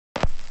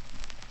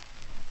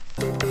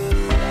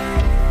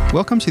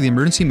Welcome to the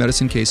Emergency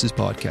Medicine Cases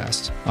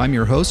podcast. I'm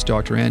your host,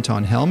 Dr.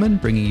 Anton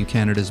Hellman, bringing you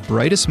Canada's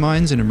brightest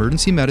minds in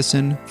emergency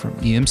medicine from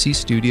EMC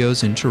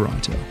Studios in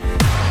Toronto.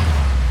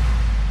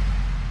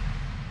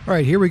 All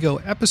right, here we go.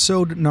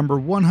 Episode number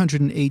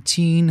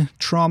 118,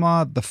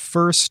 Trauma, the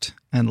first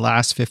and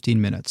last 15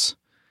 minutes.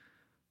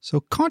 So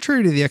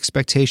contrary to the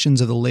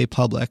expectations of the lay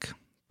public,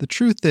 the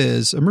truth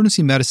is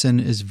emergency medicine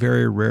is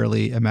very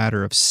rarely a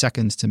matter of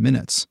seconds to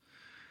minutes.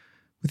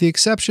 With the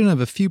exception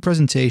of a few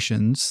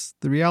presentations,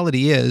 the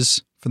reality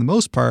is, for the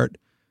most part,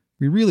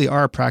 we really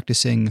are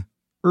practicing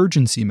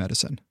urgency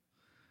medicine.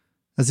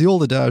 As the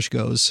old adage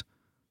goes,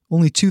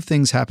 only two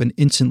things happen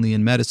instantly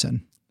in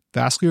medicine: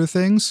 vascular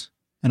things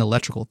and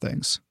electrical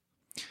things.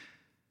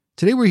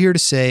 Today we're here to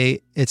say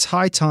it's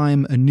high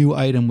time a new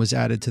item was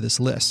added to this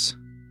list,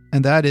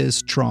 and that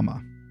is trauma.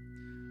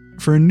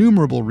 For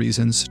innumerable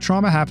reasons,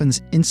 trauma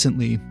happens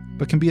instantly,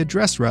 but can be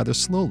addressed rather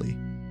slowly.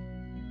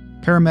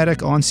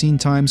 Paramedic on-scene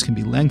times can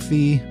be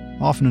lengthy,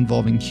 often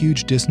involving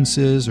huge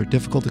distances or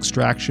difficult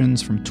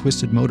extractions from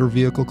twisted motor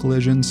vehicle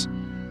collisions.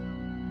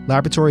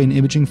 Laboratory and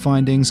imaging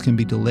findings can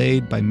be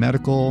delayed by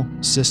medical,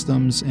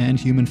 systems, and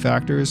human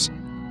factors.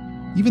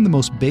 Even the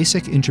most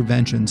basic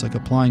interventions like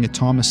applying a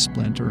Thomas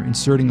splint or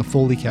inserting a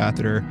Foley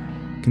catheter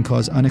can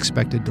cause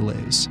unexpected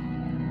delays.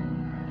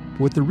 But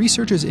what the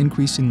research is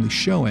increasingly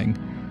showing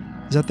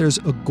is that there's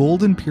a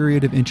golden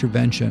period of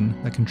intervention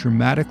that can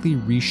dramatically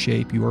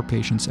reshape your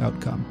patient's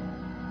outcome.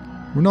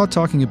 We're not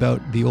talking about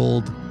the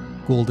old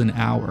golden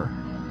hour.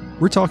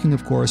 We're talking,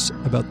 of course,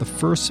 about the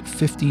first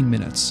 15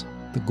 minutes,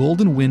 the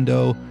golden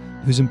window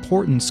whose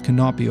importance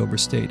cannot be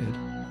overstated.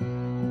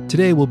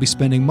 Today, we'll be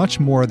spending much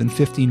more than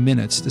 15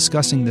 minutes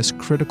discussing this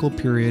critical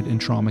period in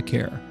trauma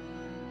care.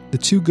 The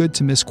too good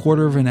to miss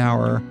quarter of an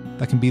hour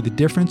that can be the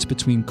difference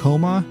between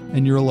coma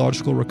and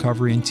neurological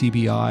recovery in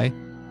TBI,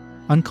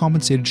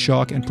 uncompensated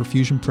shock and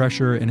perfusion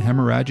pressure and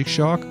hemorrhagic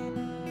shock,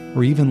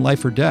 or even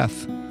life or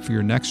death for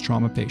your next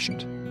trauma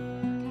patient.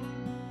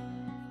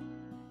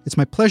 It's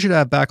my pleasure to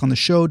have back on the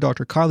show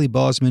Dr. Kylie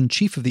Bosman,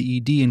 Chief of the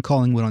ED in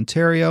Collingwood,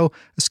 Ontario,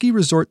 a ski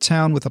resort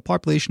town with a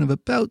population of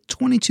about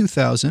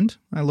 22,000.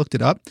 I looked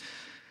it up.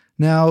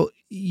 Now,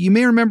 you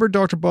may remember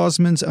Dr.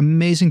 Bosman's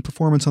amazing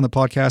performance on the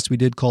podcast we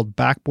did called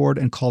Backboard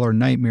and Collar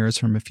Nightmares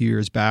from a few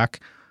years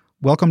back.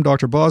 Welcome,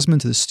 Dr. Bosman,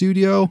 to the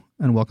studio,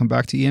 and welcome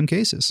back to EM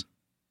Cases.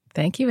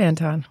 Thank you,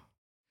 Anton.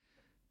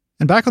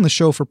 And back on the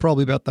show for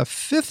probably about the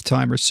fifth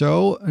time or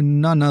so,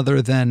 none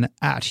other than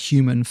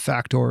 @Human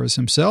Factors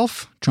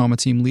himself, trauma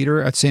team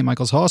leader at St.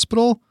 Michael's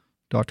Hospital,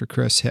 Dr.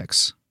 Chris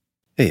Hicks.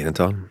 Hey,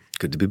 Anton.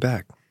 Good to be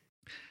back.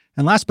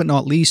 And last but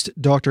not least,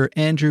 Dr.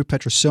 Andrew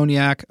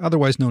Petrosoniak,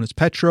 otherwise known as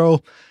Petro.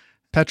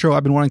 Petro,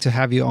 I've been wanting to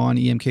have you on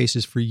EM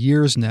Cases for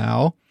years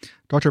now.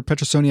 Dr.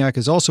 Petrosoniak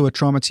is also a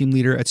trauma team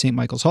leader at St.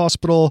 Michael's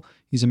Hospital.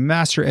 He's a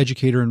master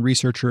educator and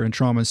researcher in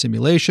trauma and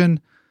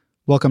simulation.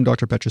 Welcome,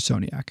 Dr.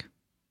 Petrosoniak.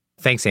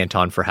 Thanks,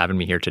 Anton, for having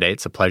me here today.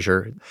 It's a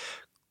pleasure.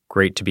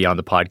 Great to be on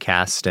the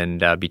podcast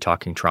and be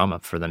talking trauma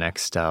for the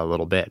next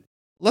little bit.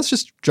 Let's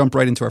just jump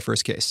right into our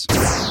first case.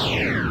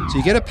 So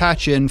you get a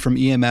patch in from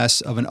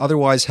EMS of an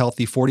otherwise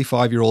healthy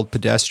 45-year-old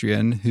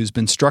pedestrian who's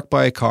been struck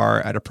by a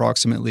car at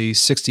approximately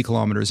 60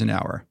 kilometers an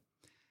hour.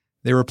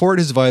 They report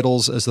his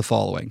vitals as the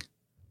following: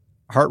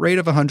 heart rate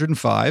of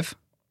 105,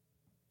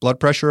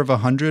 blood pressure of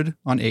 100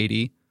 on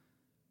 80,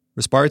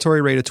 respiratory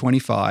rate of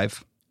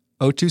 25,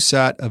 O2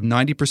 sat of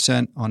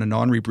 90% on a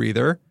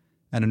non-rebreather,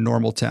 and a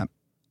normal temp.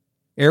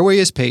 Airway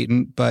is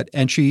patent, but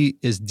entry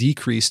is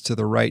decreased to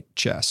the right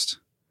chest.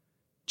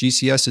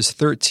 GCS is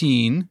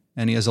 13,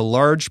 and he has a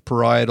large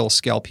parietal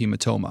scalp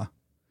hematoma.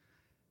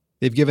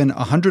 They've given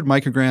 100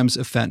 micrograms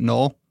of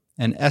fentanyl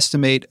and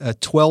estimate a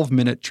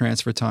 12-minute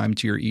transfer time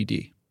to your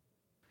ED.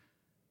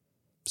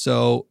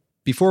 So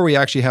before we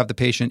actually have the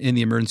patient in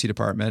the emergency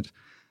department,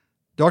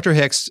 Dr.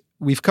 Hicks,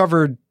 we've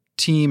covered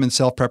team and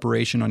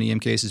self-preparation on EM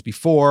Cases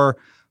before,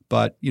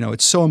 but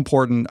it's so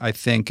important, I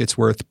think it's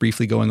worth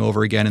briefly going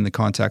over again in the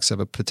context of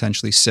a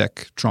potentially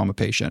sick trauma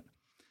patient.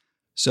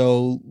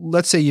 So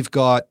let's say you've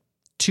got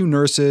two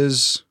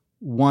nurses,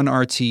 one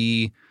RT,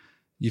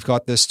 you've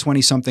got this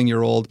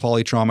 20-something-year-old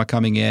polytrauma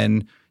coming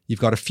in, you've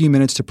got a few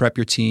minutes to prep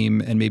your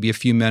team and maybe a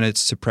few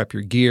minutes to prep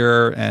your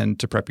gear and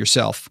to prep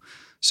yourself.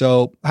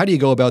 So how do you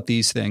go about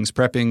these things,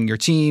 prepping your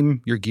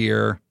team, your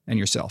gear, and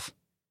yourself?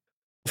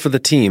 For the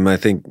team, I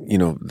think,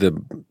 the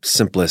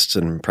simplest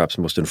and perhaps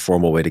most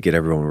informal way to get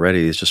everyone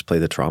ready is just play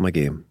the trauma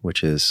game,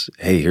 which is,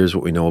 hey, here's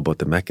what we know about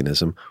the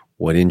mechanism.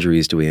 What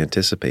injuries do we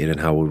anticipate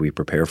and how would we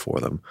prepare for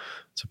them?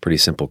 It's a pretty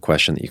simple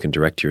question that you can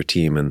direct to your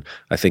team. And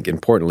I think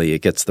importantly,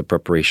 it gets the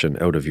preparation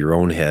out of your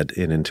own head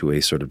and into a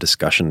sort of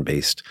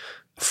discussion-based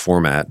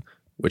format,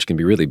 which can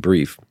be really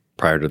brief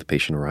prior to the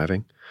patient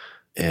arriving.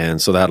 And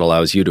so that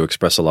allows you to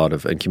express a lot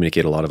of and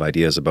communicate a lot of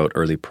ideas about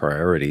early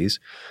priorities.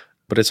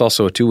 But it's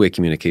also a two-way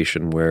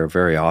communication where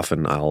very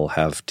often I'll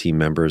have team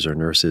members or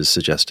nurses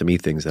suggest to me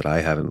things that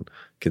I haven't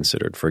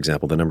considered. For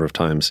example, the number of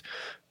times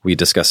we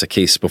discuss a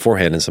case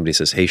beforehand and somebody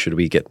says, hey, should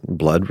we get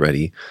blood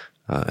ready?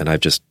 And I've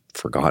just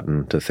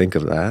forgotten to think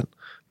of that.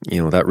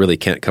 that really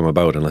can't come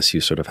about unless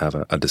you sort of have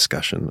a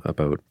discussion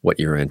about what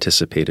your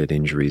anticipated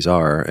injuries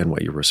are and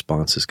what your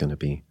response is going to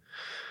be.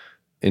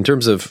 In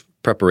terms of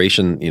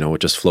preparation, it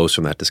just flows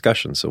from that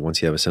discussion. So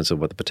once you have a sense of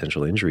what the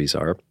potential injuries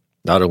are,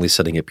 not only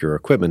setting up your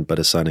equipment, but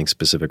assigning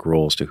specific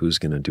roles to who's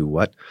going to do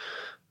what.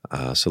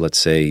 So let's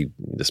say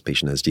this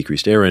patient has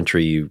decreased air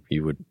entry.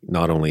 You would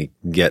not only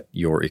get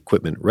your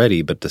equipment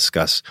ready, but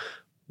discuss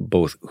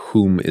both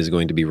whom is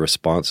going to be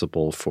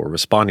responsible for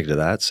responding to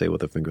that, say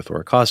with a finger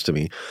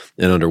thoracostomy,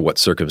 and under what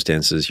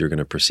circumstances you're going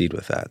to proceed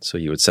with that. So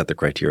you would set the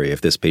criteria.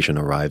 If this patient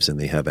arrives and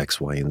they have X,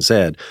 Y, and Z,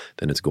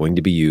 then it's going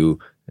to be you,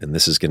 and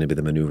this is going to be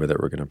the maneuver that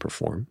we're going to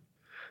perform.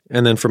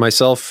 And then for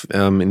myself,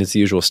 and it's the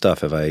usual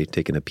stuff. Have I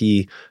taken a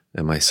pee?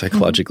 Am I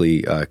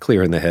psychologically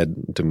clear in the head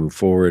to move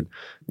forward?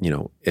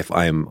 If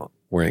I'm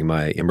wearing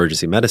my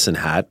emergency medicine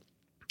hat,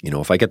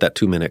 if I get that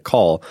 2-minute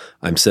call,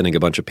 I'm sending a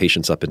bunch of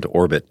patients up into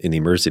orbit in the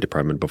emergency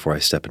department before I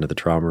step into the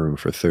trauma room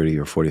for 30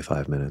 or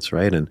 45 minutes,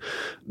 right? And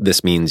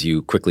this means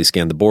you quickly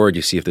scan the board,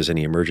 you see if there's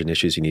any emergent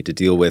issues you need to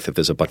deal with, if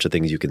there's a bunch of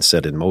things you can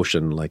set in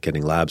motion, like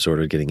getting labs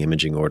ordered, getting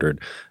imaging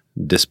ordered,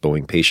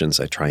 dispoing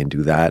patients, I try and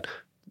do that.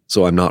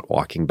 So I'm not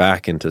walking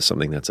back into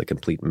something that's a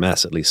complete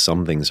mess. At least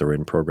some things are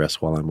in progress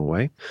while I'm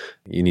away.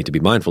 You need to be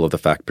mindful of the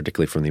fact,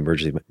 particularly from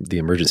the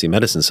emergency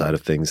medicine side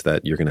of things,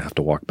 that you're going to have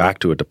to walk back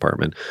to a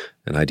department.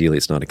 And ideally,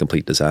 it's not a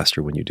complete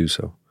disaster when you do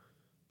so.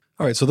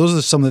 All right. So those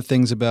are some of the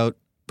things about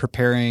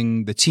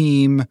preparing the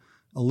team,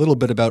 a little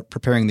bit about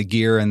preparing the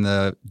gear and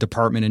the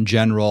department in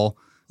general,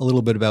 a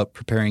little bit about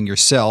preparing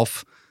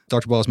yourself.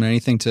 Dr. Bosman,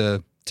 anything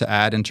to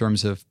add in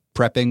terms of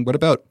prepping? What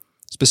about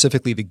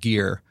specifically the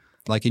gear?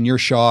 Like in your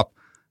shop,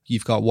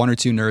 you've got 1 or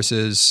 2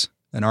 nurses,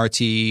 an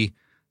RT,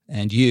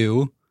 and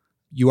you.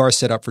 You are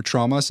set up for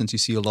trauma since you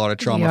see a lot of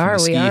trauma from the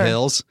ski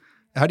hills.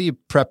 How do you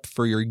prep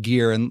for your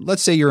gear? And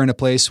let's say you're in a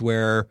place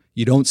where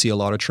you don't see a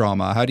lot of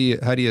trauma. How do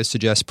you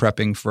suggest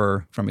prepping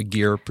from a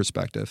gear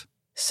perspective?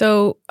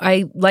 So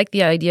I like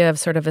the idea of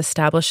sort of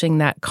establishing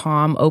that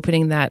calm,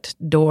 opening that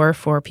door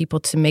for people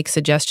to make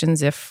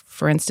suggestions. If,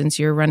 for instance,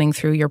 you're running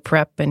through your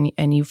prep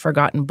and you've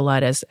forgotten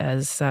blood,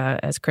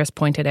 as Chris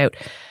pointed out.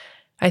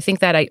 I think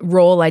that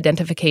role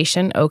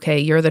identification, okay,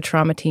 you're the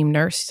trauma team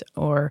nurse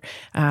or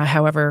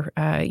however,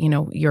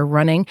 you're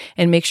running,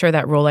 and make sure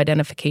that role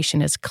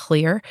identification is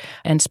clear.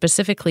 And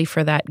specifically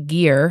for that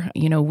gear,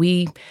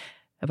 we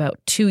about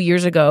 2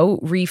 years ago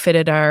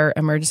refitted our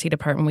emergency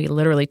department. We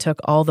literally took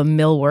all the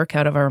millwork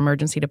out of our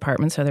emergency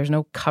department. So there's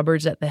no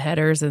cupboards at the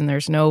headers and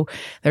there's no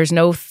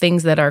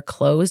things that are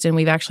closed. And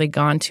we've actually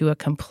gone to a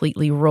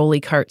completely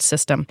rolly cart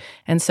system.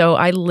 And so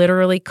I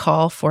literally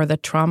call for the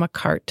trauma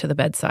cart to the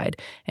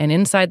bedside. And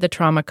inside the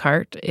trauma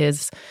cart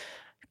is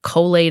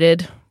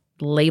collated,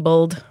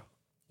 labeled,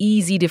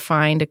 easy to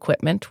find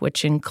equipment,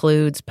 which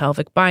includes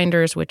pelvic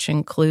binders, which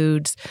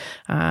includes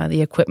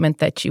the equipment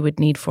that you would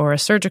need for a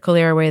surgical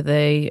airway,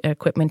 the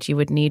equipment you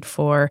would need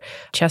for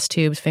chest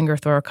tubes, finger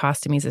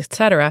thoracostomies,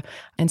 etc.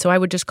 And so I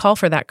would just call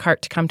for that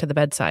cart to come to the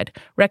bedside,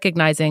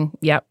 recognizing,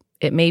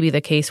 it may be the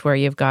case where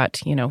you've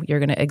got, you're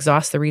going to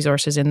exhaust the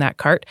resources in that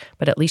cart,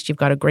 but at least you've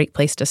got a great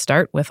place to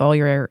start with all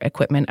your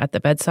equipment at the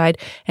bedside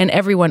and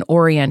everyone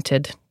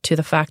oriented to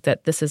the fact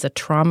that this is a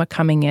trauma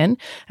coming in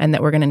and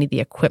that we're going to need the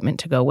equipment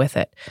to go with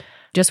it.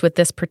 Just with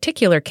this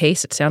particular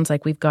case, it sounds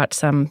like we've got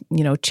some,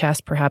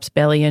 chest, perhaps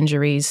belly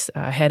injuries,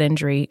 head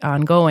injury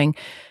ongoing.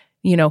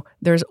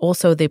 There's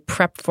also the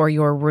prep for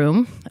your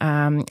room.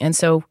 And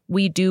so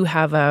we do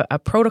have a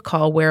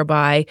protocol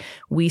whereby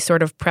we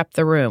sort of prep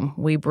the room.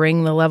 We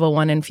bring the level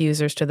 1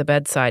 infusers to the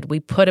bedside. We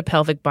put a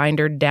pelvic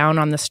binder down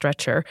on the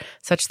stretcher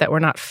such that we're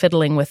not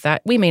fiddling with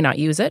that. We may not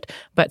use it,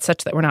 but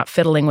such that we're not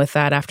fiddling with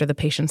that after the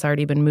patient's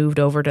already been moved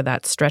over to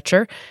that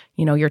stretcher.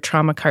 Your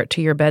trauma cart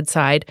to your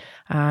bedside,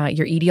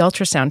 your ED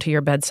ultrasound to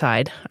your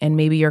bedside, and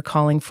maybe you're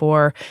calling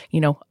for,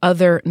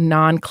 other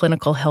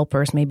non-clinical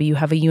helpers. Maybe you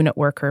have a unit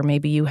worker.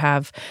 Maybe you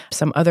have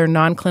some other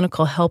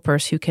non-clinical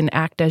helpers who can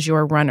act as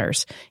your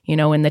runners.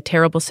 In the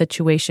terrible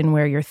situation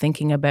where you're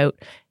thinking about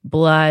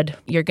blood,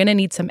 you're going to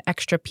need some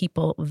extra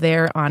people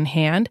there on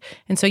hand.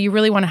 And so you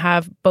really want to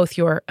have both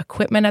your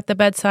equipment at the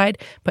bedside,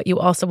 but you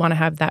also want to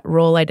have that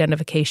role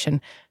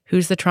identification.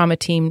 Who's the trauma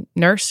team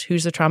nurse?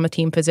 Who's the trauma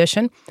team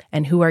physician?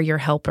 And who are your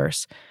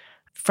helpers?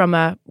 From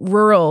a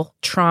rural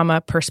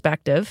trauma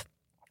perspective,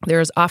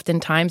 there's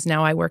oftentimes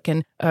now I work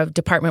in a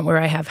department where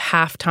I have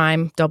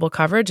half-time double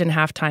coverage and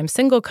half-time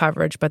single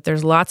coverage, but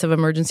there's lots of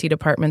emergency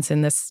departments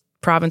in this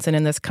province and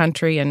in this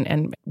country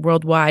and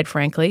worldwide,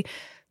 frankly,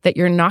 that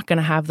you're not going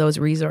to have those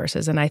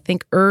resources. And I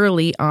think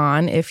early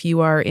on, if you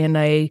are in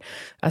a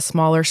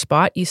smaller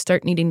spot, you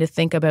start needing to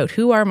think about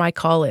who are my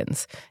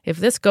call-ins. If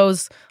this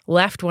goes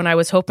left when I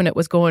was hoping it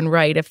was going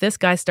right, if this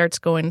guy starts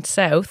going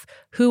south,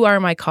 who are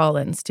my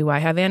call-ins? Do I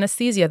have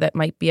anesthesia that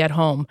might be at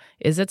home?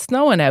 Is it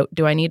snowing out?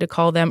 Do I need to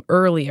call them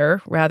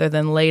earlier rather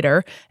than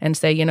later and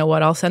say, you know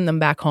what, I'll send them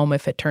back home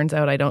if it turns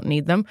out I don't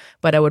need them,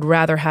 but I would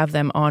rather have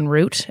them en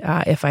route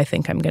if I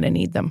think I'm going to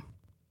need them.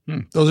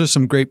 Those are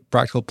some great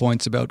practical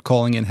points about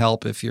calling in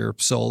help if you're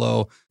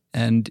solo.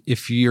 And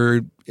if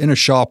you're in a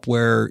shop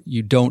where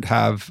you don't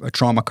have a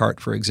trauma cart,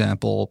 for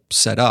example,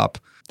 set up,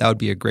 that would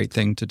be a great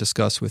thing to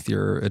discuss with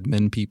your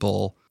admin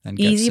people and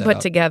get Easy set put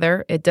up.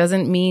 together. It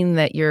doesn't mean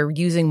that you're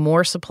using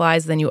more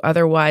supplies than you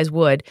otherwise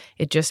would.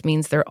 It just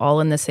means they're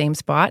all in the same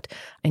spot,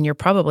 and you're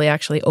probably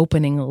actually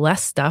opening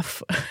less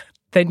stuff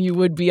than you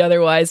would be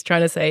otherwise,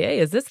 trying to say, hey,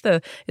 is this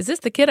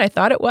the kit I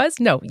thought it was?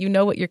 No, you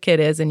know what your kit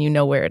is and you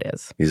know where it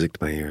is. Music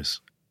to my ears.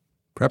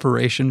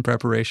 Preparation,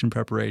 preparation,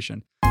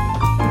 preparation.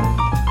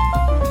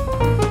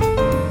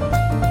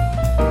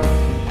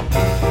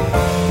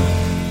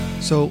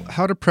 So,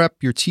 how to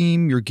prep your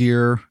team, your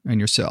gear, and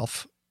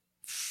yourself.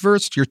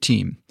 First, your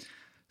team.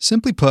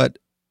 Simply put,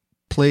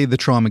 play the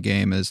trauma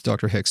game, as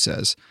Dr. Hicks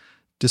says.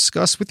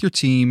 Discuss with your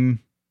team,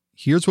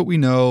 here's what we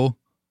know,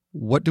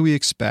 what do we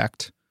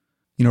expect?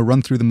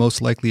 Run through the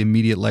most likely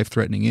immediate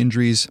life-threatening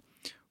injuries.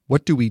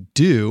 What do we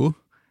do?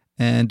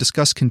 And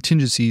discuss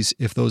contingencies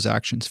if those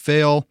actions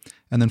fail.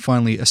 And then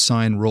finally,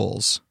 assign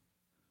roles.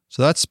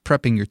 So that's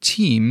prepping your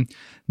team.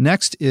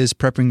 Next is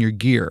prepping your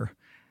gear.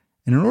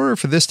 And in order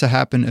for this to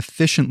happen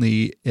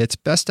efficiently, it's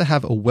best to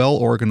have a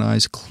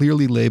well-organized,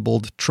 clearly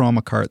labeled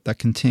trauma cart that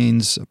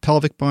contains a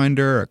pelvic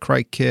binder, a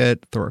crike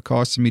kit,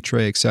 thoracostomy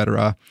tray,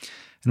 etc.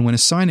 And when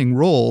assigning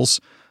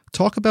roles,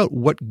 talk about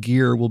what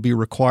gear will be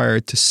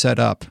required to set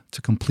up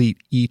to complete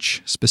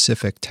each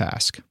specific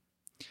task.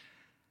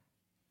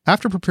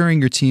 After preparing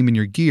your team and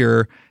your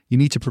gear, you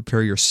need to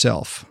prepare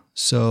yourself.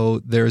 So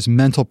there's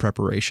mental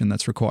preparation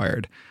that's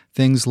required.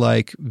 Things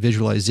like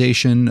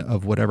visualization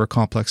of whatever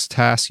complex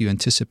task you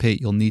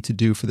anticipate you'll need to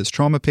do for this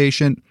trauma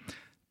patient,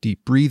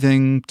 deep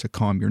breathing to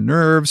calm your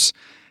nerves,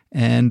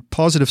 and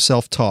positive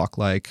self-talk,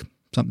 like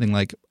something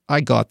like,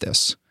 I got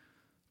this,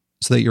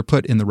 so that you're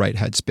put in the right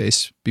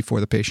headspace before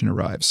the patient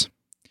arrives.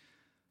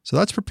 So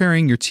that's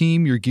preparing your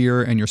team, your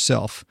gear, and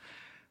yourself.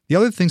 The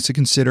other things to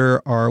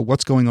consider are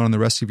what's going on in the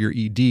rest of your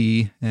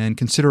ED, and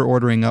consider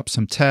ordering up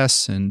some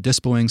tests and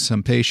dispoing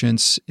some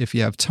patients if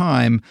you have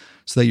time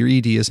so that your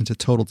ED isn't a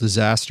total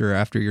disaster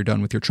after you're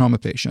done with your trauma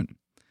patient.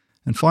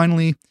 And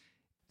finally,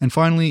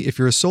 if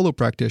you're a solo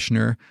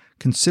practitioner,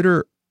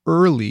 consider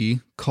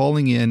early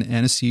calling in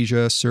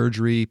anesthesia,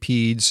 surgery,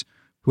 peds,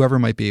 whoever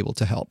might be able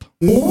to help.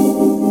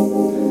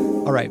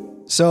 All right,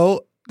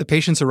 so the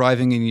patient's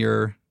arriving in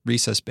your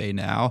resus bay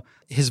now.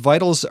 His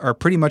vitals are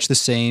pretty much the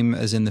same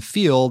as in the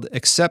field,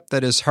 except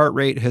that his heart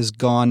rate has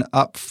gone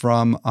up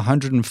from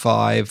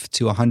 105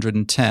 to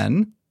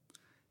 110,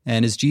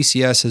 and his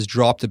GCS has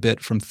dropped a bit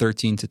from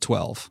 13 to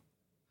 12.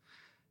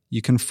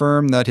 You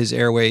confirm that his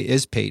airway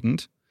is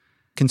patent,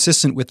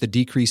 consistent with the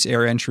decreased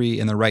air entry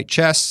in the right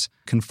chest,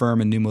 confirm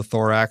a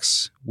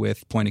pneumothorax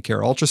with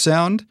point-of-care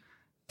ultrasound.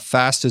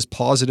 FAST is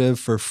positive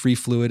for free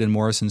fluid in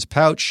Morrison's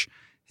pouch.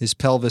 His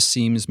pelvis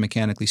seems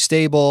mechanically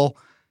stable.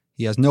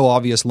 He has no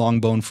obvious long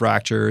bone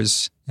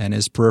fractures, and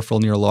his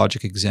peripheral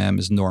neurologic exam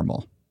is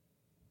normal.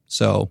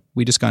 So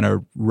we just kind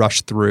of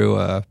rushed through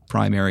a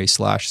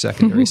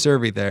primary/secondary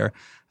survey there,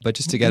 but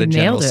just to get a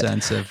general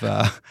sense of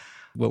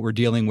what we're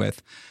dealing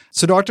with.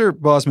 So Dr.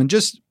 Bosman,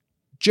 just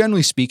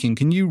generally speaking,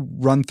 can you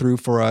run through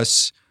for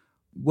us,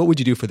 what would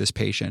you do for this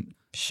patient?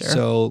 Sure.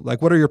 So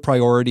what are your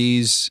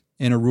priorities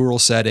in a rural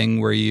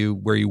setting where you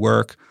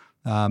work?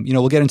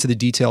 We'll get into the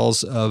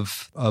details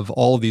of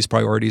all of these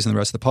priorities in the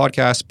rest of the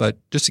podcast, but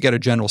just to get a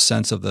general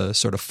sense of the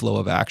sort of flow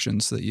of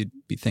actions that you'd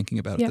be thinking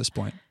about at this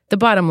point. The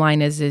bottom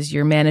line is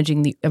you're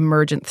managing the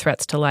emergent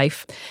threats to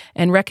life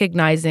and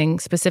recognizing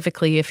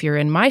specifically if you're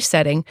in my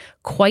setting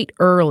quite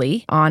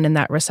early on in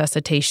that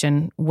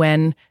resuscitation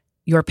when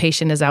your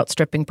patient is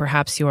outstripping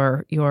perhaps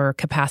your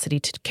capacity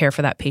to care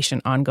for that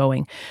patient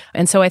ongoing.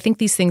 And so I think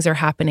these things are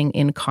happening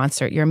in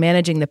concert. You're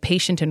managing the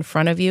patient in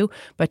front of you,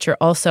 but you're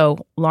also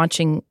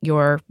launching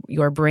your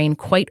brain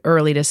quite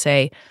early to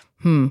say,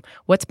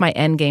 what's my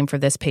end game for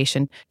this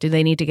patient? Do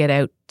they need to get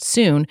out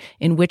soon?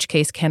 In which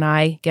case, can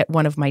I get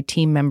one of my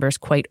team members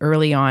quite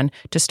early on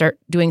to start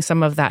doing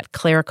some of that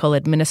clerical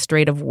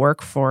administrative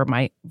work for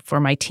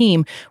my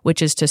team,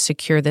 which is to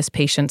secure this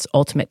patient's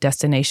ultimate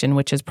destination,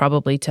 which is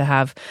probably to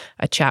have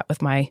a chat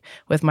with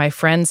my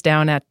friends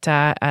down at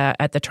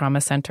the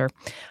trauma center.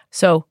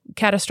 So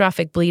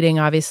catastrophic bleeding,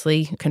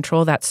 obviously,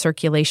 control that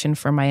circulation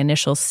for my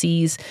initial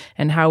Cs.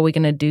 And how are we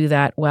going to do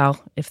that? Well,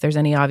 if there's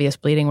any obvious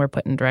bleeding, we're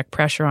putting direct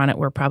pressure on it.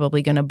 We're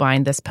probably going to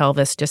bind this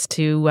pelvis just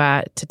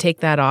to take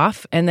that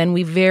off. And then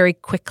we very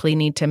quickly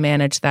need to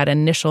manage that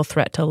initial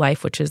threat to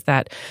life, which is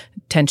that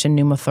tension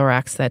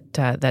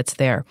pneumothorax that's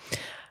there.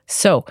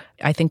 So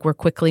I think we're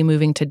quickly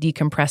moving to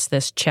decompress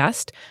this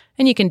chest.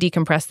 And you can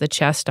decompress the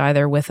chest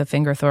either with a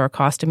finger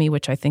thoracostomy,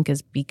 which I think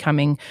is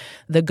becoming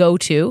the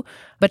go-to.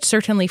 But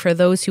certainly for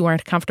those who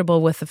aren't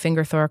comfortable with the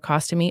finger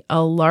thoracostomy,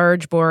 a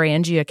large bore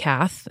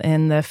angiocath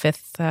in the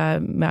fifth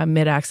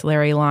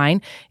mid-axillary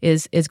line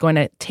is going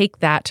to take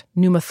that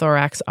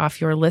pneumothorax off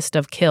your list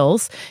of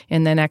kills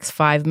in the next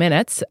 5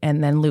 minutes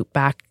and then loop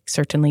back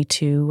certainly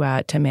to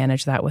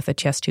manage that with a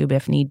chest tube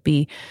if need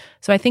be.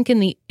 So I think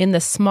in the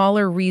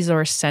smaller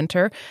resource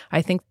center,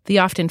 I think the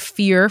often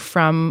fear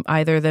from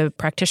either the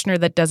practitioner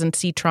that doesn't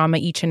see trauma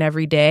each and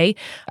every day,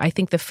 I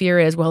think the fear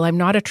is, well, I'm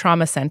not a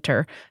trauma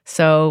center,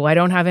 so I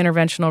don't have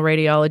interventional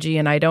radiology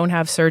and I don't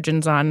have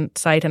surgeons on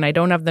site and I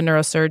don't have the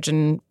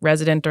neurosurgeon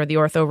resident or the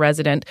ortho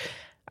resident.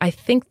 I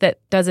think that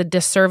does a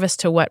disservice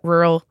to what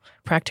rural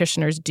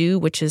practitioners do,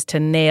 which is to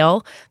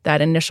nail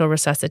that initial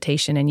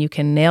resuscitation. And you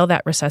can nail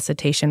that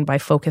resuscitation by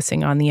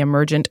focusing on the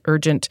emergent,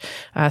 urgent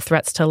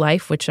threats to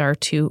life, which are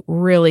to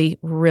really,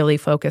 really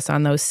focus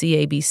on those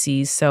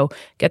CABCs. So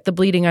get the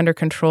bleeding under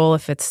control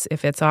if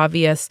it's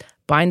obvious,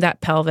 bind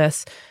that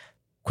pelvis,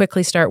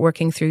 quickly start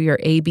working through your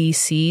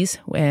ABCs.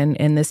 And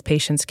in this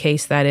patient's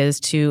case, that is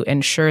to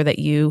ensure that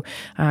you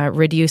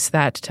reduce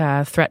that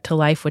threat to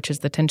life, which is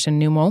the tension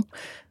pneumo.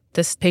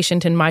 This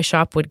patient in my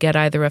shop would get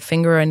either a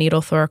finger or a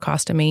needle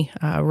thoracostomy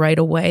right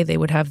away. They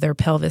would have their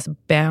pelvis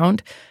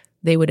bound.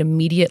 They would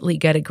immediately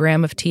get a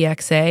gram of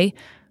TXA.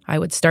 I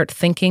would start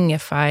thinking,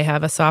 if I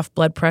have a soft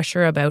blood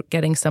pressure, about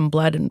getting some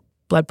blood and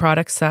blood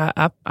products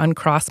up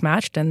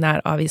uncross-matched, and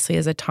that obviously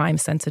is a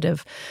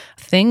time-sensitive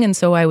thing, and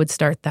so I would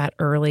start that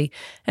early.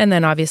 And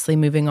then obviously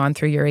moving on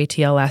through your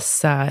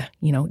ATLS,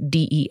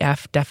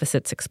 DEF,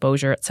 deficits,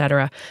 exposure, et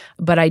cetera.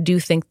 But I do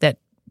think that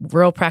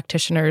rural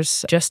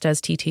practitioners, just as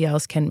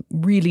TTLs, can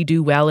really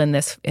do well in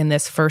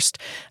this first,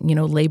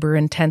 labor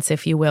intense,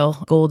 if you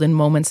will, golden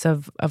moments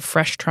of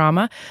fresh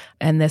trauma.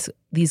 And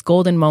these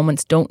golden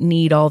moments don't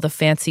need all the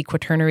fancy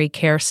quaternary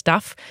care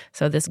stuff.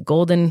 So this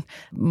golden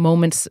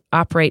moments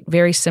operate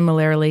very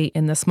similarly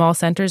in the small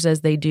centers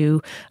as they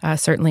do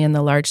certainly in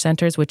the large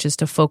centers, which is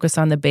to focus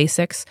on the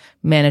basics,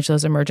 manage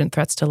those emergent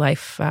threats to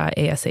life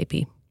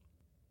ASAP.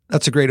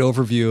 That's a great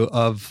overview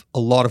of a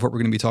lot of what we're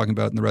going to be talking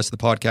about in the rest of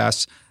the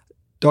podcast.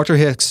 Dr.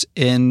 Hicks,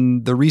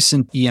 in the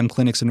recent EM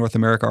Clinics in North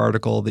America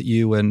article that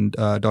you and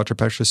Dr.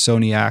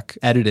 Petrosoniak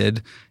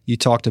edited, you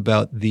talked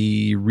about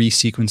the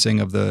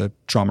resequencing of the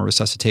trauma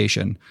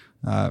resuscitation,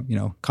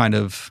 kind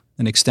of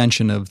an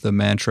extension of the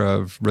mantra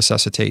of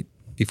resuscitate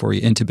before you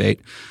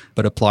intubate,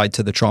 but applied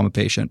to the trauma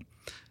patient.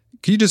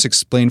 Could you just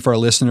explain for our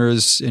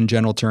listeners in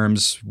general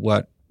terms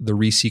what the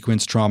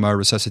resequenced trauma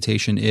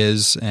resuscitation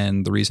is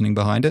and the reasoning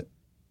behind it?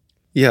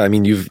 Yeah, I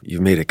mean, you've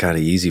made it kind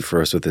of easy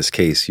for us with this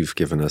case. You've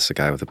given us a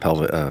guy with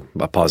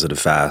a positive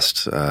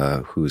FAST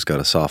who's got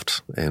a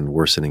soft and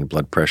worsening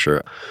blood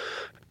pressure.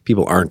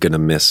 People aren't going to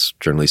miss,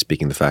 generally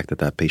speaking, the fact that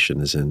that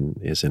patient is in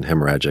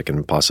hemorrhagic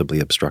and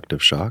possibly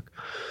obstructive shock.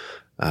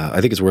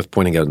 I think it's worth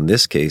pointing out in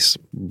this case,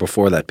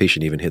 before that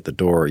patient even hit the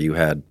door, you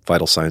had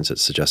vital signs that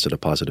suggested a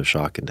positive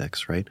shock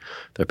index, right?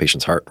 That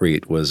patient's heart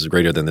rate was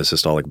greater than the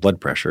systolic blood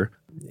pressure.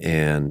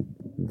 And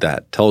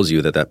that tells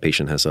you that that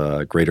patient has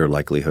a greater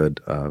likelihood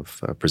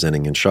of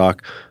presenting in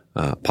shock,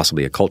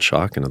 possibly occult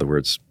shock. In other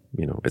words,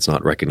 it's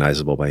not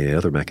recognizable by any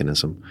other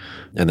mechanism.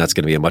 And that's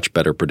going to be a much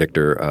better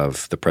predictor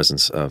of the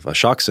presence of a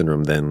shock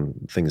syndrome than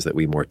things that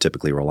we more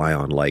typically rely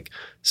on, like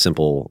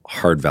simple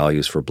hard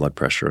values for blood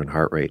pressure and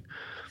heart rate.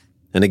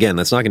 And again,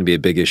 that's not going to be a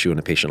big issue in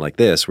a patient like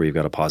this, where you've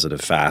got a positive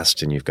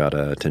FAST and you've got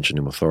a tension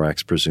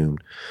pneumothorax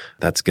presumed.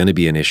 That's going to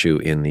be an issue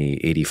in the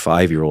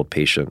 85-year-old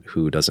patient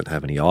who doesn't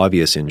have any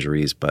obvious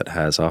injuries, but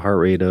has a heart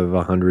rate of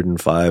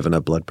 105 and a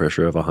blood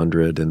pressure of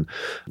 100. And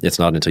it's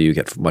not until you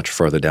get much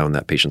further down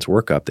that patient's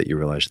workup that you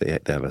realize they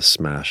have a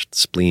smashed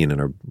spleen and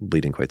are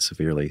bleeding quite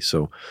severely.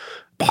 So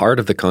part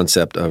of the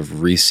concept of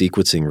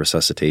resequencing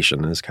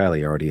resuscitation, as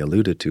Kylie already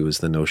alluded to, is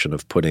the notion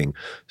of putting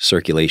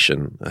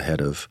circulation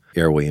ahead of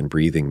airway and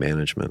breathing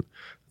management.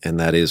 And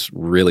that is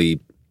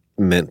really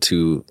meant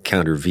to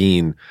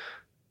countervene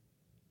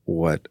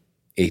what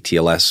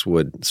ATLS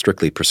would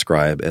strictly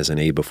prescribe as an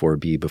A before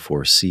B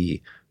before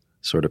C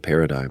sort of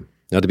paradigm.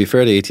 Now, to be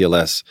fair to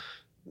ATLS,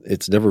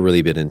 it's never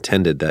really been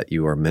intended that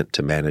you are meant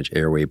to manage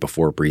airway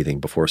before breathing,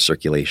 before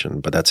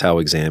circulation, but that's how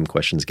exam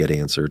questions get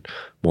answered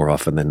more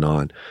often than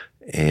not.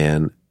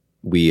 And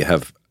we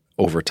have,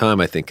 over time,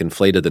 I think,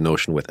 inflated the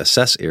notion with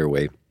assess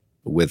airway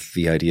with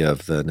the idea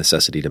of the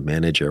necessity to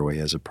manage airway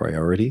as a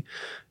priority.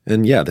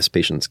 And yeah, this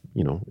patient's,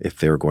 if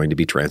they're going to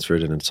be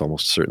transferred, and it's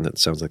almost certain that it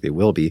sounds like they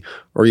will be,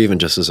 or even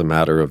just as a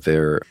matter of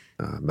their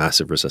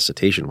massive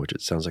resuscitation, which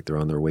it sounds like they're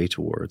on their way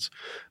towards,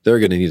 they're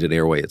going to need an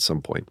airway at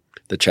some point.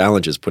 The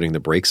challenge is putting the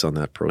brakes on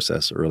that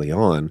process early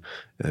on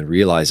and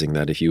realizing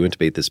that if you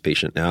intubate this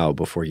patient now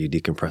before you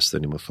decompress the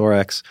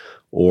pneumothorax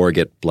or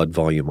get blood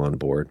volume on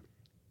board,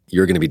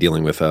 you're going to be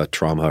dealing with a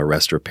trauma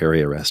arrest or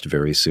peri-arrest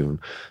very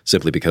soon,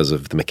 simply because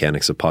of the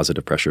mechanics of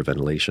positive pressure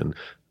ventilation,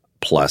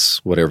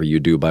 plus whatever you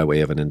do by way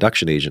of an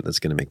induction agent that's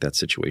going to make that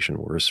situation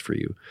worse for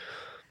you.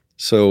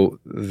 So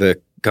the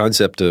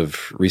concept of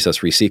resus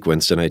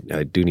resequenced, and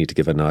I do need to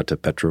give a nod to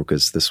Petro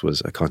because this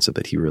was a concept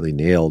that he really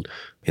nailed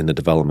in the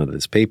development of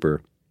this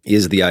paper,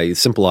 is the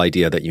simple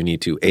idea that you need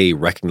to, A,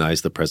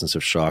 recognize the presence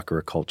of shock or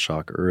occult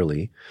shock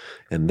early,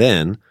 and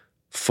then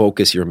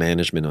focus your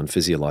management on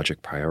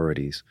physiologic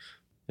priorities.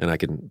 And I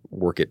can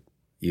work it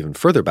even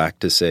further back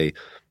to say,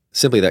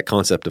 Simply that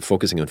concept of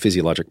focusing on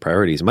physiologic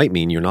priorities might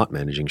mean you're not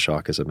managing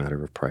shock as a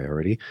matter of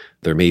priority.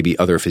 There may be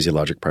other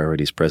physiologic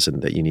priorities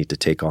present that you need to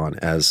take on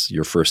as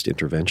your first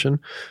intervention,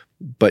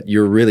 but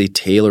you're really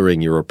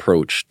tailoring your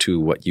approach to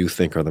what you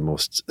think are the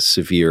most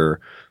severe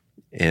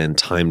and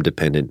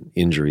time-dependent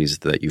injuries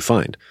that you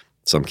find.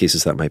 Some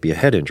cases that might be a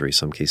head injury,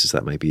 some cases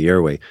that might be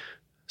airway,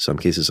 some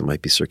cases it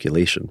might be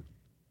circulation.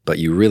 But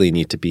you really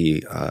need to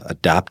be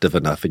adaptive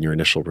enough in your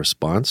initial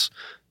response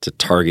to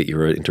target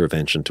your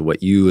intervention to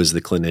what you as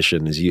the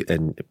clinician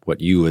and what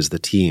you as the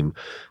team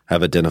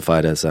have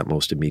identified as that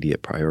most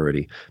immediate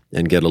priority,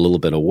 and get a little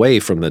bit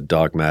away from the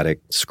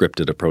dogmatic,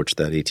 scripted approach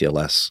that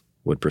ATLS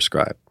would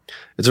prescribe.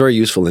 It's very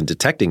useful in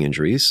detecting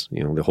injuries.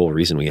 The whole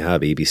reason we have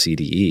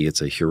ABCDE,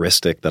 it's a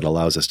heuristic that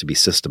allows us to be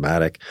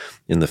systematic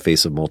in the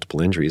face of multiple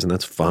injuries, and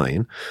that's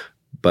fine.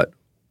 But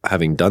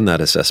having done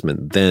that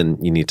assessment, then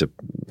you need to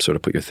sort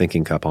of put your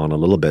thinking cap on a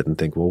little bit and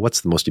think, well,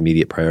 what's the most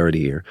immediate priority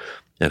here?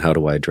 And how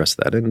do I address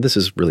that? And this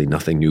is really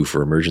nothing new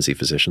for emergency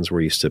physicians. We're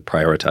used to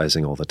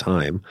prioritizing all the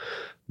time,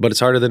 but it's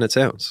harder than it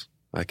sounds.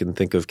 I can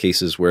think of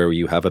cases where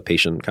you have a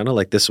patient kind of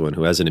like this one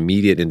who has an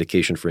immediate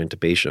indication for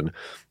intubation,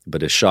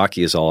 but is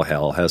shocky as all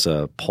hell, has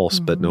a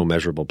pulse but no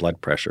measurable blood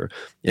pressure.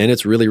 And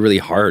it's really, really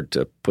hard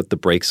to put the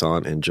brakes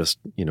on and just,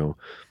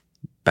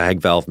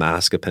 bag valve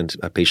mask a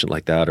patient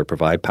like that, or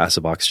provide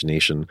passive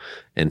oxygenation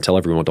and tell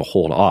everyone to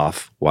hold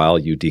off while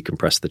you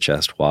decompress the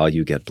chest, while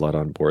you get blood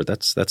on board.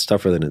 That's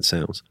tougher than it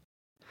sounds.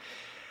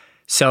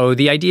 So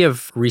the idea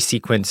of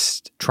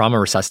resequenced trauma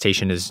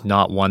resuscitation is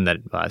not one that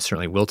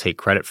certainly we'll take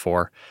credit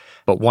for,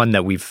 but one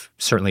that we've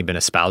certainly been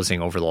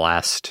espousing over the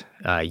last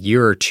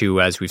year or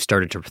two as we've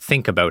started to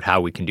think about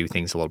how we can do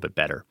things a little bit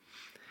better.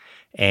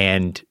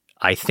 And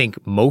I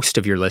think most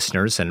of your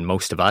listeners and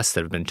most of us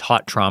that have been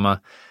taught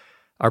trauma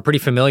are pretty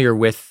familiar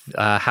with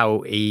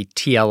how a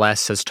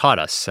TLS has taught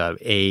us,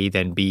 A,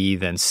 then B,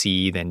 then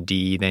C, then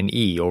D, then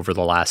E. Over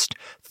the last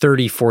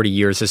 30, 40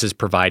 years, this has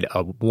provided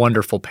a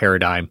wonderful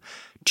paradigm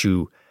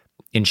to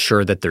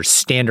ensure that there's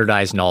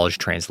standardized knowledge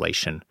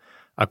translation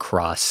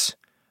across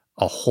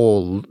a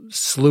whole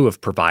slew of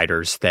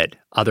providers that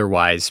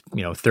otherwise,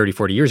 30,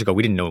 40 years ago,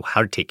 we didn't know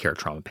how to take care of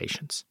trauma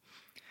patients.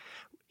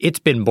 It's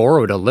been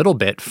borrowed a little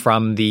bit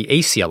from the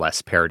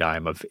ACLS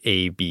paradigm of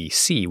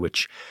ABC,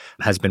 which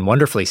has been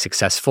wonderfully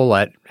successful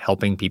at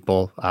helping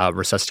people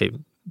resuscitate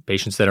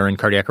patients that are in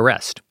cardiac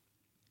arrest.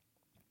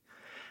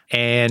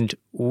 And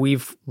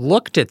we've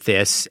looked at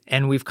this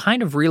and we've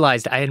kind of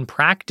realized in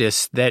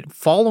practice that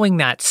following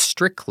that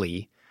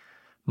strictly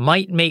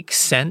might make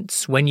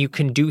sense when you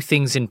can do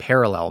things in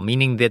parallel,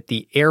 meaning that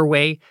the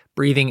airway,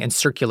 breathing, and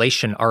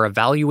circulation are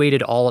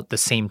evaluated all at the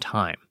same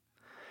time.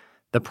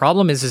 The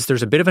problem is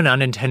there's a bit of an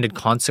unintended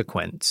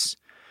consequence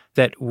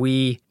that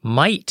we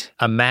might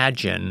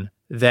imagine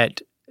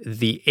that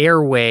the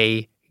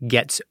airway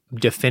gets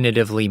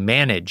definitively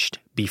managed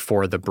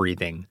before the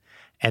breathing,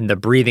 and the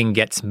breathing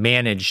gets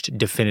managed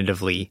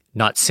definitively,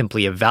 not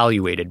simply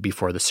evaluated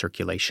before the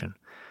circulation.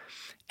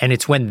 And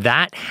it's when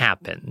that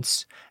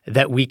happens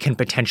that we can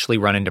potentially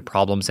run into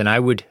problems. And I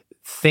would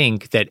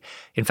think that,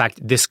 in fact,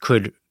 this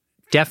could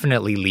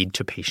definitely lead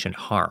to patient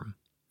harm.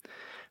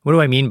 What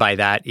do I mean by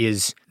that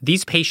is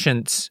these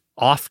patients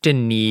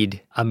often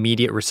need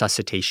immediate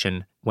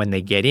resuscitation when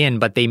they get in,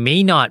 but they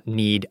may not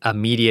need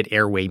immediate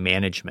airway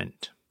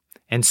management.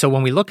 And so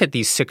when we look at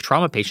these sick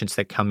trauma patients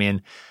that come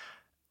in,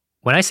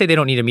 when I say they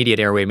don't need immediate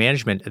airway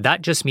management,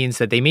 that just means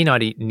that they may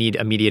not need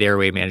immediate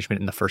airway management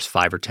in the first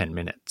 5 or 10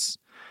 minutes.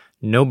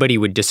 Nobody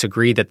would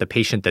disagree that the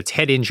patient that's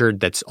head injured,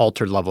 that's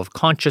altered level of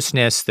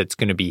consciousness, that's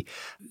going to be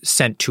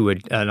sent to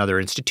another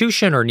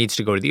institution or needs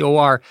to go to the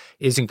OR,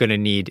 isn't going to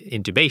need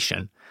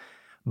intubation.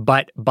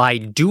 But by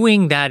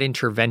doing that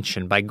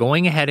intervention, by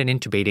going ahead and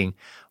intubating,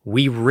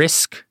 we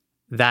risk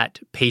that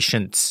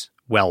patient's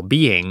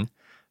well-being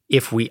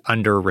if we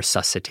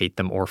under-resuscitate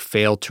them or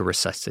fail to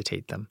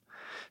resuscitate them.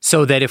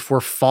 So that if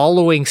we're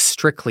following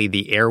strictly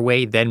the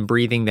airway, then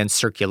breathing, then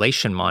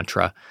circulation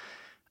mantra,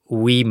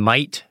 we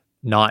might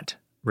not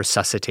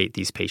resuscitate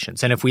these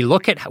patients. And if we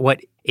look at what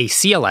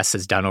ACLS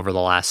has done over the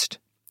last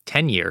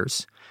 10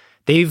 years,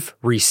 they've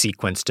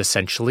resequenced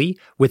essentially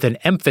with an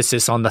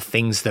emphasis on the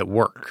things that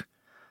work.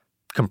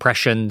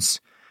 Compressions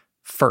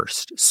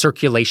first,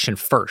 circulation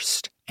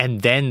first,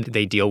 and then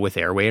they deal with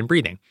airway and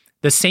breathing.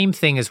 The same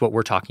thing is what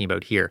we're talking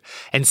about here.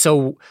 And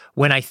so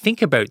when I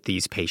think about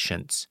these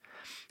patients,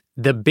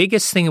 the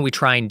biggest thing that we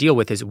try and deal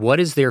with is what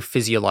is their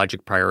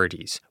physiologic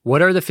priorities?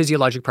 What are the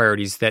physiologic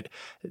priorities that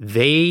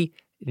they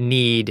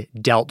need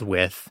dealt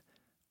with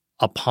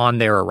upon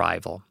their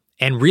arrival?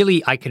 And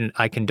really, I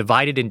can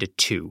divide it into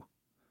two.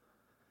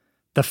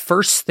 The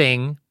first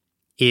thing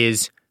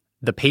is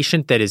the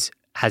patient that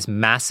has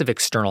massive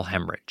external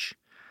hemorrhage.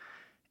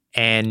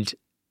 And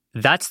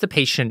that's the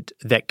patient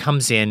that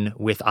comes in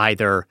with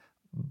either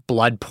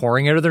blood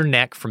pouring out of their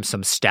neck from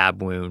some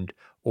stab wound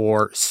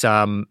or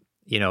some,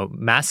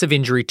 massive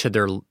injury to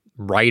their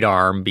right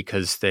arm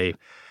because they've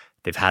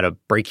had a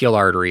brachial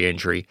artery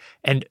injury.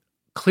 And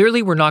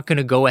clearly we're not going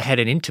to go ahead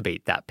and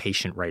intubate that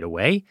patient right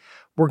away.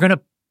 We're going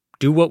to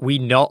do what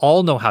we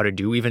all know how to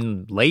do,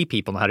 even lay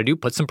people know how to do,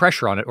 put some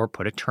pressure on it or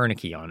put a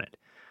tourniquet on it.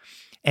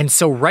 And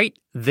so right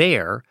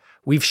there,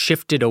 we've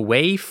shifted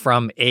away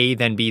from A,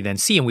 then B, then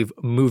C, and we've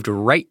moved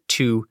right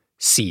to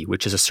C,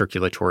 which is a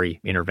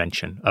circulatory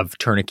intervention of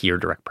tourniquet or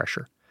direct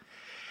pressure.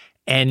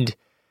 And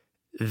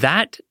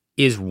that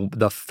is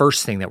the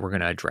first thing that we're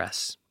going to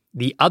address.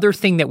 The other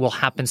thing that will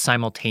happen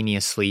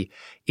simultaneously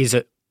is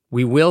that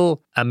we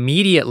will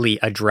immediately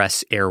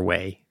address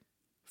airway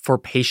for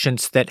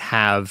patients that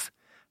have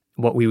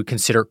what we would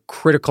consider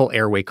critical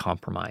airway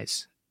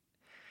compromise.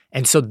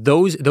 And so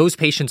those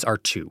patients are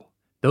two.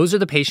 Those are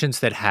the patients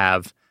that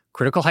have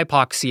critical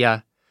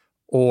hypoxia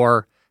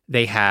or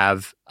they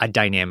have a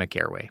dynamic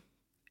airway.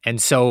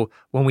 And so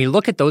when we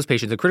look at those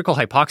patients, the critical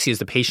hypoxia is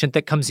the patient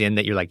that comes in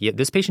that you're like, yeah,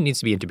 this patient needs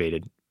to be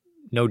intubated,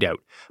 no doubt.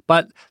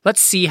 But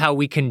let's see how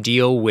we can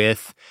deal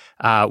with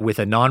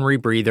a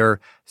non-rebreather,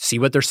 see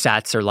what their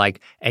SATs are like,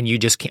 and you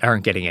just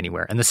aren't getting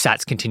anywhere. And the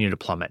SATs continue to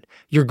plummet.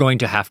 You're going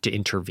to have to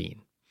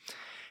intervene.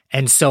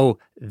 And so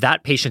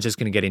that patient is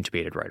going to get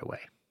intubated right away.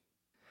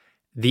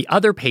 The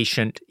other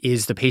patient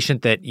is the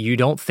patient that you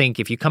don't think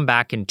if you come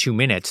back in 2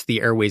 minutes,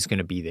 the airway is going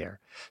to be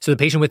there. So the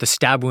patient with a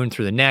stab wound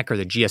through the neck or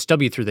the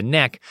GSW through the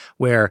neck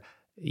where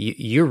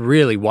you're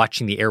really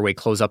watching the airway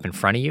close up in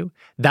front of you,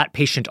 that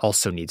patient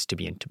also needs to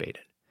be intubated.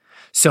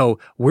 So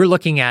we're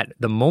looking at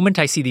the moment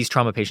I see these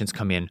trauma patients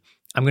come in,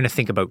 I'm going to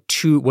think about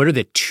what are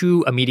the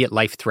two immediate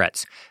life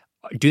threats?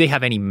 Do they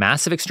have any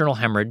massive external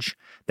hemorrhage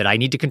that I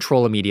need to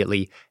control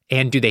immediately?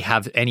 And do they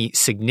have any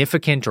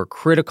significant or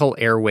critical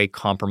airway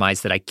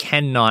compromise that I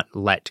cannot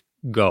let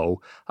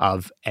go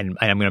of? And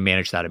I'm going to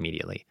manage that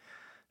immediately.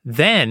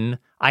 Then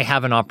I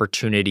have an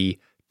opportunity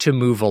to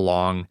move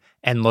along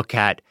and look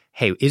at,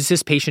 hey, is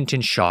this patient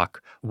in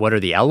shock? What are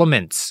the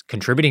elements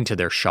contributing to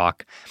their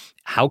shock?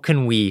 How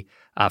can we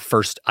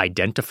first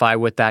identify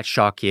what that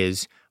shock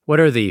is? What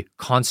are the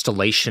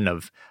constellation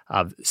of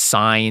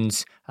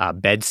signs,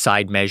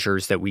 bedside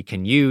measures that we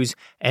can use,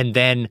 and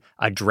then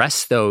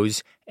address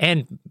those?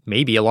 And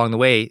maybe along the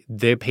way,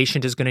 the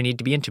patient is going to need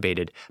to be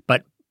intubated.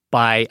 But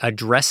by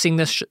addressing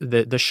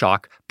the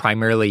shock,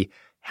 primarily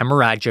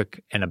hemorrhagic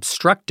and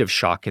obstructive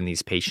shock in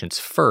these patients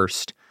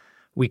first,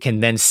 we can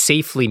then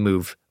safely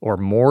move or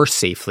more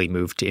safely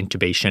move to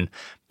intubation,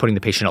 putting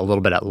the patient a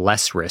little bit at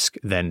less risk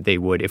than they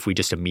would if we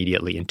just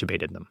immediately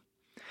intubated them.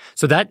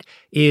 So that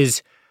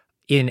is,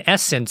 in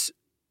essence,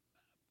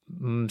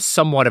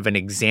 somewhat of an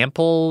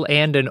example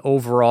and an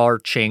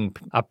overarching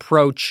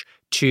approach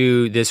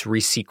to this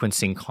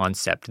resequencing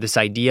concept, this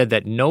idea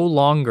that no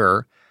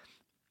longer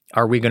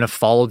are we going to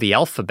follow the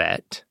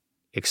alphabet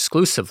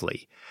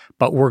exclusively,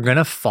 but we're going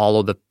to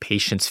follow the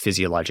patient's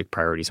physiologic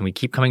priorities. And we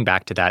keep coming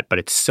back to that, but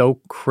it's so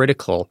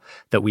critical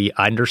that we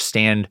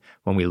understand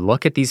when we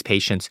look at these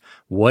patients,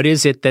 what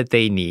is it that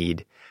they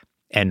need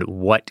and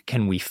what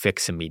can we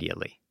fix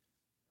immediately?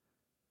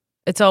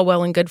 It's all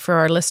well and good for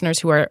our listeners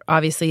who are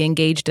obviously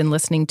engaged in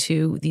listening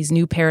to these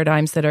new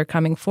paradigms that are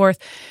coming forth.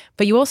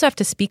 But you also have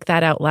to speak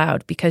that out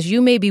loud because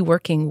you may be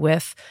working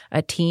with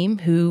a team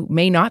who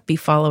may not be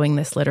following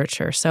this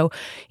literature. So,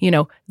 the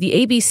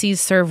ABCs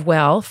serve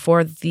well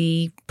for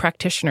the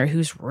practitioner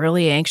who's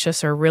really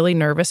anxious or really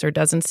nervous or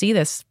doesn't see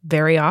this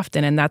very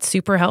often. And that's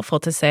super helpful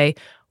to say,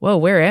 whoa,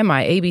 where am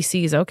I?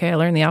 ABCs, okay, I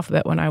learned the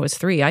alphabet when I was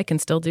 3. I can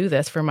still do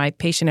this for my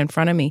patient in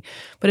front of me.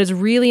 But it's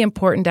really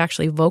important to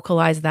actually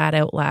vocalize that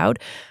out loud.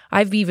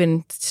 I've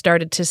even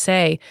started to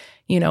say,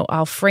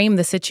 I'll frame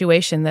the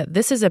situation that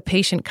this is a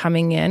patient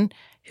coming in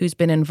who's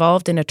been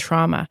involved in a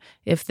trauma.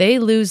 If they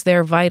lose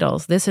their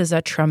vitals, this is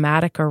a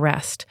traumatic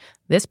arrest.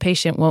 This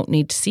patient won't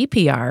need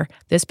CPR.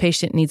 This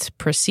patient needs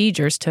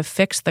procedures to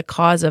fix the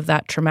cause of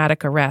that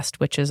traumatic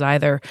arrest, which is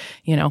either,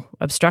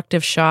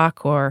 obstructive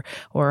shock or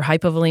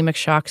hypovolemic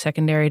shock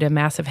secondary to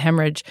massive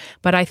hemorrhage.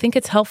 But I think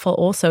it's helpful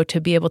also to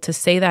be able to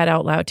say that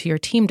out loud to your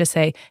team to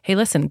say, hey,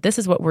 listen, this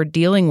is what we're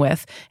dealing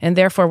with. And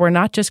therefore, we're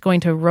not just going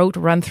to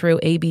run through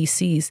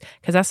ABCs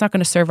because that's not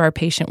going to serve our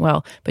patient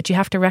well. But you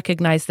have to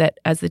recognize that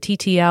as the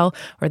TTL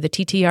or the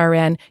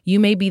TTRN, you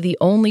may be the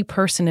only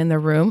person in the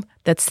room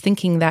that's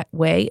thinking that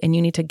way, and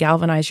you need to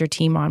galvanize your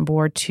team on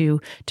board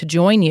to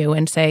join you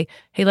and say,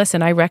 hey,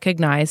 listen, I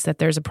recognize that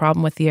there's a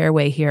problem with the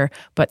airway here,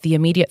 but the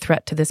immediate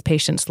threat to this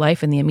patient's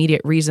life and the immediate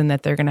reason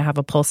that they're going to have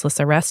a pulseless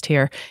arrest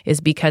here is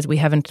because we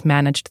haven't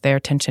managed their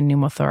tension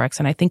pneumothorax.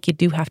 And I think you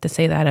do have to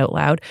say that out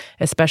loud,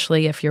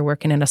 especially if you're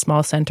working in a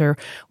small center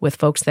with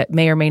folks that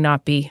may or may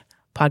not be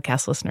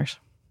podcast listeners.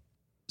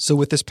 So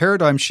with this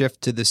paradigm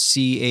shift to the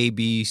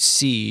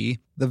CABC,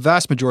 the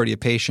vast majority of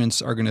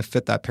patients are going to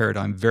fit that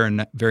paradigm very,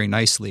 very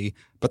nicely.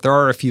 But there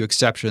are a few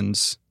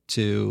exceptions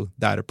to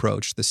that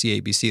approach, the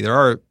CABC. There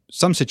are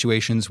some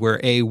situations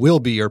where A will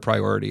be your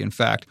priority. In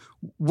fact,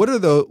 what are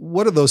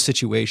those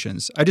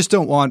situations? I just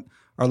don't want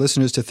our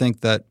listeners to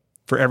think that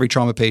for every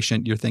trauma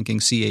patient, you're thinking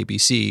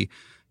CABC.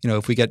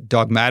 if we get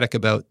dogmatic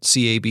about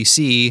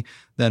CABC,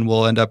 then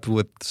we'll end up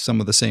with some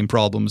of the same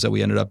problems that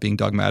we ended up being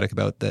dogmatic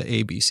about the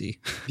ABC.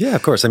 Yeah,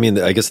 of course. I mean,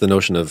 I guess the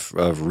notion of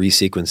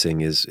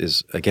resequencing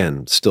is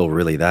again, still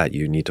really that.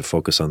 You need to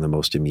focus on the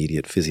most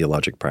immediate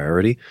physiologic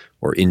priority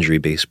or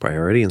injury-based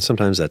priority, and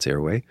sometimes that's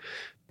airway.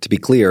 To be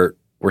clear,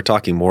 we're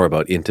talking more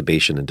about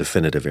intubation and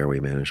definitive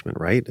airway management,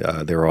 right?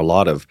 There are a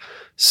lot of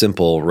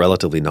simple,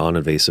 relatively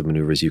non-invasive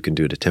maneuvers you can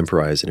do to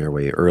temporize an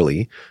airway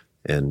early.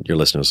 And your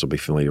listeners will be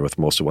familiar with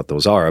most of what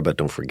those are, but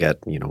don't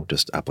forget,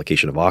 just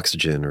application of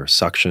oxygen or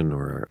suction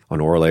or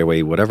an oral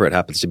airway, whatever it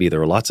happens to be.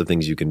 There are lots of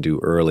things you can do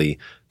early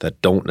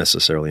that don't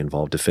necessarily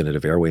involve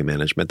definitive airway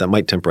management that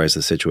might temporize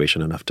the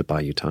situation enough to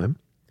buy you time.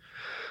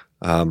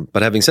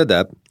 But having said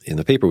that, in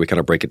the paper, we kind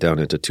of break it down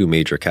into two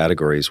major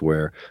categories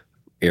where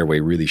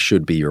airway really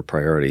should be your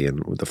priority.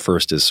 And the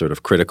first is sort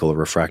of critical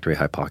refractory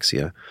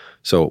hypoxia.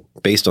 So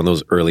based on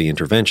those early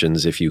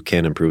interventions, if you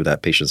can improve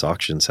that patient's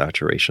oxygen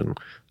saturation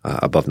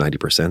above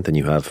 90%, then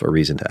you have a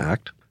reason to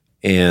act.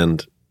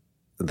 And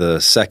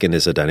the second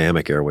is a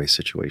dynamic airway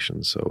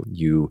situation. So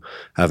you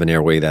have an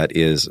airway that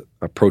is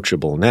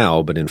approachable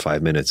now, but in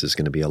 5 minutes is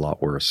going to be a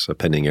lot worse. A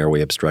pending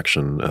airway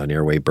obstruction, an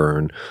airway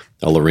burn,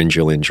 a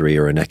laryngeal injury,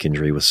 or a neck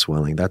injury with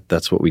swelling.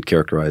 That's what we'd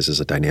characterize as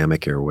a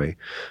dynamic airway.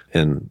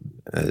 And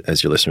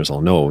as your listeners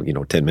all know,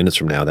 10 minutes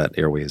from now, that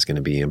airway is going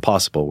to be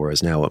impossible,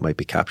 whereas now it might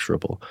be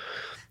capturable.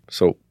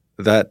 So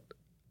that,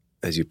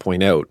 as you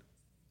point out,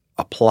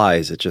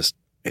 applies.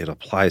 It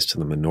applies to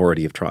the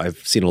minority of trauma.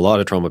 I've seen a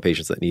lot of trauma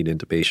patients that need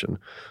intubation,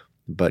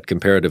 but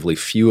comparatively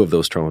few of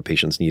those trauma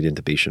patients need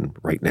intubation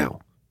right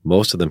now.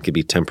 Most of them can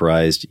be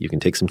temporized. You can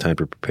take some time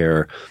to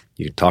prepare.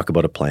 You can talk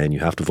about a plan.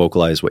 You have to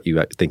vocalize what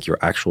you think your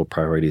actual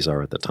priorities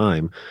are at the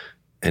time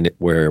and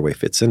where airway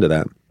fits into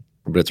that.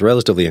 But it's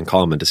relatively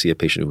uncommon to see a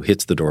patient who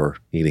hits the door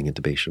needing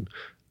intubation.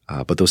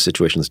 But those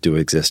situations do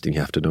exist, and you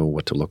have to know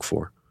what to look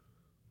for.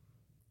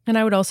 And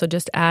I would also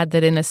just add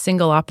that in a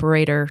single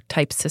operator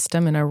type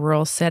system in a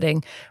rural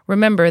setting,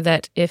 remember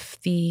that if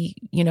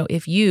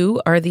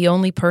you are the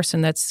only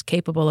person that's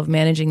capable of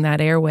managing that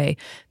airway,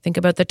 think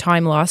about the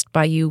time lost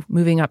by you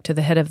moving up to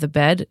the head of the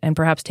bed and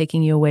perhaps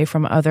taking you away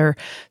from other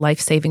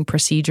life-saving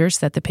procedures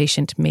that the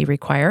patient may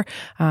require.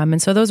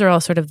 And so those are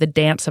all sort of the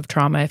dance of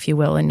trauma, if you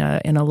will, in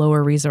a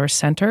lower resource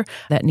center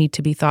that need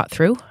to be thought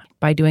through.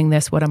 By doing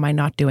this, what am I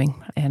not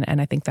doing? And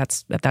I think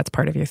that's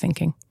part of your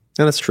thinking.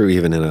 And that's true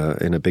even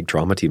in a big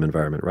trauma team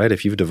environment, right?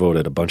 If you've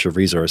devoted a bunch of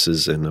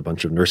resources and a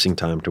bunch of nursing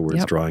time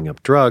towards drawing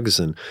up drugs,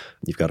 and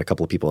you've got a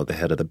couple of people at the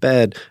head of the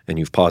bed, and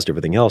you've paused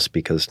everything else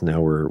because now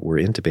we're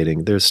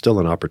intubating, there's still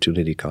an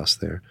opportunity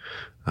cost there.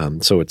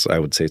 So I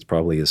would say it's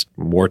probably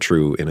more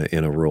true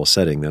in a rural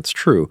setting. That's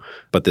true.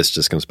 But this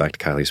just comes back to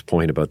Kylie's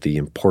point about the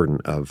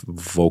importance of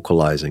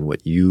vocalizing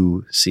what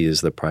you see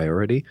as the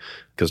priority,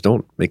 because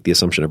don't make the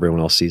assumption everyone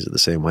else sees it the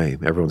same way.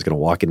 Everyone's going to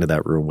walk into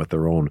that room with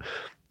their own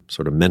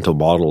sort of mental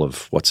model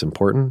of what's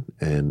important,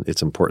 and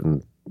it's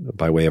important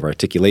by way of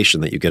articulation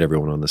that you get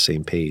everyone on the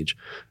same page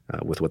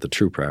with what the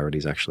true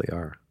priorities actually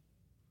are.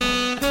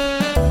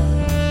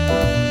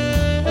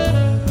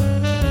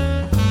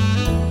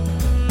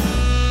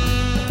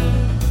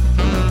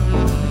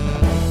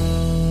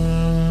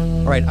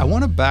 All right, I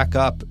want to back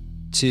up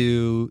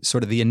to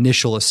sort of the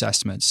initial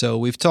assessment. So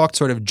we've talked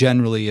sort of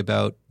generally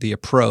about the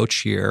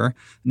approach here.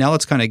 Now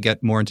let's kind of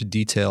get more into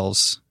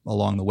details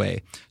along the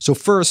way. So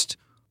first,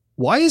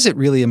 why is it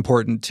really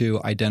important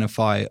to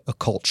identify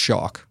occult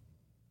shock?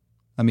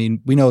 I mean,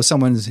 we know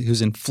someone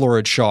who's in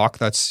florid shock.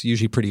 That's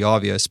usually pretty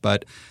obvious.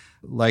 But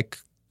like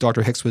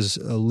Dr. Hicks was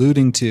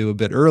alluding to a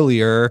bit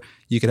earlier,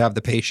 you could have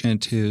the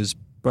patient whose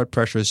blood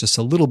pressure is just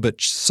a little bit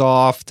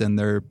soft and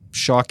their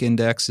shock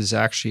index is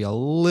actually a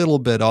little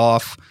bit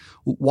off.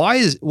 Why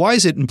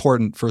is it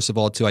important, first of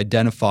all, to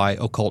identify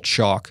occult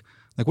shock?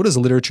 Like, what does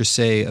the literature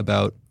say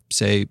about,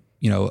 say,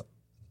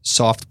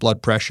 soft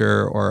blood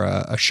pressure or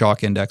a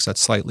shock index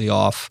that's slightly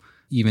off,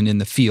 even in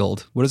the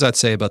field? What does that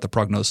say about the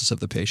prognosis of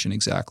the patient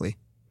exactly?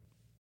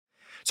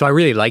 So I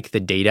really like the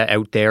data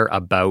out there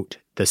about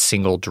the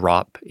single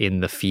drop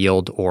in the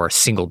field or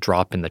single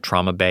drop in the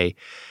trauma bay,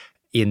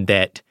 in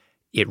that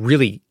it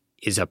really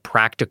is a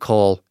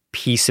practical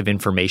piece of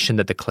information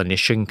that the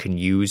clinician can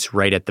use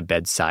right at the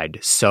bedside.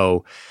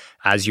 So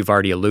as you've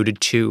already alluded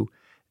to,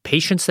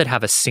 patients that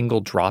have a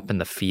single drop in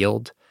the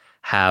field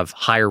have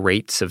higher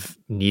rates of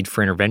need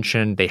for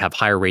intervention. They have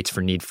higher rates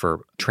for need for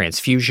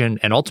transfusion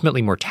and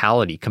ultimately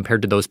mortality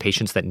compared to those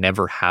patients that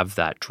never have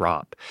that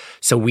drop.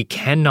 So we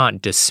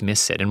cannot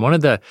dismiss it. And one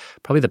of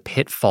probably the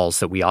pitfalls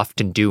that we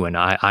often do, and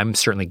I'm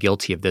certainly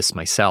guilty of this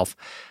myself,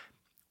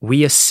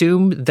 we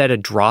assume that a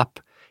drop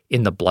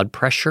in the blood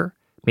pressure,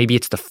 maybe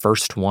it's the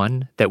first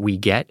one that we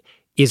get,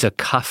 is a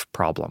cuff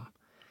problem.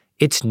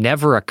 It's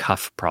never a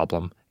cuff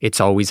problem.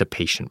 It's always a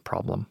patient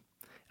problem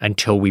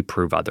until we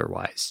prove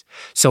otherwise.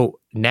 So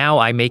now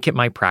I make it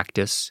my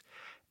practice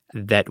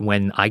that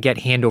when I get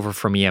handover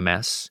from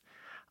EMS,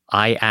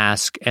 I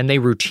ask, and they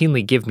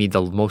routinely give me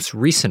the most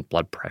recent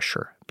blood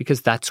pressure,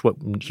 because that's what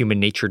human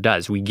nature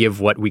does. We give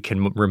what we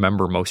can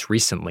remember most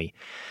recently.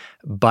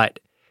 But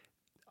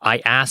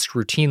I ask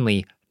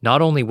routinely, not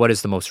only what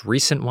is the most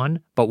recent one,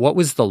 but what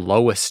was the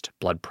lowest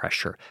blood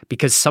pressure?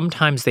 Because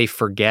sometimes they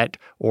forget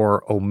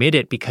or omit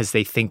it because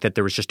they think that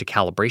there was just a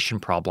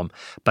calibration problem.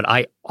 But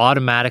I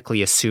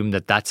automatically assume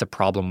that that's a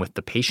problem with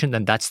the patient,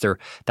 and that's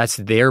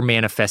their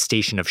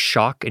manifestation of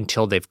shock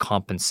until they've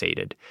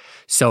compensated.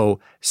 So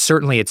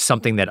certainly it's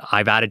something that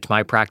I've added to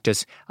my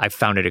practice. I've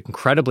found it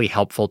incredibly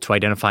helpful to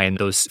identify in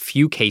those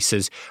few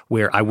cases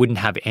where I wouldn't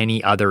have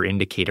any other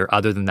indicator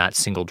other than that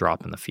single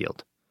drop in the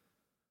field.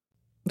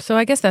 So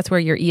I guess that's where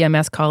your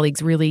EMS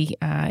colleagues really,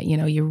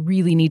 you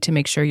really need to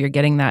make sure you're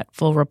getting that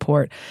full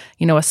report.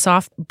 A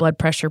soft blood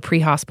pressure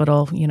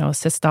pre-hospital,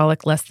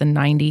 systolic less than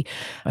 90,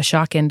 a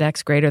shock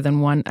index greater than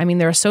 1. I mean,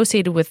 they're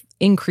associated with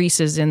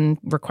increases in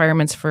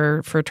requirements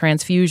for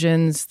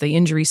transfusions, the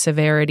injury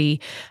severity,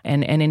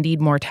 and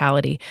indeed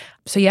mortality.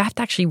 So you have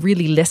to actually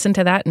really listen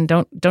to that and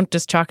don't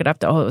just chalk it up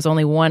to, it was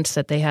only once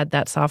that they had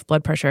that soft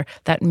blood pressure.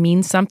 That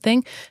means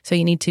something. So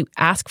you need to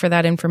ask for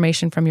that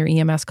information from your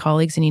EMS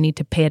colleagues, and you need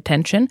to pay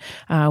attention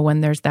when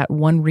there's that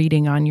one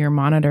reading on your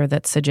monitor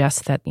that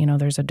suggests that,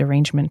 there's a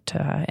derangement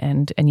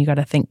and you got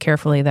to think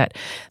carefully that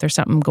there's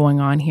something going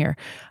on here.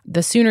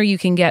 The sooner you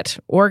can get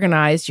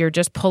organized, you're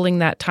just pulling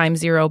that time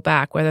zero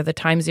back, whether the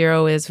time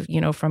zero is,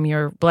 from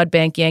your blood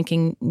bank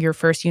yanking your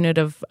first unit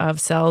of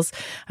cells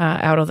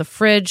out of the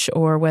fridge,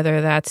 or whether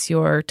that's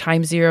your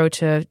time zero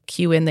to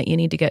cue in that you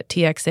need to get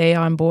TXA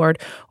on board,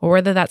 or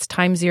whether that's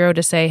time zero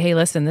to say, hey,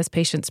 listen, this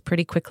patient's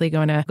pretty quickly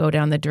going to go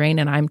down the drain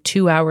and I'm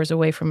 2 hours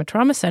away from a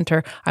trauma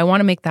center. I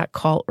want to make that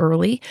call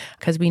early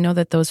because we know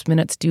that those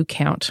minutes do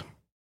count.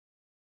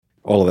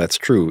 All of that's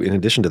true. In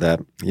addition to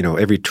that,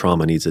 every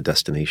trauma needs a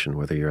destination,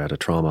 whether you're at a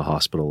trauma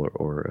hospital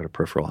or at a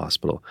peripheral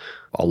hospital.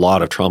 A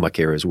lot of trauma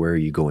care is where are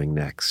you going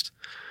next?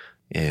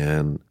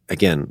 And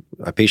again,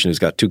 a patient who's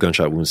got 2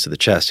 gunshot wounds to the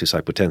chest, who's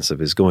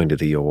hypotensive, is going to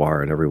the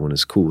OR, and everyone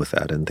is cool with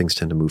that. And things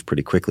tend to move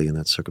pretty quickly in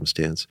that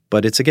circumstance.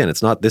 But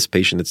it's not this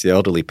patient, it's the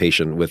elderly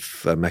patient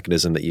with a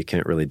mechanism that you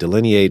can't really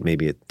delineate.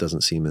 Maybe it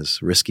doesn't seem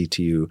as risky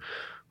to you,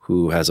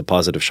 who has a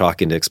positive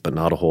shock index, but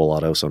not a whole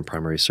lot else on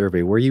primary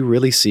survey, where you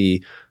really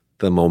see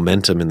the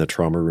momentum in the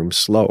trauma room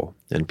slow,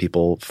 and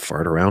people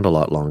fart around a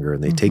lot longer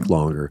and they take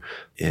longer,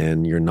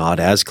 and you're not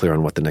as clear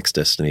on what the next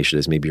destination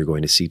is. Maybe you're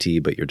going to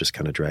CT, but you're just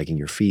kind of dragging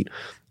your feet,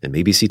 and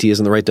maybe CT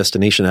isn't the right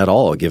destination at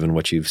all given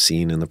what you've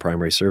seen in the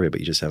primary survey, but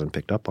you just haven't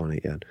picked up on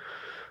it yet.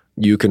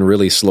 You can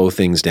really slow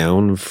things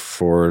down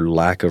for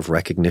lack of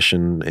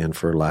recognition and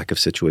for lack of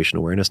situation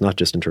awareness, not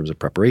just in terms of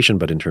preparation,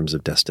 but in terms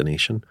of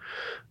destination.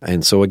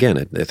 And so again,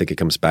 I think it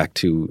comes back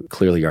to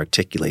clearly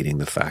articulating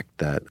the fact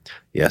that,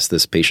 yes,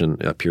 this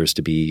patient appears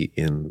to be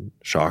in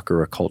shock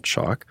or occult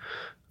shock.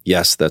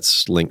 Yes,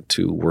 that's linked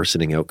to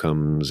worsening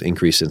outcomes,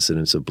 increased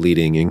incidence of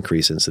bleeding,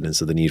 increased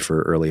incidence of the need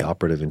for early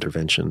operative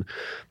intervention.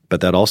 But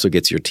that also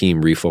gets your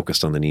team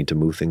refocused on the need to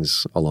move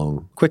things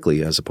along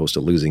quickly as opposed to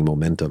losing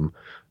momentum,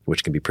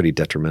 which can be pretty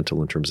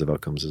detrimental in terms of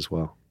outcomes as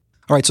well.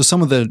 All right, so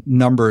some of the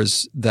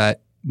numbers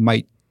that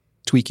might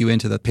tweak you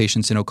into the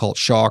patients in occult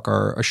shock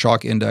are a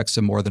shock index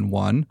of more than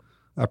 1,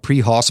 a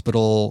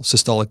pre-hospital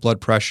systolic blood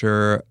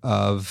pressure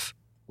of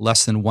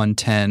less than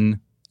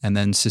 110, and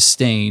then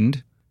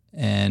sustained,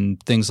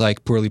 and things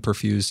like poorly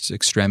perfused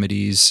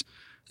extremities.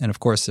 And of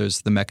course,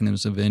 there's the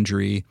mechanism of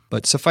injury.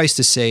 But suffice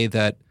to say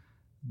that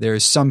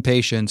there's some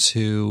patients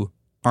who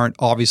aren't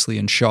obviously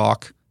in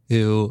shock,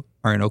 who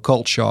are in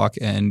occult shock,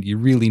 and you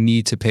really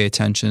need to pay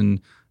attention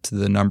to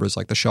the numbers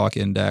like the shock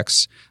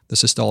index, the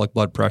systolic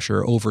blood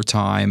pressure over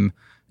time.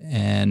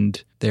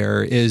 And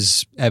there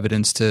is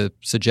evidence to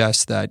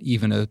suggest that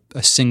even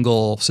a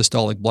single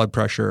systolic blood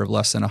pressure of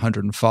less than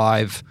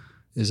 105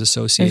 is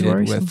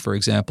associated with, for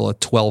example, a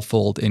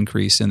 12-fold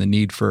increase in the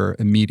need for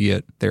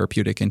immediate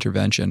therapeutic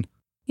intervention.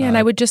 Yeah, and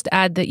I would just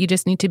add that you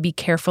just need to be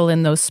careful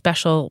in those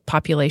special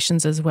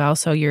populations as well.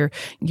 So your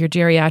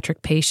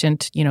geriatric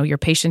patient, your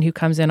patient who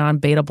comes in on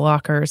beta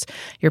blockers,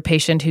 your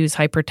patient who's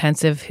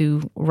hypertensive,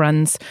 who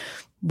runs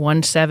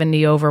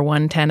 170 over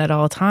 110 at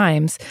all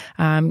times,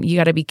 you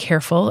got to be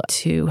careful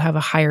to have a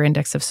higher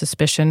index of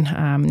suspicion,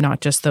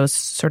 not just those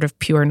sort of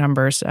pure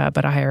numbers,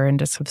 but a higher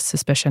index of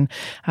suspicion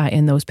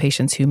in those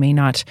patients who may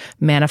not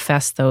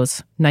manifest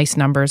those nice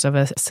numbers of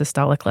a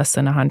systolic less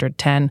than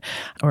 110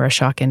 or a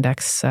shock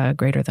index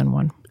greater than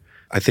 1.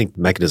 I think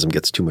mechanism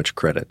gets too much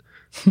credit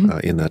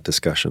in that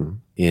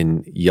discussion.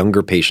 In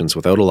younger patients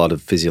without a lot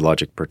of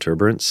physiologic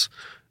perturbance,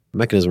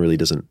 mechanism really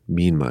doesn't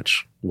mean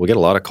much. We'll get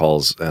a lot of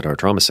calls at our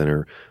trauma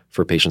center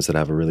for patients that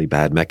have a really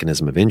bad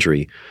mechanism of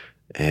injury,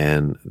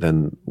 and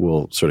then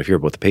we'll sort of hear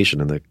about the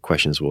patient, and the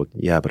question is, well,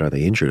 yeah, but are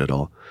they injured at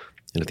all?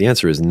 And if the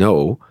answer is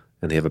no,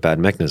 and they have a bad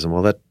mechanism,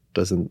 well, that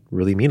doesn't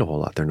really mean a whole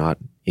lot. They're not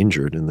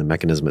injured, and the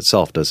mechanism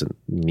itself doesn't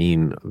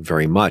mean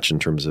very much in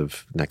terms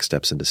of next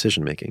steps in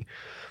decision making.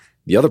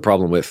 The other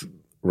problem with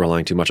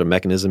relying too much on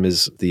mechanism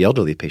is the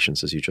elderly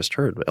patients, as you just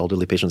heard.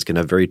 Elderly patients can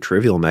have very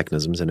trivial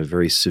mechanisms and have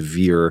very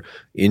severe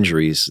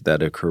injuries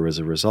that occur as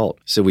a result.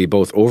 So we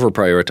both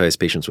over-prioritize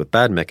patients with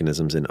bad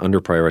mechanisms and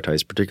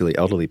under-prioritize particularly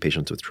elderly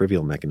patients with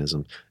trivial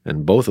mechanisms.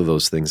 And both of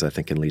those things, I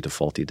think, can lead to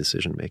faulty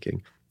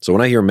decision-making. So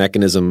when I hear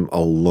mechanism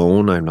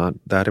alone, I'm not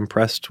that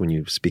impressed when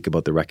you speak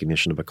about the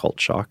recognition of occult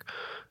shock.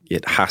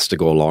 It has to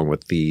go along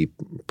with the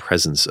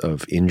presence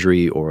of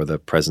injury or the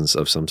presence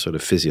of some sort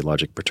of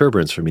physiologic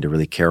perturbance for me to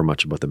really care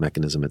much about the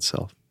mechanism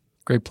itself.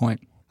 Great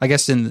point. I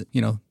guess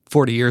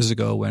 40 years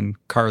ago when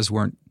cars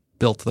weren't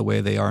built the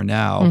way they are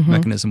now,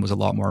 mechanism was a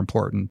lot more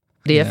important.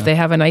 If they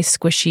have a nice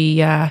squishy,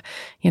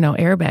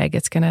 airbag,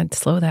 it's going to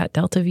slow that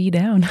delta V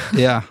down.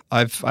 Yeah.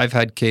 I've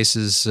had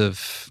cases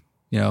of,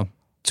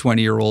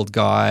 20-year-old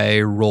guy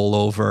roll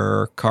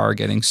over, car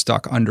getting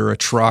stuck under a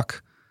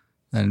truck,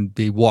 and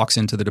he walks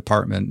into the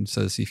department and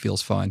says he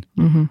feels fine.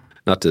 Mm-hmm.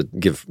 Not to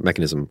give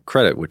mechanism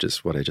credit, which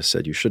is what I just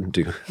said you shouldn't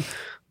do.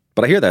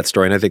 But I hear that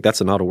story, and I think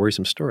that's not a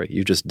worrisome story.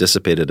 You just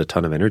dissipated a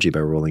ton of energy by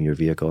rolling your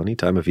vehicle.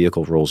 Anytime a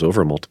vehicle rolls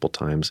over multiple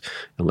times,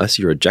 unless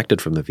you're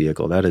ejected from the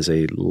vehicle, that is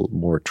a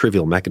more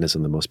trivial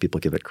mechanism than most people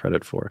give it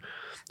credit for.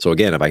 So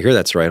again, if I hear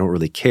that story, I don't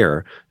really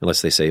care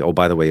unless they say, oh,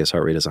 by the way, his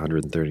heart rate is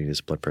 130 and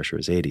his blood pressure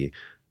is 80.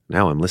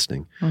 Now I'm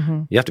listening.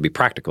 Mm-hmm. You have to be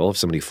practical. If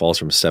somebody falls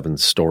from 7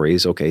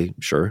 stories, okay,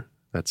 sure.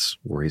 That's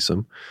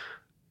worrisome.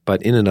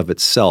 But in and of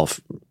itself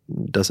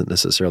doesn't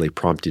necessarily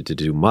prompt you to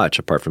do much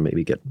apart from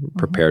maybe get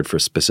prepared for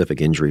specific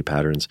injury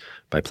patterns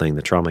by playing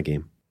the trauma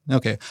game.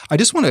 Okay. I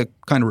just want to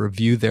kind of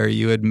review there.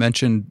 You had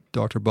mentioned,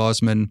 Dr.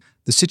 Bosman,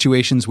 the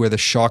situations where the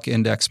shock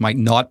index might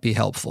not be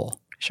helpful.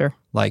 Sure.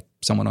 Like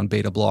someone on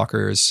beta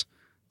blockers,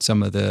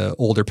 some of the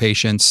older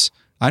patients.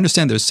 I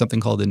understand there's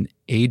something called an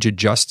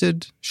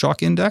age-adjusted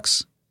shock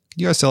index.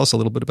 Can you guys tell us a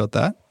little bit about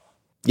that?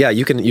 Yeah,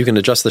 you can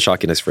adjust the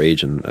shock index for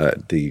age, and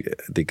the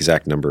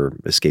exact number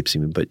escapes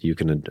me, but you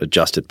can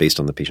adjust it based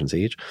on the patient's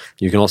age.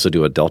 You can also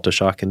do a delta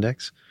shock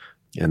index,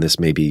 and this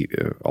may be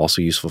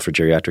also useful for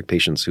geriatric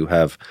patients who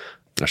have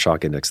a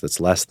shock index that's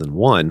less than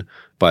 1,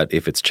 but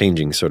if it's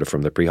changing sort of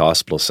from the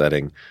pre-hospital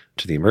setting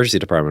to the emergency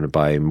department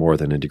by more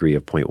than a degree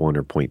of 0.1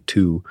 or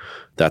 0.2,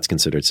 that's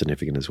considered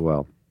significant as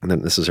well. And that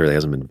necessarily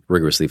hasn't been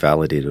rigorously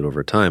validated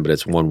over time, but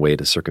it's one way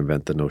to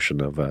circumvent the notion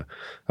of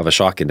a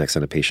shock index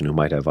in a patient who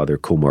might have other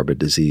comorbid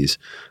disease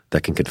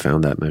that can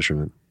confound that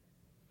measurement.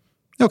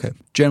 Okay.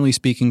 Generally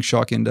speaking,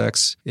 shock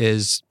index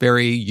is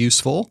very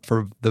useful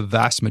for the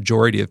vast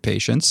majority of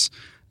patients.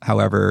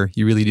 However,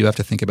 you really do have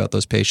to think about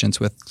those patients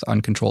with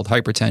uncontrolled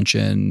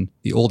hypertension.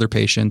 The older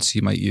patients,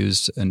 you might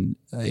use an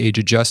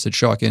age-adjusted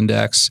shock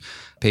index.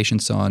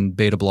 Patients on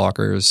beta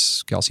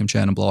blockers, calcium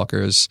channel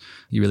blockers,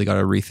 you really got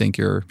to rethink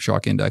your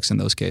shock index in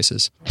those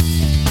cases.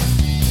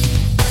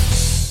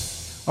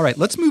 All right,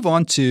 let's move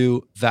on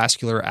to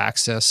vascular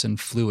access and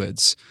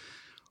fluids.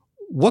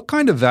 What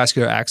kind of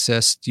vascular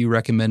access do you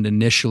recommend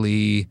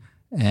initially,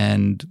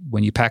 and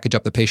when you package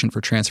up the patient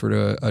for transfer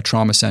to a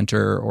trauma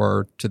center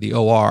or to the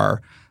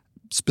OR?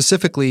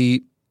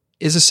 Specifically,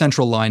 is a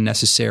central line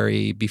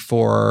necessary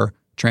before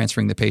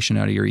transferring the patient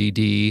out of your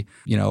ED?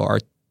 Are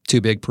 2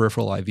 big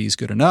peripheral IVs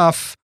good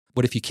enough?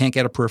 What if you can't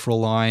get a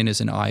peripheral line?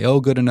 Is an IO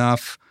good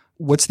enough?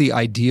 What's the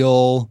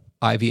ideal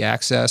IV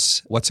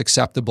access? What's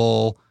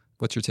acceptable?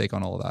 What's your take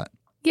on all of that?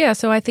 Yeah,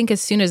 so I think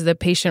as soon as the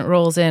patient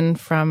rolls in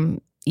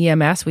from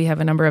EMS, we have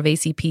a number of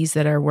ACPs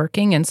that are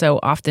working. And so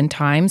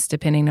oftentimes,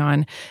 depending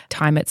on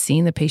time at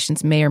scene, the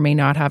patients may or may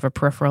not have a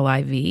peripheral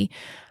IV.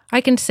 I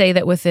can say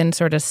that within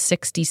sort of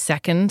 60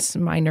 seconds,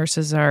 my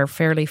nurses are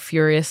fairly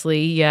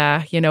furiously,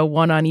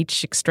 one on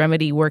each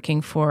extremity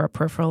working for a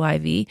peripheral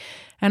IV.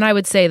 And I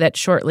would say that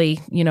shortly,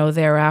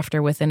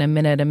 thereafter, within a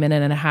minute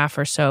and a half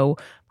or so,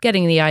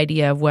 getting the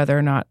idea of whether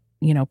or not,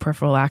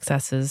 peripheral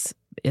access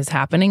is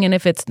happening. And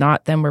if it's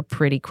not, then we're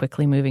pretty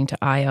quickly moving to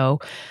IO.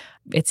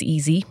 It's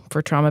easy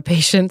for trauma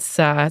patients.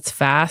 It's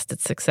fast.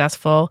 It's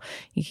successful.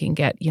 You can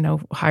get,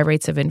 high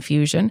rates of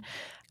infusion.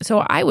 So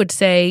I would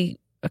say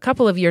a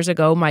couple of years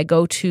ago, my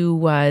go-to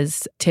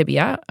was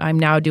tibia. I'm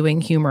now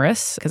doing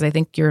humerus because I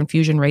think your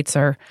infusion rates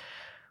are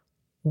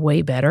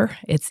way better.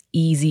 It's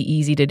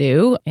easy to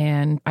do.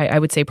 And I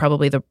would say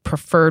probably the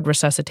preferred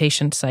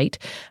resuscitation site.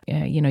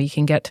 You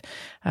can get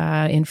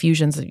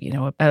infusions,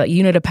 a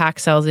unit of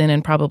packed cells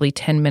in probably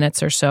 10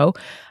 minutes or so.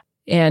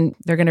 And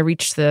they're going to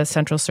reach the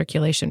central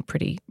circulation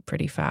pretty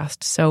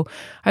fast. So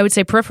I would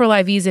say peripheral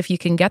IVs if you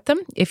can get them.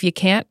 If you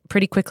can't,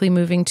 pretty quickly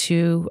moving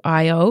to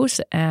IOs.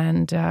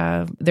 And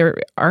there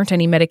aren't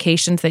any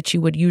medications that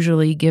you would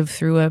usually give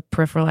through a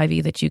peripheral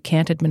IV that you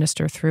can't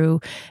administer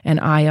through an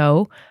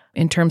IO.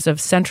 In terms of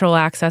central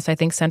access, I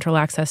think central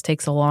access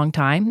takes a long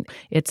time.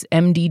 It's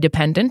MD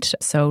dependent,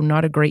 so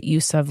not a great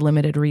use of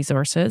limited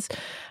resources.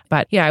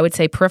 But yeah, I would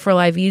say peripheral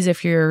IVs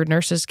if your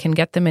nurses can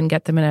get them and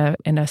get them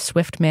in a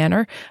swift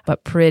manner,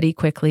 but pretty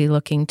quickly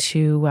looking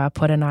to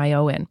put an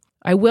IO in.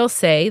 I will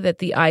say that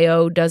the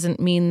IO doesn't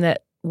mean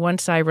that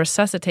once I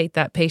resuscitate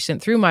that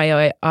patient through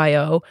my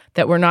IO,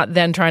 that we're not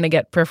then trying to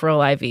get peripheral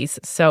IVs.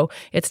 So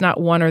it's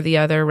not one or the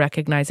other,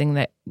 recognizing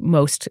that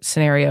most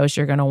scenarios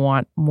you're going to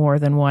want more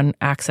than one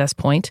access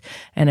point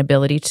and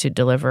ability to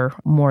deliver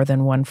more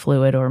than one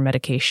fluid or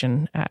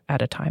medication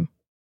at a time.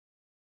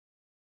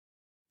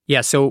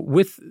 Yeah, so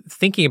with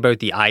thinking about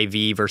the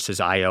IV versus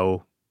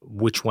IO,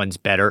 which one's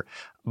better,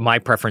 my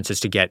preference is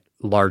to get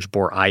large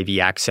bore IV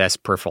access,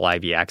 peripheral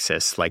IV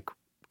access, like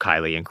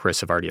Kylie and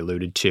Chris have already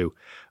alluded to.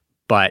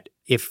 But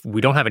if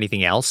we don't have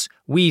anything else,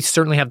 we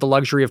certainly have the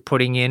luxury of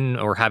putting in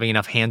or having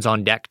enough hands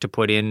on deck to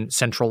put in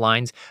central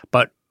lines.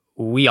 But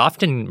we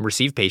often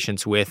receive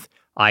patients with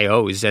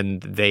IOs,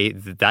 and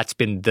that's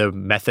been the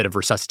method of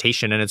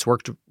resuscitation, and it's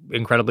worked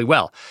incredibly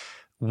well.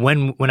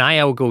 When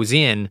IO goes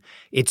in,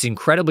 it's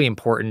incredibly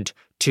important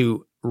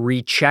to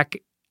recheck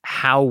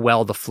how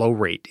well the flow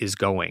rate is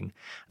going,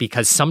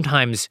 because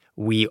sometimes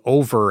we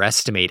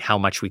overestimate how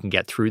much we can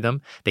get through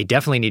them. They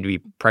definitely need to be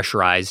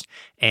pressurized.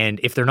 And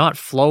if they're not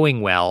flowing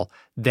well,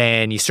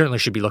 then you certainly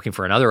should be looking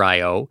for another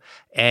IO.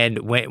 And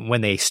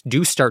when they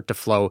do start to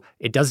flow,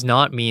 it does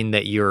not mean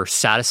that you're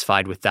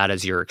satisfied with that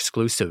as your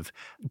exclusive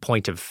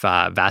point of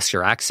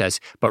vascular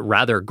access, but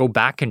rather go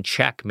back and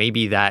check.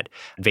 Maybe that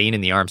vein in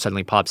the arm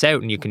suddenly pops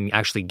out and you can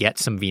actually get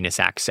some venous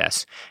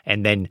access.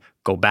 And then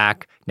go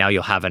back. Now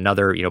you'll have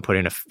another, put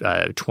in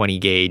a 20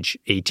 gauge,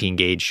 18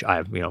 gauge,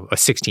 a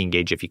 16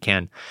 gauge if you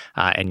can,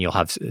 and you'll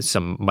have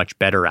some much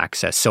better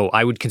access. So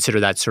I would consider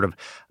that sort of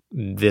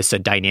a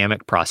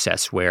dynamic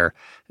process where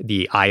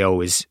the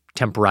IO is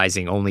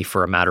temporizing only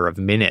for a matter of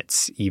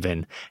minutes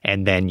even,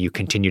 and then you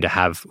continue to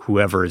have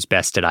whoever is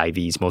best at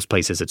IVs. Most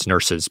places it's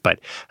nurses,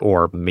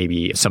 or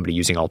maybe somebody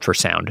using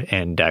ultrasound,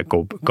 and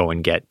go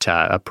and get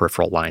a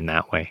peripheral line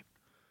that way.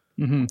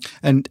 Mm-hmm.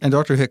 And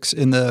Dr. Hicks,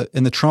 in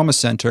the trauma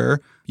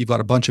center, you've got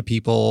a bunch of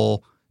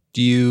people.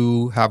 Do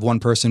you have one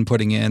person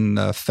putting in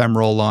the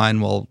femoral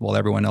line while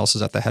everyone else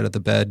is at the head of the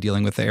bed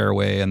dealing with the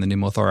airway and the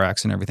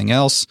pneumothorax and everything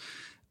else?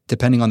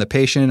 Depending on the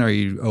patient, are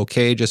you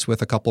okay just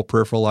with a couple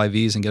peripheral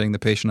IVs and getting the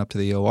patient up to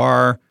the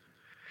OR?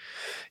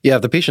 Yeah,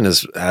 if the patient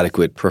has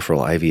adequate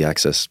peripheral IV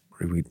access,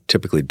 we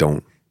typically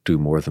don't do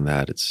more than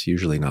that. It's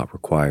usually not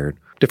required.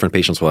 Different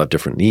patients will have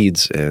different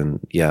needs. And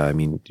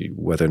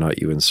whether or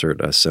not you insert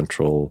a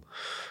central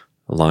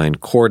line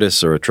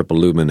cordis or a triple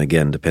lumen,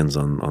 again, depends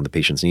on the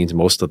patient's needs.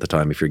 Most of the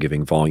time, if you're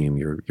giving volume,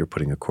 you're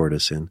putting a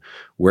cordis in.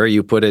 Where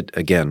you put it,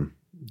 again,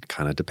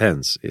 kind of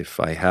depends. If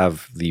I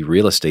have the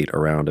real estate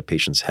around a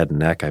patient's head and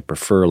neck, I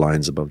prefer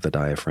lines above the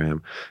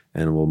diaphragm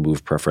and will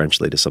move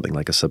preferentially to something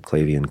like a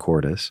subclavian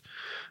cordis.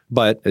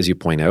 But as you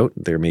point out,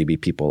 there may be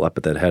people up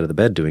at that head of the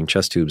bed doing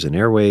chest tubes and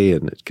airway,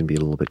 and it can be a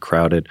little bit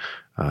crowded,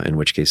 in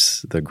which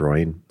case the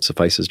groin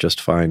suffices just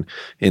fine.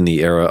 In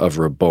the era of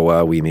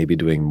Reboa, we may be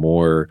doing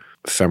more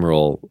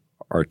femoral,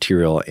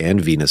 arterial,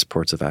 and venous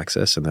ports of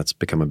access, and that's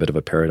become a bit of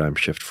a paradigm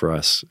shift for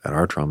us at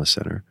our trauma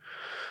center.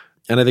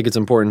 And I think it's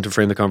important to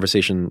frame the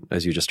conversation,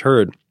 as you just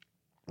heard,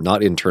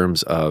 not in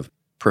terms of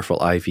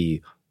peripheral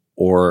IV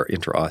or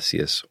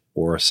interosseous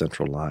or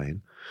central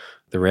line.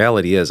 The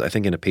reality is, I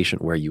think in a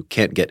patient where you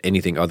can't get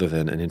anything other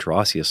than an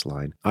interosseous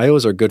line,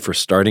 IOs are good for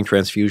starting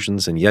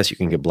transfusions. And yes, you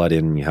can get blood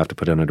in and you have to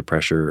put it under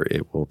pressure.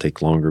 It will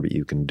take longer, but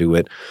you can do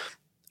it.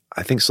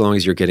 I think so long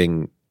as you're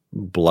getting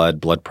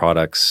blood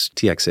products,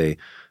 TXA,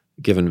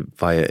 given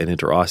via an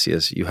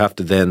interosseous, you have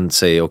to then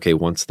say, okay,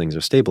 once things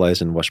are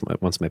stabilized and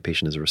once my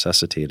patient is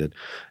resuscitated,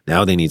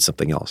 now they need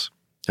something else.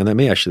 And that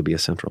may actually be a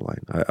central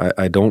line.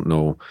 I don't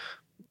know,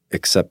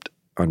 except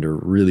under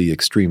really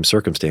extreme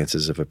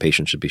circumstances, if a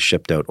patient should be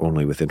shipped out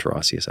only with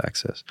interosseous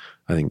access.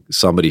 I think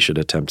somebody should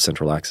attempt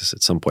central access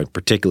at some point,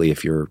 particularly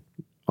if you're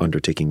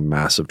undertaking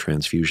massive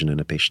transfusion in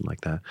a patient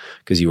like that,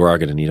 because you are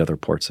going to need other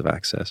ports of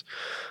access.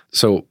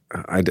 So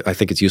I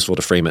think it's useful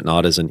to frame it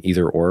not as an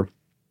either or,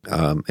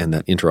 and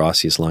that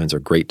interosseous lines are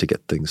great to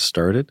get things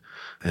started,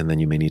 and then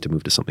you may need to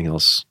move to something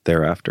else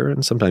thereafter.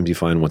 And sometimes you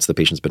find once the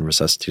patient's been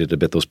resuscitated a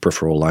bit, those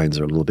peripheral lines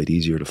are a little bit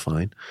easier to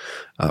find,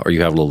 or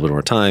you have a little bit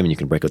more time and you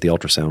can break out the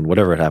ultrasound,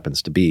 whatever it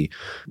happens to be.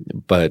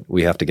 But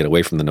we have to get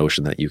away from the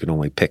notion that you can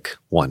only pick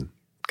one,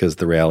 because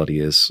the reality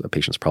is a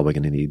patient's probably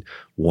going to need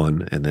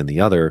one and then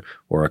the other,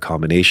 or a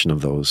combination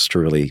of those to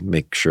really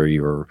make sure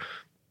your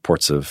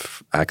ports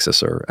of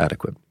access are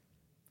adequate.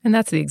 And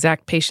that's the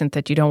exact patient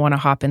that you don't want to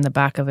hop in the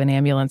back of an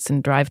ambulance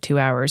and drive 2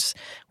 hours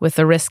with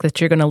the risk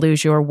that you're going to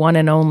lose your one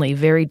and only,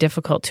 very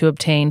difficult to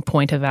obtain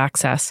point of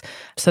access.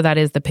 So that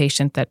is the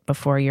patient that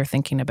before you're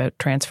thinking about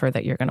transfer,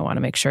 that you're going to want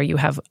to make sure you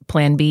have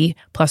plan B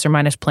plus or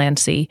minus plan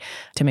C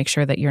to make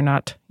sure that you're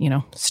not,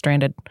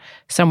 stranded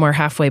somewhere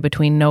halfway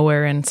between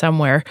nowhere and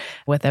somewhere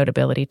without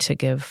ability to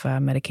give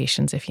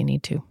medications if you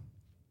need to.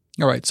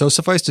 All right. So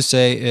suffice to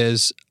say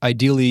is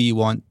ideally you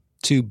want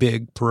 2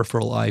 big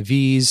peripheral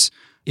IVs.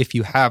 If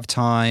you have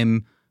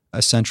time,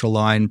 a central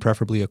line,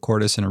 preferably a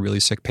cordis in a really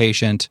sick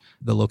patient.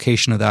 The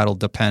location of that will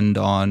depend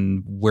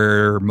on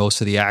where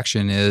most of the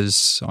action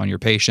is on your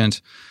patient,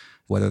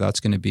 whether that's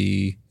going to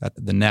be at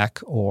the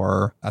neck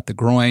or at the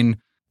groin.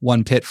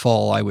 One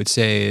pitfall, I would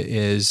say,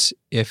 is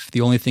if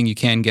the only thing you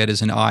can get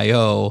is an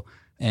IO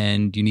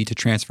and you need to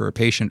transfer a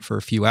patient for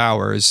a few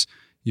hours,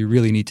 you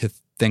really need to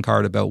think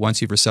hard about,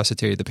 once you've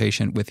resuscitated the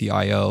patient with the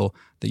IO,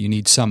 that you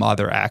need some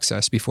other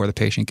access before the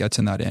patient gets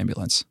in that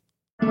ambulance.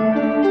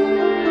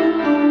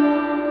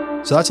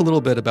 So that's a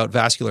little bit about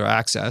vascular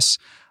access.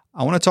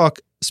 I want to talk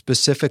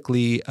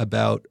specifically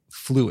about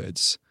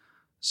fluids.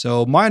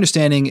 So my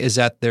understanding is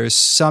that there's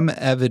some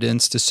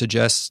evidence to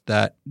suggest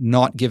that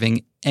not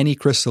giving any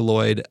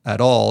crystalloid at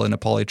all in a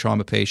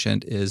polytrauma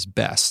patient is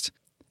best,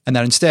 and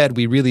that instead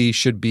we really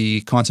should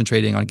be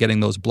concentrating on getting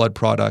those blood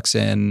products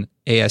in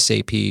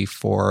ASAP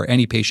for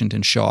any patient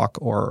in shock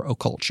or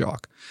occult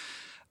shock.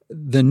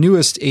 The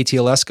newest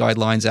ATLS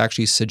guidelines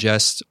actually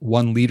suggest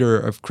 1 liter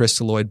of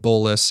crystalloid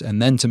bolus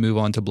and then to move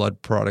on to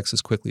blood products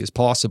as quickly as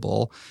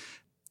possible.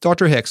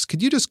 Dr. Hicks,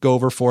 could you just go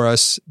over for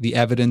us the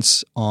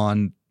evidence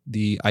on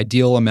the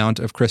ideal amount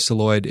of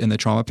crystalloid in the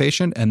trauma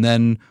patient, and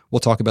then we'll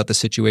talk about the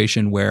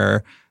situation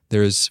where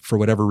there's, for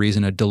whatever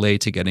reason, a delay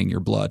to getting your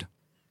blood?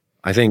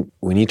 I think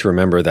we need to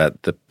remember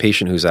that the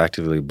patient who's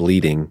actively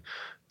bleeding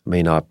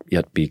may not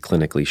yet be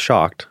clinically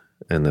shocked,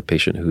 and the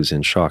patient who's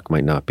in shock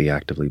might not be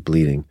actively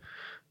bleeding.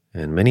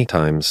 And many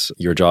times,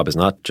 your job is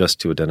not just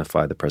to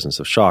identify the presence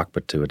of shock,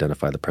 but to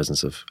identify the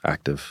presence of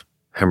active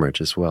hemorrhage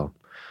as well.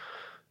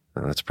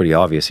 That's pretty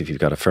obvious if you've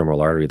got a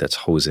femoral artery that's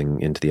hosing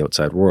into the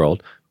outside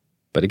world.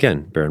 But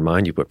again, bear in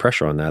mind, you put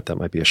pressure on that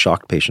might be a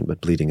shocked patient, but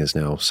bleeding is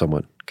now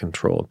somewhat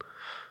controlled.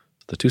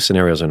 The two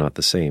scenarios are not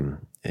the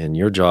same. And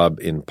your job,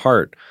 in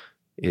part,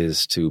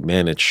 is to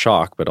manage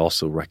shock, but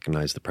also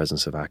recognize the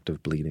presence of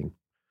active bleeding.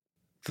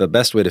 The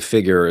best way to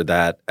figure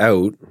that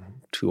out,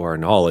 to our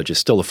knowledge, is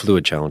still a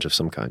fluid challenge of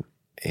some kind.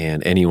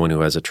 And anyone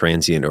who has a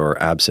transient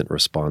or absent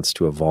response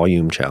to a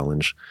volume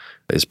challenge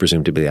is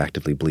presumed to be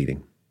actively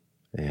bleeding.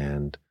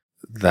 And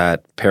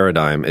that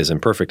paradigm, as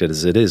imperfect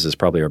as it is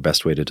probably our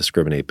best way to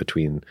discriminate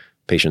between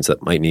patients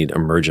that might need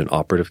emergent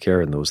operative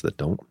care and those that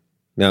don't.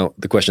 Now,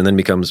 the question then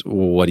becomes,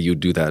 well, what do you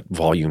do that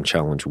volume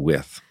challenge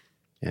with?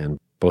 And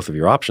both of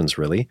your options,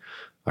 really.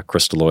 A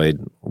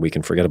crystalloid, we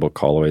can forget about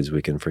colloids,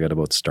 we can forget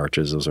about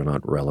starches, those are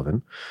not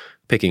relevant.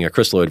 Picking a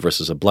crystalloid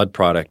versus a blood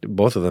product,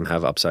 both of them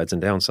have upsides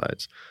and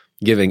downsides.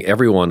 Giving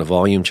everyone a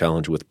volume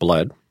challenge with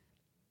blood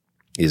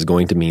is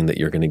going to mean that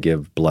you're going to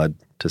give blood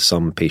to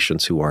some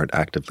patients who aren't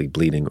actively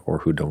bleeding or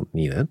who don't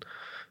need it.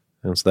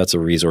 And so that's a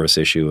resource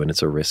issue and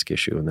it's a risk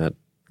issue, and that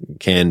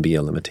can be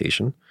a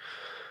limitation.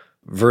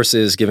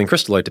 Versus giving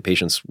crystalloid to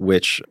patients,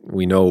 which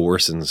we know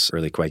worsens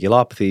early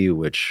coagulopathy,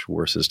 which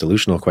worsens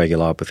dilutional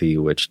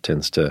coagulopathy, which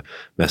tends to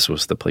mess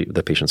with the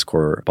patient's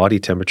core body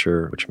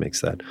temperature, which makes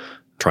that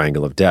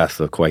triangle of death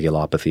of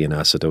coagulopathy and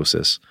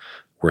acidosis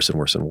worse and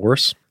worse and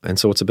worse. And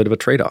so it's a bit of a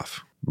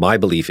trade-off. My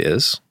belief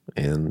is,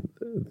 and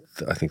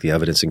I think the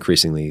evidence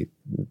increasingly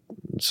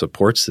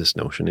supports this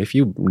notion, if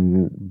you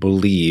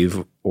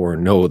believe or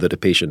know that a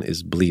patient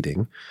is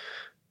bleeding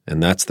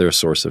and that's their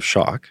source of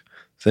shock,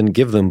 then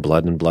give them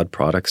blood and blood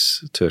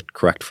products to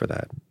correct for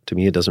that. To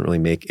me, it doesn't really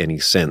make any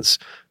sense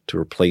to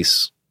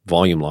replace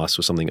volume loss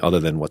with something other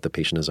than what the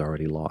patient has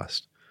already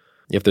lost.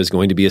 If there's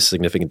going to be a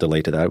significant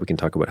delay to that, we can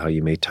talk about how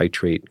you may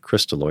titrate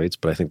crystalloids,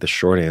 but I think the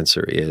short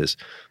answer is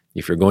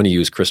if you're going to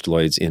use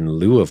crystalloids in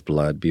lieu of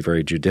blood, be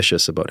very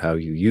judicious about how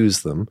you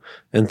use them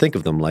and think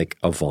of them like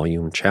a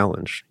volume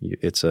challenge.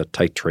 It's a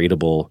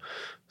titratable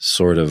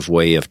sort of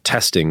way of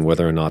testing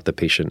whether or not the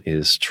patient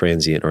is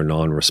transient or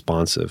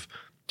non-responsive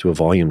to a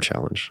volume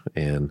challenge.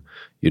 And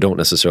you don't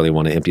necessarily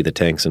want to empty the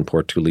tanks and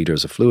pour 2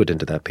 liters of fluid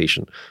into that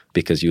patient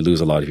because you lose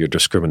a lot of your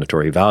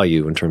discriminatory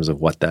value in terms of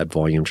what that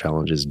volume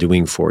challenge is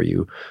doing for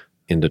you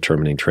in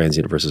determining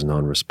transient versus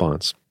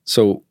non-response.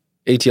 So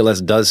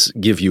ATLS does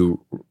give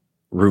you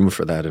room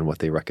for that in what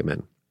they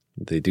recommend.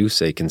 They do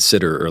say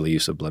consider early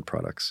use of blood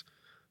products.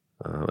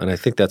 And I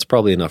think that's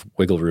probably enough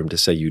wiggle room to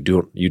say you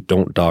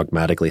don't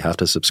dogmatically have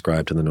to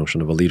subscribe to the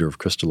notion of a liter of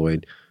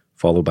crystalloid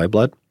followed by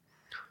blood.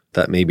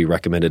 That may be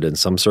recommended in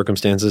some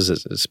circumstances.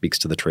 It speaks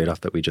to the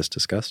trade-off that we just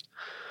discussed.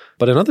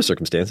 But in other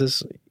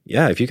circumstances,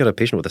 yeah, if you've got a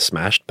patient with a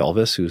smashed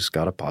pelvis who's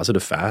got a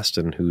positive FAST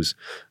and who's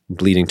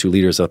bleeding 2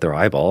 liters out their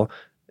eyeball,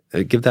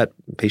 give that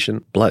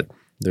patient blood.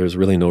 There's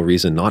really no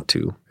reason not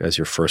to as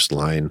your first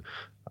line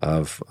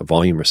of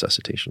volume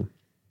resuscitation.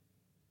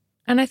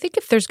 And I think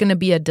if there's going to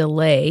be a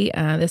delay,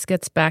 this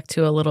gets back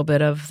to a little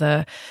bit of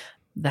the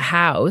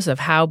hows of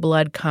how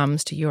blood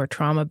comes to your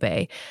trauma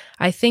bay.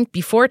 I think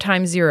before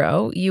time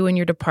zero, you and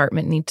your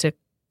department need to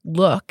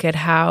look at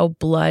how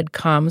blood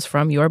comes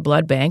from your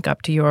blood bank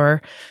up to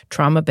your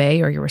trauma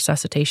bay or your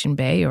resuscitation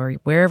bay or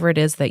wherever it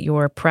is that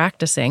you're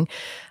practicing.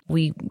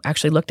 We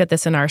actually looked at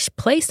this in our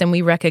place and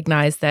we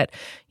recognized that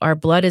our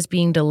blood is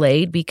being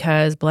delayed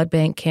because blood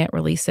bank can't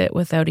release it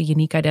without a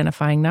unique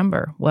identifying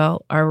number.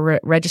 Well, our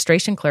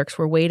registration clerks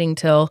were waiting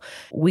till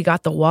we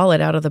got the wallet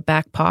out of the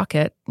back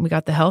pocket. We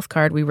got the health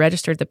card. We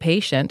registered the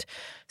patient.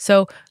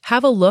 So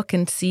have a look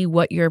and see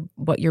what your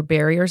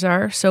barriers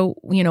are. So,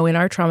 in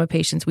our trauma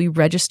patients, we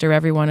register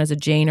everyone as a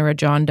Jane or a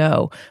John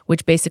Doe,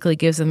 which basically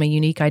gives them a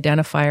unique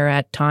identifier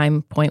at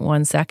time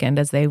 0.1 second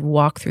as they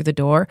walk through the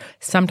door,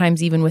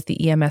 sometimes even with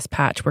the EMS CPS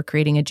patch. We're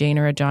creating a Jane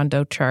or a John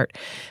Doe chart,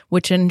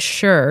 which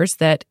ensures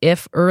that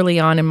if early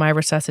on in my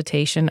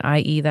resuscitation,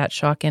 i.e. that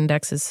shock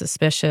index is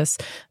suspicious,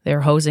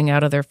 they're hosing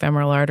out of their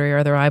femoral artery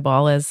or their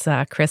eyeball, as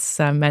Chris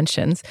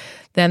mentions,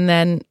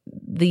 then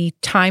the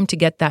time to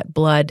get that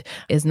blood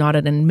is not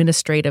an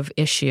administrative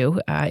issue.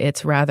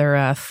 It's rather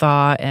a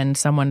thaw and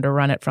someone to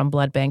run it from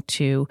blood bank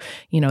to,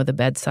 the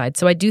bedside.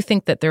 So I do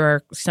think that there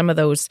are some of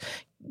those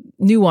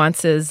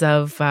nuances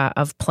of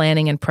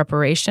planning and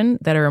preparation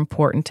that are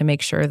important to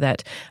make sure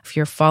that if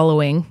you're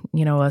following,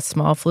 a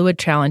small fluid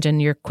challenge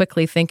and you're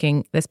quickly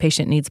thinking this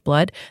patient needs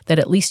blood, that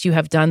at least you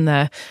have done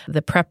the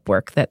prep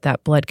work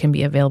that blood can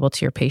be available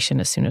to your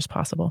patient as soon as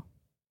possible.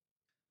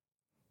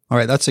 All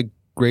right, that's a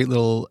great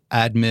little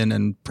admin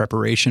and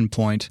preparation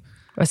point.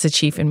 That's the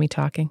chief in me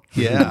talking.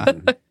 Yeah,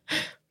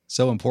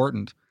 so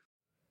important.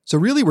 So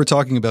really, we're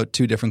talking about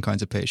two different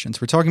kinds of patients.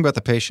 We're talking about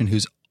the patient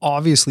who's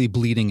obviously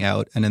bleeding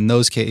out, and in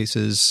those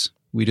cases,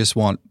 we just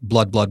want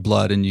blood,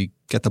 and you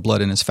get the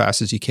blood in as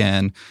fast as you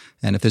can.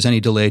 And if there's any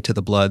delay to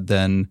the blood,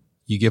 then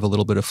you give a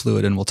little bit of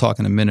fluid, and we'll talk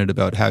in a minute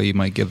about how you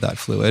might give that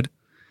fluid.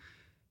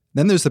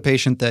 Then there's the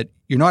patient that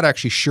you're not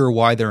actually sure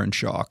why they're in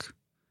shock.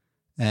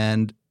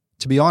 And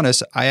to be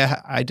honest,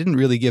 I didn't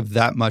really give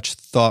that much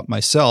thought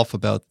myself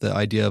about the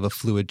idea of a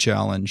fluid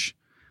challenge.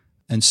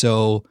 And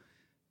so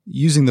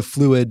using the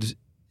fluid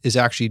is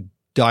actually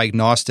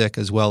diagnostic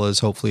as well as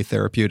hopefully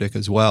therapeutic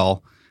as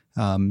well.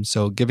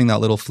 So giving that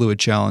little fluid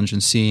challenge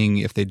and seeing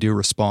if they do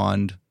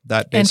respond,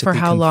 that basically and for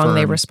how long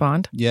they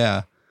respond.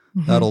 Yeah.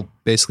 Mm-hmm. That'll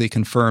basically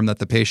confirm that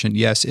the patient,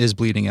 yes, is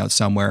bleeding out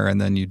somewhere, and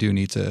then you do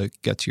need to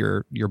get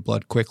to your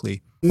blood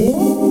quickly.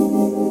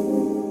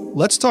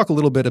 Let's talk a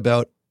little bit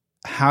about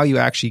how you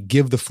actually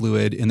give the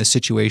fluid in the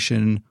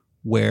situation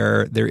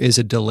where there is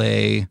a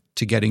delay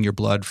to getting your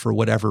blood for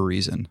whatever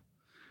reason.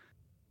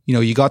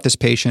 You got this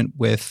patient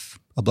with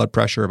a blood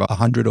pressure of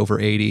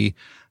 100/80.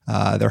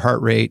 Their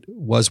heart rate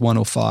was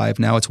 105.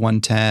 Now it's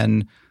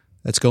 110.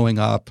 It's going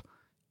up.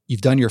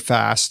 You've done your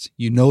fast.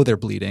 They're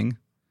bleeding.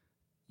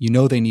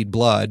 They need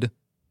blood,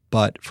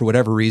 but for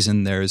whatever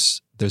reason,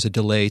 there's a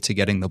delay to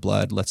getting the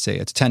blood. Let's say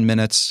it's 10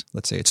 minutes.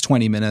 Let's say it's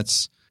 20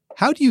 minutes.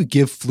 How do you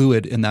give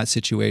fluid in that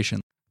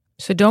situation?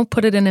 So don't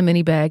put it in a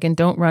mini bag and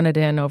don't run it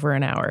in over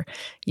an hour.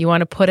 You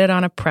want to put it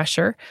on a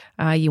pressure.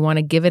 You want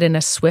to give it in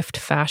a swift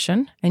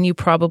fashion, and you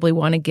probably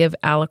want to give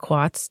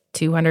aliquots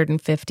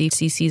 250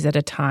 cc's at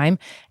a time,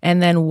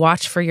 and then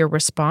watch for your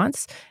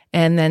response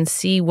and then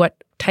see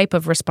what type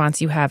of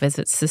response you have. Is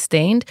it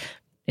sustained?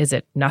 Is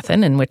it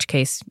nothing? In which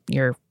case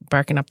you're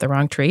barking up the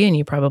wrong tree and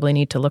you probably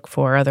need to look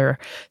for other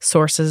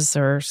sources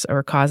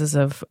or causes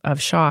of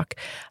shock.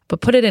 But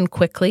put it in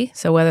quickly.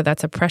 So whether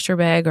that's a pressure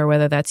bag or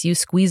whether that's you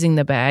squeezing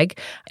the bag,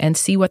 and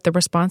see what the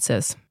response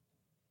is.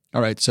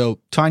 All right. So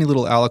tiny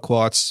little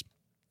aliquots,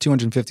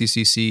 250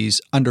 cc's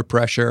under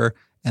pressure,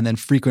 and then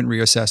frequent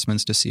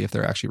reassessments to see if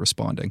they're actually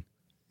responding.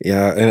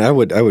 Yeah, and I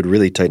would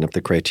really tighten up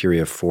the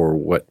criteria for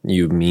what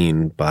you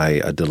mean by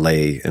a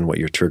delay and what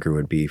your trigger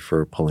would be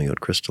for pulling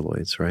out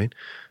crystalloids, right?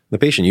 The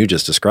patient you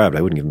just described,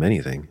 I wouldn't give them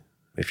anything.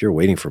 If you're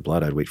waiting for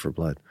blood, I'd wait for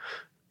blood.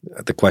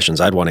 The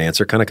questions I'd want to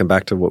answer kind of come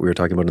back to what we were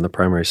talking about in the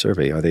primary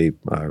survey. Are they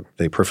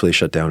peripherally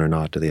shut down or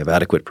not? Do they have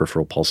adequate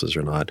peripheral pulses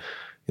or not?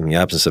 In the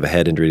absence of a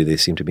head injury, do they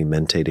seem to be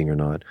mentating or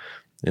not?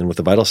 And with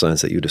the vital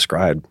signs that you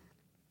described,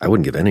 I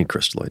wouldn't give any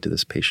crystalloid to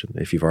this patient.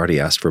 If you've already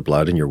asked for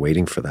blood and you're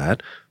waiting for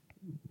that,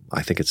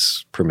 I think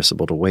it's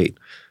permissible to wait.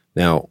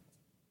 Now,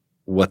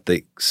 what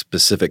the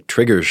specific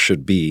triggers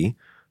should be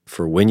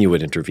for when you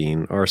would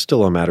intervene are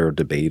still a matter of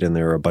debate, and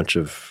there are a bunch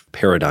of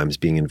paradigms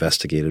being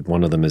investigated.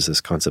 One of them is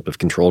this concept of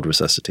controlled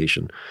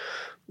resuscitation,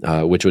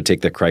 which would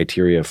take the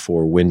criteria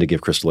for when to give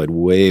crystalloid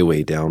way,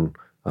 way down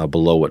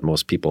below what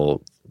most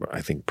people,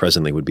 I think,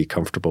 presently would be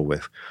comfortable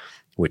with,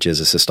 which is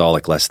a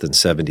systolic less than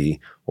 70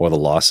 or the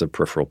loss of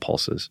peripheral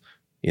pulses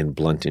in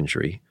blunt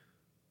injury,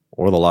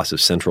 or the loss of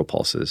central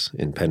pulses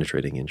in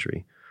penetrating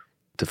injury.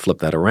 To flip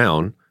that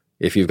around,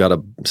 if you've got a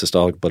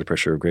systolic blood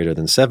pressure of greater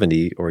than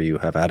 70 or you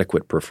have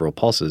adequate peripheral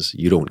pulses,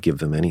 you don't give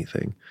them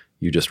anything.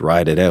 You just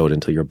ride it out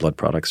until your blood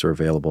products are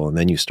available, and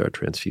then you start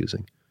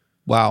transfusing.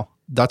 Wow,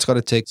 that's got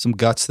to take some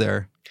guts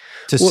there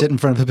to sit in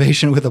front of a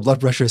patient with a blood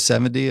pressure of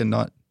 70 and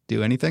not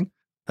do anything.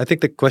 I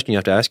think the question you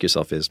have to ask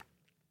yourself is,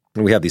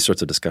 and we have these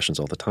sorts of discussions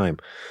all the time,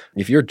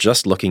 if you're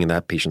just looking at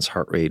that patient's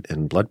heart rate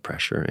and blood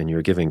pressure and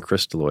you're giving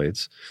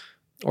crystalloids,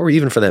 or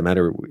even for that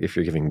matter, if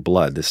you're giving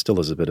blood, this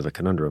still is a bit of a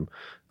conundrum.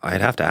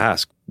 I'd have to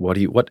ask, what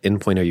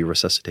endpoint are you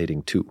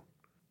resuscitating to?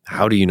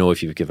 How do you know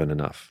if you've given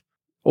enough?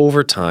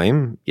 Over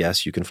time,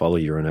 yes, you can follow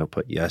urine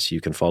output. Yes,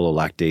 you can follow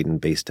lactate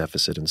and base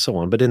deficit and so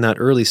on. But in that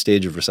early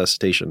stage of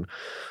resuscitation,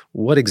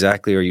 what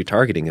exactly are you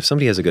targeting? If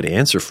somebody has a good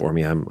answer for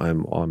me,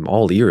 I'm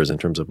all ears in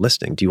terms of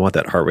listening. Do you want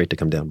that heart rate to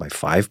come down by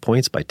 5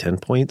 points, by 10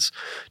 points?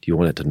 Do you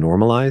want it to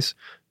normalize?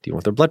 Do you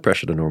want their blood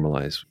pressure to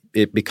normalize?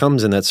 It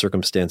becomes in that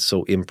circumstance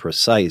so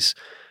imprecise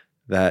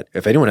that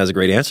if anyone has a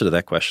great answer to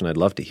that question, I'd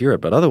love to hear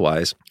it. But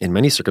otherwise, in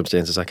many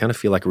circumstances, I kind of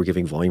feel like we're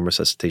giving volume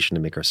resuscitation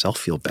to make ourselves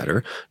feel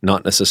better,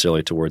 not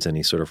necessarily towards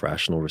any sort of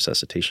rational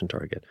resuscitation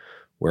target.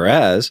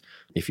 Whereas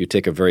if you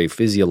take a very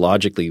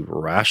physiologically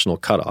rational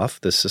cutoff,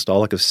 the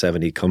systolic of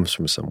 70 comes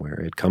from somewhere.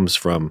 It comes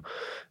from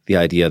the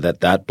idea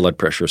that blood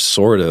pressure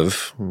sort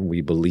of,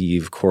 we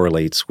believe,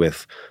 correlates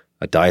with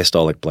a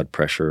diastolic blood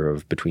pressure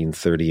of between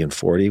 30 and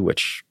 40,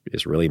 which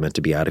is really meant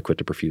to be adequate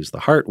to perfuse the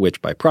heart,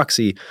 which by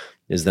proxy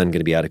is then going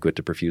to be adequate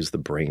to perfuse the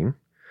brain.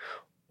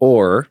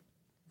 Or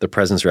the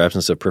presence or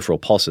absence of peripheral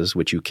pulses,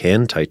 which you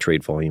can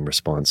titrate volume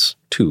response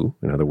to,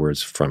 in other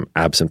words, from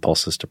absent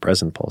pulses to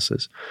present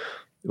pulses.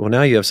 Well,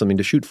 now you have something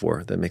to shoot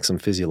for that makes some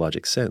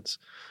physiologic sense.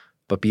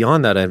 But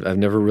beyond that, I've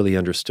never really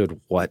understood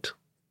what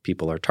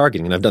people are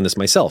targeting. And I've done this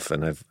myself,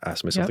 and I've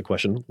asked myself the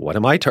question, what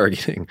am I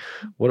targeting?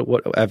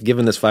 What I've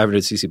given this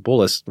 500 cc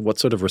bolus, what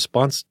sort of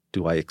response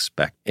do I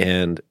expect?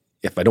 And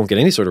if I don't get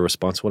any sort of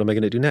response, what am I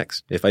going to do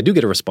next? If I do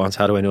get a response,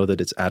 how do I know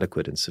that it's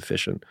adequate and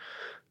sufficient?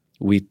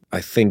 We, I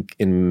think,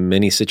 in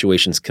many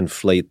situations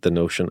conflate the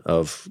notion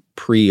of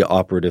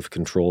pre-operative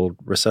controlled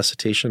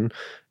resuscitation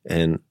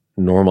and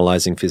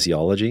normalizing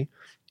physiology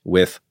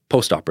with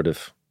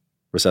post-operative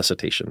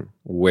resuscitation,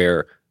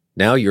 where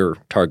now your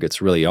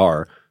targets really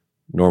are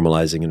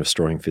normalizing and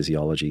restoring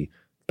physiology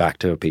back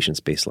to a patient's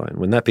baseline.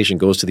 When that patient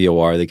goes to the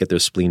OR, they get their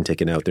spleen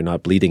taken out, they're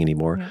not bleeding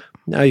anymore. Yeah.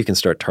 Now you can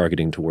start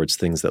targeting towards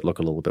things that look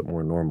a little bit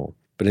more normal.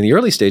 But in the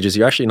early stages,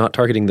 you're actually not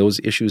targeting those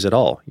issues at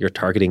all. You're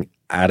targeting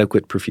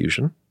adequate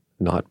perfusion,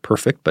 not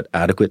perfect, but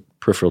adequate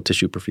peripheral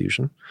tissue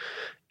perfusion.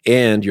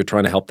 And you're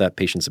trying to help that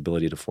patient's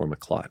ability to form a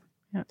clot.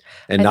 Yeah.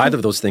 And neither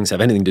of those things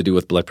have anything to do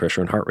with blood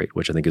pressure and heart rate,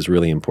 which I think is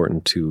really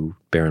important to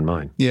bear in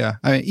mind. Yeah.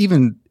 I mean,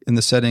 even in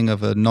the setting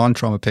of a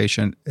non-trauma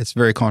patient, it's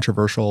very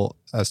controversial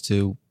as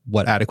to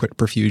what adequate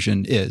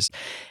perfusion is.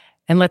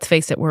 And let's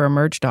face it, we're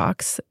emerge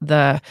docs.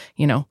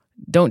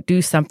 Don't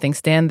do something,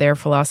 stand there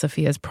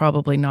philosophy is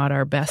probably not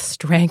our best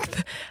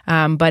strength,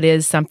 but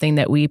is something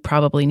that we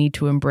probably need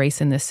to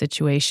embrace in this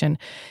situation.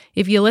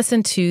 If you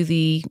listen to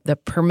the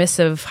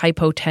permissive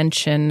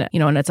hypotension,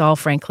 and it's all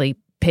frankly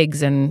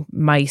pigs and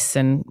mice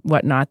and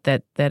whatnot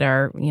that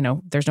are,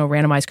 there's no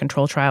randomized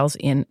control trials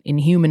in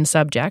human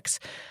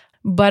subjects.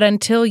 But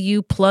until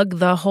you plug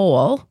the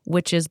hole,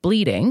 which is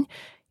bleeding,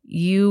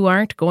 you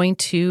aren't going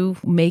to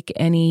make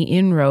any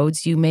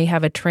inroads. You may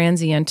have a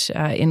transient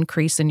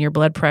increase in your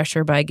blood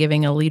pressure by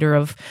giving a liter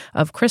of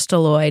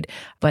crystalloid,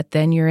 but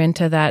then you're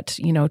into that,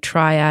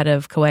 triad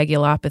of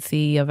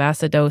coagulopathy, of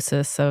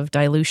acidosis, of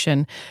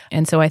dilution.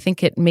 And so I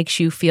think it makes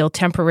you feel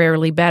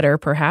temporarily better,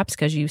 perhaps,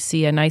 because you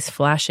see a nice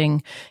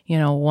flashing,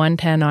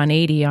 110 on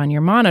 80 on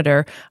your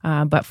monitor.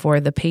 But for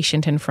the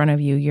patient in front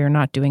of you, you're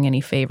not doing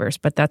any favors.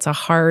 But that's a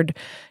hard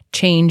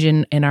change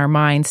in our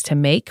minds to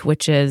make,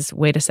 which is,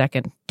 wait a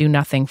second, do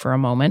nothing for a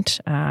moment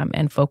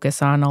and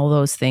focus on all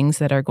those things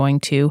that are going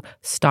to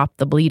stop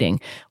the bleeding,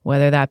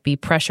 whether that be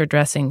pressure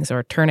dressings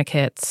or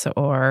tourniquets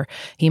or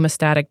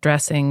hemostatic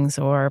dressings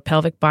or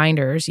pelvic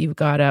binders. You've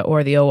got to,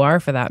 or the OR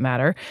for that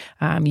matter,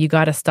 you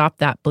got to stop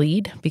that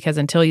bleed, because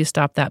until you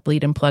stop that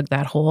bleed and plug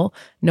that hole,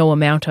 no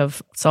amount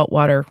of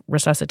saltwater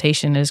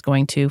resuscitation is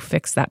going to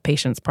fix that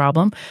patient's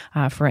problem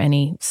for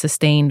any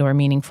sustained or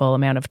meaningful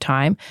amount of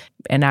time,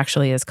 and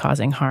actually is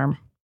causing harm.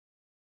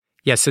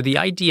 Yeah, so the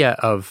idea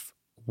of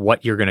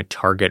what you're going to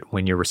target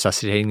when you're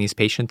resuscitating these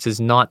patients is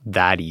not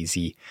that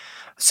easy.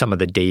 Some of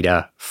the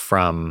data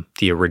from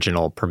the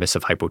original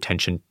permissive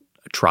hypotension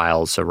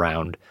trials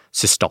around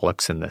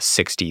systolics in the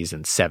 60s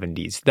and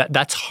 70s,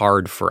 that's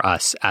hard for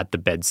us at the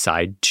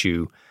bedside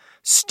to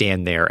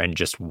stand there and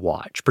just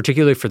watch,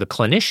 particularly for the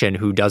clinician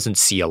who doesn't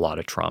see a lot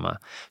of trauma.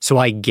 So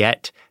I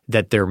get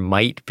that there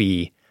might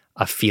be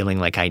a feeling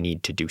like I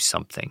need to do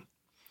something.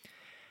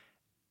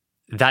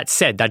 That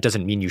said, that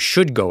doesn't mean you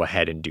should go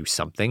ahead and do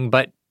something,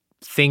 but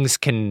things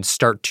can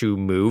start to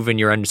move and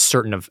you're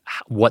uncertain of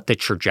what the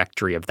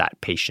trajectory of that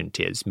patient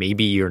is.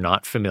 Maybe you're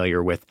not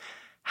familiar with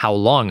how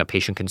long a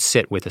patient can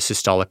sit with a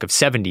systolic of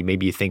 70.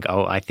 Maybe you think,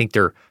 I think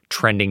they're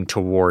trending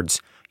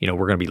towards, we're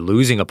going to be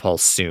losing a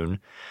pulse soon.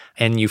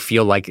 And you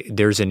feel like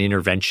there's an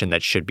intervention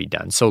that should be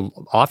done. So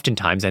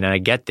oftentimes, and I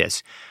get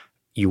this,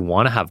 you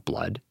want to have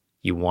blood,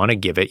 you want to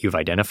give it, you've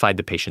identified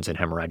the patient's in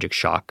hemorrhagic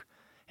shock,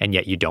 and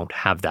yet you don't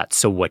have that.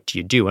 So what do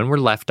you do? And we're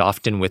left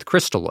often with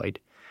crystalloid.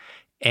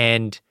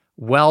 And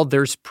well,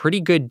 there's pretty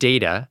good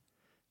data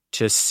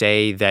to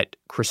say that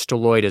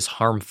crystalloid is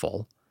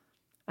harmful.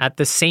 At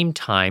the same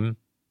time,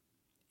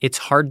 it's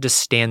hard to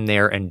stand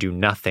there and do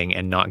nothing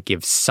and not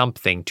give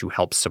something to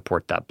help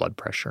support that blood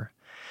pressure.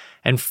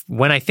 And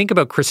when I think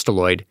about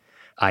crystalloid,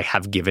 I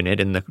have given it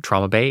in the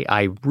trauma bay.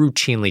 I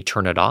routinely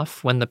turn it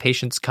off when the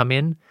patients come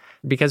in,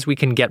 because we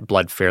can get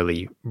blood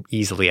fairly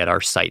easily at our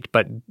site,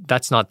 but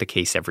that's not the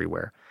case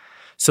everywhere.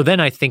 So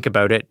then I think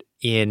about it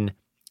in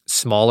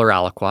smaller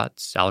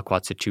aliquots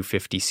at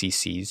 250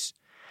 cc's.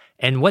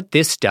 And what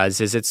this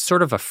does is it's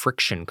sort of a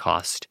friction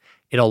cost.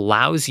 It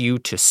allows you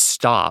to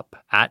stop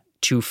at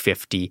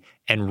 250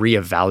 and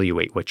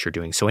reevaluate what you're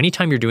doing. So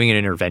anytime you're doing an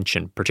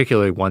intervention,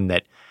 particularly one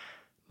that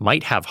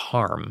might have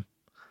harm,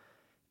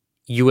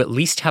 you at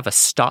least have a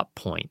stop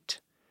point,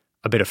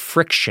 a bit of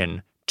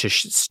friction to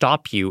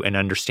stop you and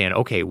understand,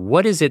 okay,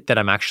 what is it that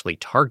I'm actually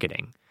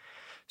targeting?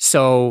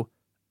 So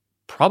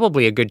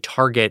probably a good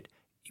target.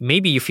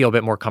 Maybe you feel a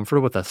bit more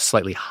comfortable with a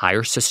slightly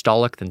higher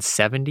systolic than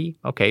 70.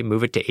 Okay,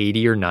 move it to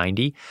 80 or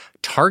 90.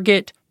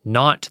 Target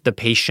not the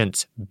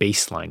patient's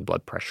baseline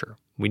blood pressure.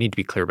 We need to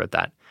be clear about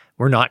that.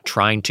 We're not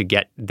trying to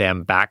get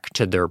them back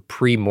to their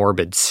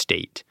pre-morbid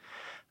state,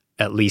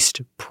 at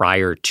least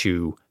prior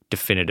to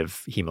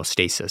definitive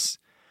hemostasis.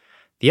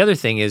 The other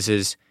thing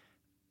is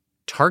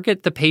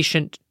target the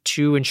patient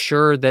to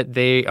ensure that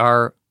they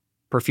are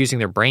perfusing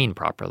their brain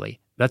properly.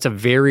 That's a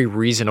very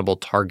reasonable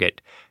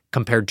target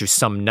compared to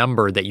some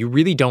number that you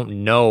really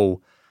don't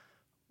know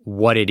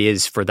what it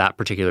is for that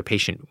particular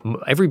patient.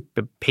 Every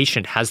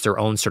patient has their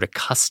own sort of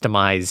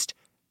customized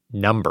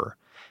number.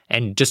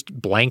 And just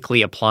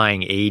blankly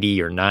applying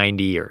 80 or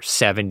 90 or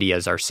 70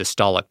 as our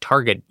systolic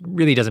target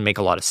really doesn't make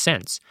a lot of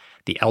sense.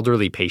 The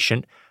elderly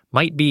patient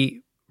might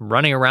be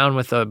running around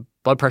with a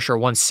blood pressure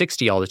of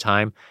 160 all the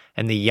time,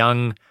 and the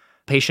young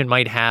patient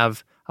might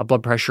have a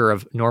blood pressure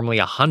of normally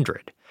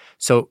 100.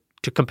 So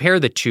to compare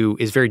the two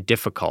is very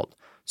difficult.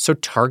 So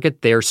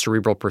target their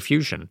cerebral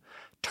perfusion,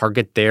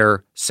 target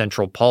their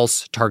central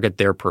pulse, target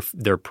their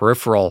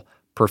peripheral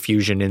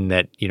perfusion in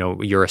that,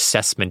 your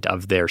assessment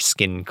of their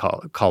skin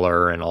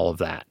color and all of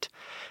that.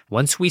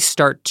 Once we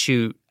start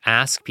to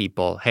ask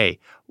people, hey,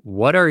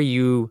 what are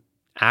you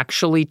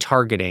actually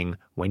targeting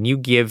when you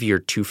give your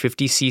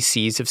 250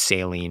 cc's of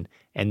saline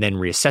and then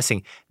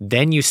reassessing,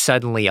 then you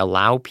suddenly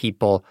allow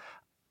people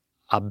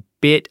a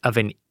bit of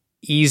an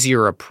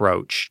easier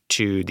approach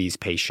to these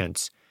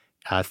patients.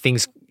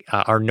 Things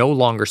are no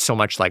longer so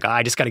much like,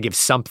 I just got to give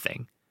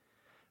something,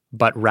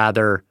 but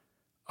rather,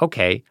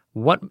 okay,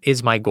 what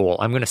is my goal?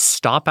 I'm going to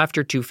stop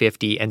after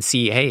 250 and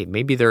see, hey,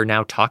 maybe they're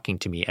now talking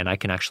to me and I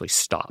can actually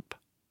stop.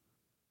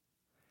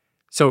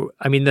 So,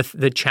 I mean,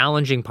 the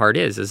challenging part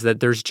is that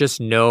there's just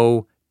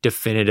no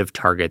definitive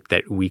target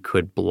that we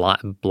could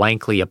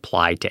blankly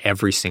apply to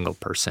every single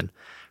person.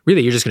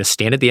 Really, you're just going to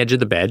stand at the edge of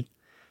the bed.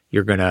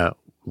 You're going to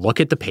look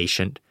at the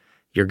patient.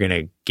 You're going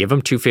to give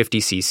them 250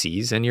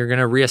 cc's and you're going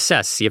to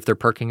reassess, see if they're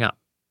perking up.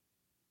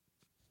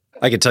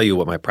 I can tell you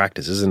what my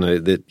practice is, and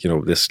that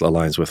this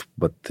aligns with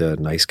what the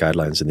NICE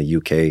guidelines in the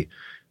UK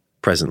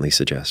presently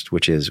suggest,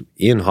 which is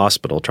in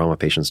hospital, trauma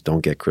patients don't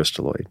get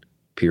crystalloid,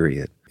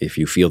 period. If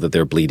you feel that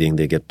they're bleeding,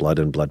 they get blood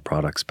and blood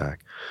products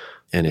back.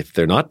 And if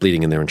they're not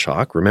bleeding and they're in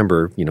shock,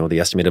 remember, the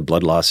estimated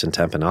blood loss in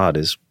tamponade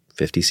is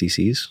 50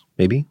 cc's,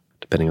 maybe,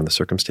 depending on the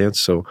circumstance.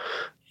 So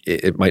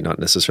it might not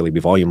necessarily be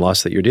volume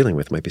loss that you're dealing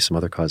with. It might be some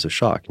other cause of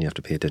shock, and you have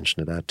to pay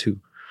attention to that too.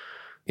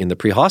 In the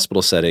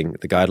pre-hospital setting,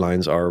 the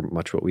guidelines are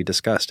much what we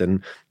discussed.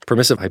 And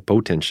permissive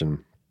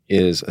hypotension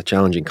is a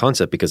challenging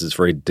concept because it's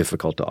very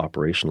difficult to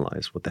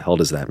operationalize. What the hell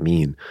does that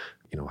mean?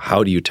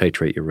 How do you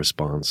titrate your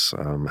response?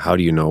 How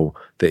do you know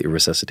that your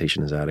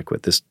resuscitation is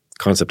adequate? This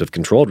concept of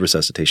controlled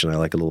resuscitation I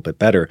like a little bit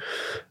better.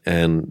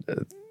 And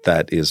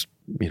that is,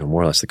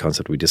 more or less the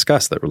concept we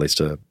discussed that relates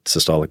to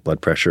systolic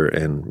blood pressure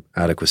and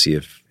adequacy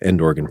of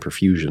end organ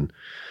perfusion.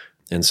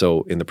 And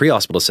so in the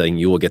pre-hospital setting,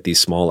 you will get these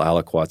small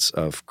aliquots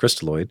of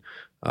crystalloid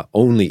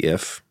only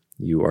if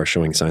you are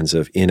showing signs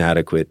of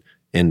inadequate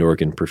end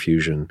organ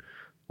perfusion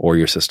or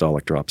your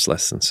systolic drops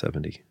less than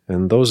 70.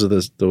 And those are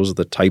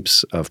the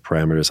types of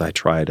parameters I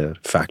try to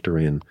factor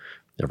in.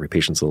 Every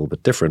patient's a little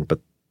bit different, but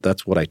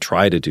that's what I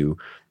try to do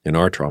in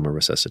our trauma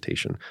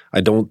resuscitation.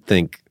 I don't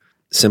think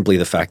simply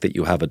the fact that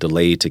you have a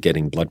delay to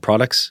getting blood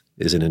products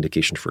is an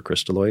indication for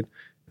crystalloid.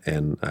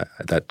 And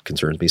that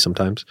concerns me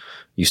sometimes.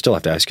 You still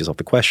have to ask yourself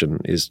the question,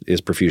 is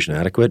perfusion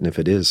adequate? And if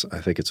it is,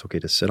 I think it's okay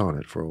to sit on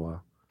it for a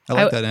while.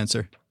 I like that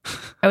answer.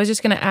 I was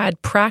just going to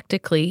add,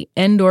 practically,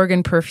 end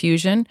organ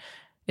perfusion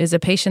is a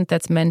patient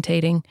that's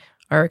mentating,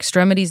 our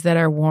extremities that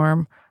are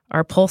warm,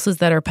 our pulses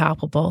that are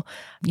palpable,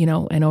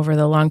 and over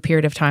the long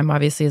period of time,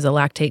 obviously, is a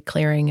lactate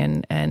clearing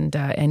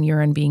and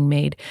urine being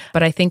made.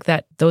 But I think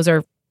that those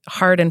are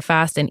hard and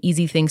fast and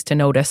easy things to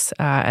notice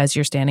as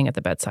you're standing at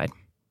the bedside.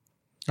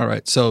 All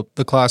right. So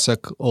the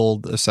classic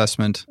old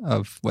assessment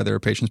of whether a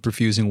patient's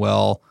perfusing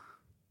well,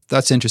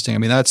 that's interesting. I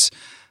mean, that's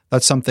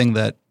something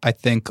that I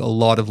think a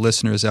lot of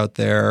listeners out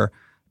there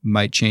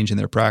might change in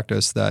their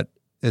practice, that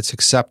it's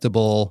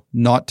acceptable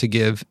not to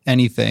give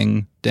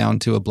anything down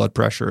to a blood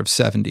pressure of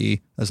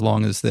 70 as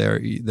long as they're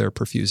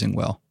perfusing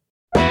well.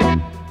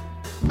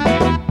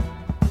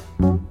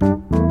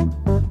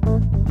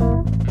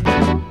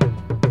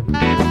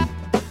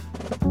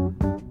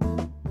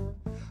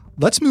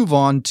 Let's move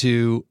on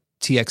to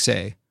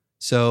TXA.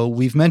 So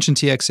we've mentioned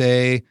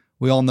TXA.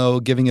 We all know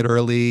giving it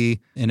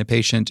early in a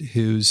patient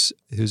who's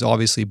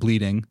obviously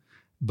bleeding,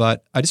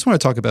 but I just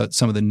want to talk about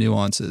some of the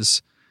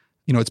nuances.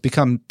 It's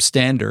become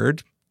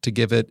standard to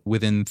give it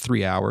within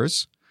 3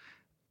 hours,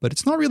 but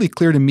it's not really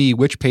clear to me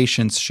which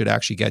patients should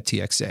actually get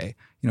TXA.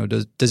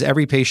 Does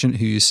every patient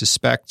who you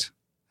suspect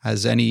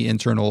has any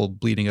internal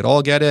bleeding at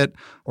all get it,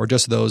 or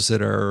just those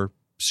that are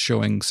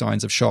showing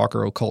signs of shock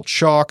or occult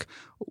shock?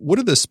 What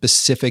are the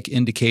specific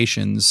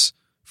indications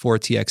for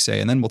TXA?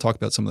 And then we'll talk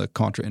about some of the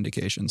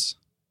contraindications.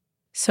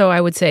 So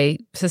I would say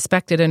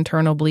suspected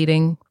internal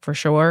bleeding for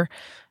sure,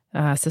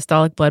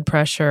 systolic blood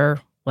pressure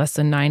less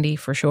than 90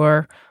 for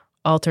sure,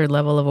 altered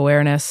level of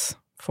awareness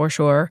for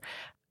sure.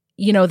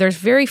 There's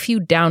very few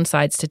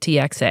downsides to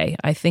TXA.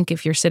 I think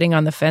if you're sitting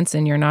on the fence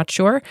and you're not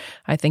sure,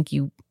 I think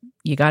you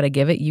got to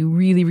give it. You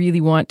really,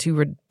 really want to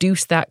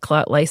reduce that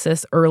clot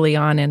lysis early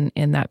on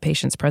in that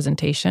patient's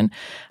presentation.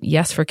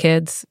 Yes, for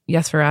kids.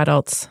 Yes, for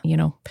adults.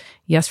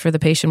 Yes, for the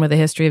patient with a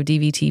history of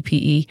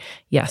DVT-PE.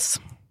 Yes.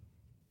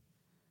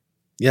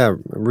 Yeah,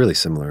 really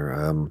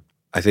similar.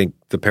 I think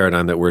the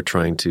paradigm that we're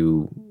trying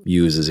to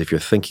use is if you're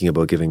thinking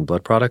about giving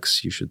blood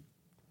products, you should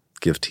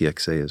give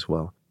TXA as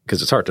well.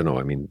 Because it's hard to know.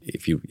 I mean,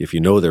 if you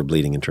know they're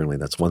bleeding internally,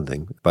 that's one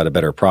thing. But a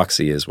better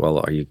proxy is, well,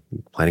 are you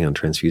planning on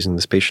transfusing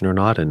this patient or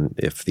not? And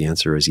if the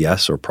answer is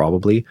yes or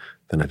probably,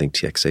 then I think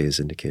TXA is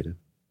indicated.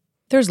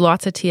 There's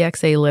lots of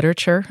TXA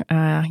literature.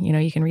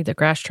 You can read the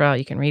Grash trial,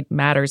 you can read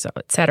Matters,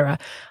 et cetera.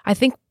 I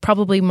think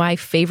probably my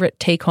favorite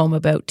take home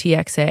about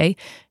TXA,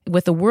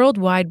 with the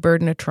worldwide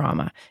burden of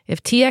trauma,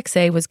 if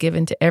TXA was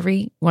given to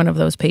every one of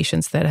those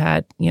patients that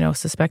had,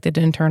 suspected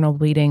internal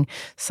bleeding,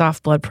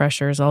 soft blood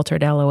pressures,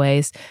 altered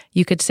LOAs,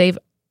 you could save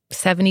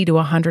 70 to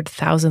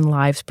 100,000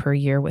 lives per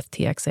year with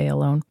TXA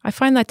alone. I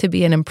find that to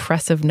be an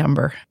impressive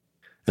number.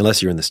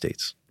 Unless you're in the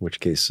States, in which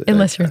case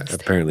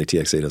apparently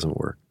TXA doesn't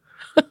work.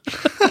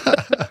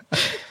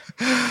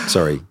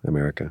 Sorry,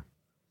 America.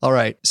 All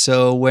right.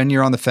 So when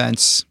you're on the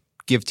fence,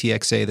 give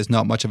TXA. There's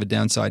not much of a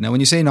downside. Now, when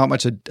you say not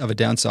much of a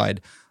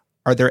downside,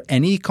 are there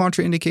any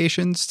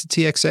contraindications to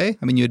TXA?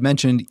 I mean, you had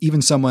mentioned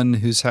even someone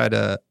who's had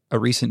a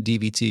recent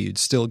DVT, you'd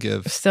still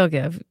give.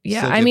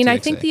 Yeah. I mean,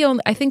 TXA.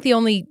 I think the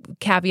only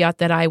caveat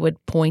that I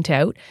would point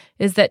out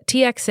is that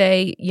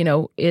TXA,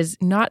 is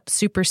not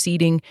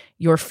superseding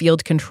your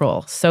field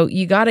control. So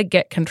you got to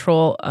get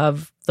control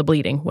of the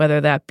bleeding,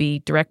 whether that be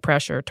direct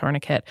pressure,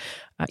 tourniquet.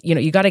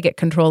 You got to get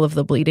control of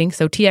the bleeding.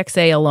 So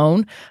TXA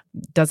alone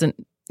doesn't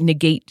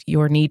negate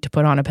your need to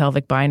put on a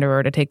pelvic binder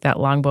or to take that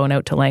long bone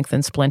out to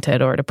lengthen, splint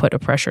it, or to put a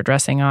pressure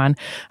dressing on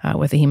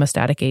with a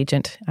hemostatic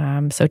agent.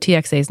 So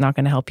TXA is not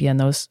going to help you in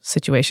those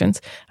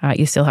situations.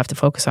 You still have to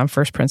focus on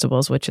first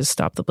principles, which is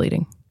stop the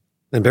bleeding.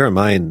 And bear in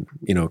mind,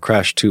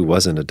 CRASH 2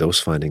 wasn't a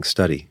dose-finding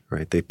study,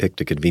 right? They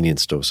picked a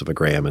convenience dose of 1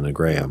 gram and 1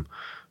 gram.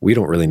 We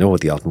don't really know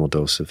what the optimal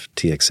dose of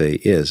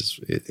TXA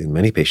is. In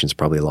many patients,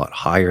 probably a lot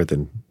higher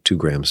than 2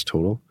 grams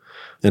total.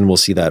 And we'll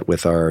see that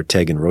with our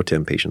TEG and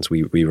ROTEM patients.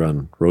 We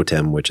run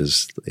ROTEM, which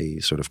is a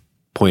sort of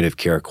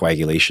point-of-care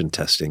coagulation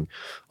testing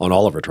on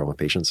all of our trauma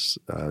patients.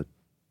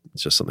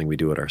 It's just something we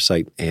do at our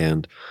site.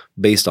 And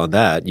based on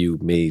that, you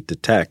may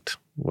detect,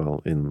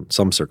 well, in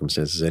some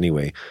circumstances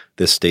anyway,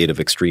 this state of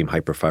extreme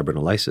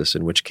hyperfibrinolysis,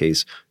 in which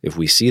case, if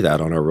we see that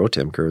on our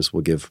ROTEM curves,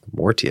 we'll give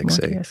more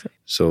TXA.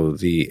 So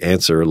the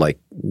answer, like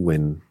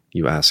when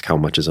you ask how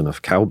much is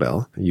enough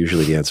cowbell,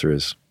 usually the answer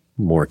is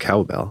more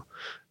cowbell.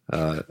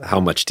 How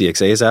much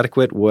TXA is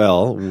adequate?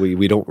 Well,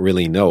 we don't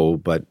really know,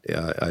 but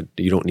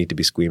you don't need to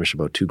be squeamish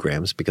about 2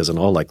 grams because in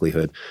all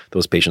likelihood,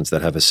 those patients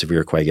that have a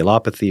severe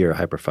coagulopathy or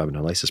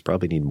hyperfibrinolysis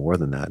probably need more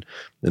than that.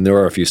 And there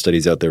are a few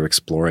studies out there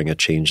exploring a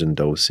change in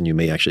dose, and you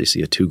may actually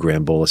see a 2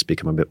 gram bolus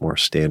become a bit more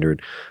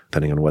standard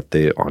depending on what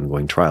the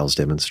ongoing trials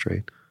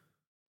demonstrate.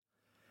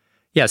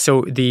 Yeah,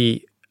 so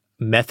the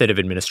method of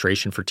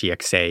administration for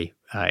TXA,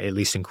 at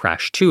least in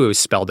CRASH 2, it was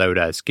spelled out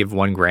as give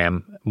 1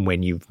 gram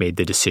when you've made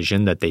the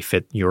decision that they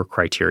fit your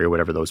criteria,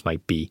 whatever those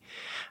might be.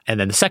 And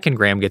then the 2nd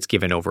gram gets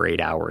given over 8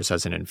 hours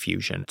as an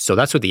infusion. So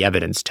that's what the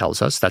evidence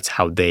tells us. That's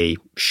how they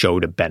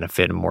showed a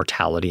benefit in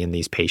mortality in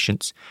these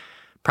patients.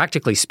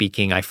 Practically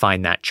speaking, I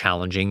find that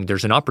challenging.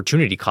 There's an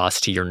opportunity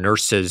cost to your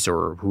nurses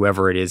or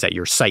whoever it is at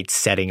your site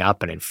setting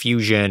up an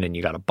infusion, and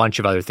you got a bunch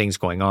of other things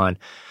going on.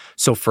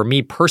 So for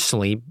me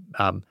personally,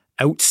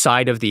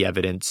 outside of the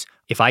evidence,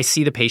 if I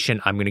see the patient,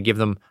 I'm going to give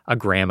them 1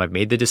 gram. I've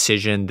made the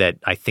decision that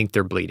I think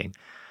they're bleeding.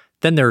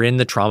 Then they're in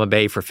the trauma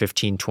bay for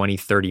 15, 20,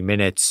 30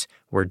 minutes.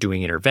 We're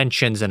doing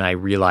interventions, and I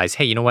realize,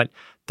 hey, you know what?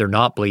 They're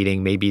not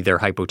bleeding. Maybe their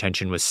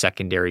hypotension was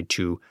secondary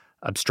to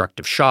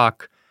obstructive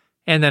shock.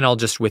 And then I'll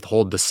just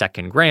withhold the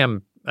 2nd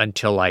gram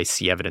until I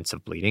see evidence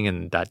of bleeding,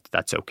 and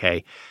that's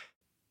okay.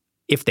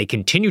 If they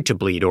continue to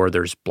bleed, or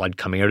there's blood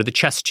coming out of the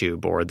chest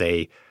tube, or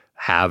they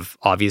have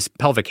obvious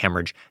pelvic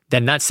hemorrhage,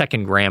 then that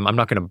 2nd gram, I'm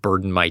not going to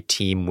burden my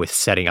team with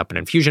setting up an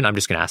infusion. I'm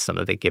just going to ask them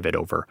that they give it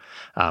over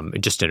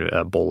just in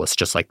a bolus,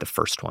 just like the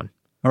first one.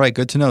 All right,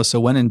 good to know. So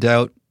when in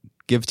doubt,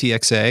 give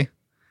TXA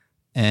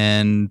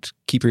and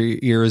keep your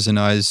ears and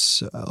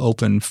eyes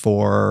open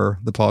for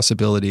the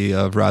possibility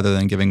of, rather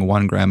than giving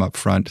 1 gram up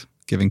front,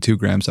 giving 2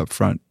 grams up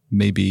front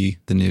may be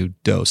the new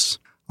dose.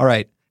 All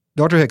right,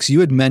 Dr. Hicks, you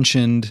had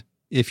mentioned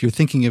if you're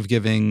thinking of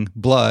giving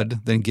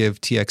blood, then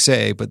give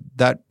TXA. But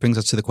that brings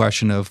us to the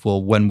question of,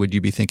 well, when would you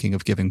be thinking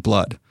of giving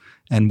blood?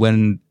 And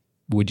when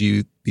would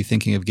you be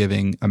thinking of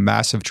giving a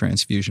massive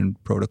transfusion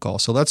protocol?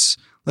 So let's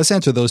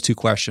answer those 2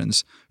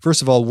 questions.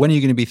 First of all, when are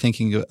you going to be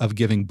thinking of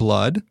giving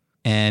blood?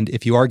 And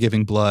if you are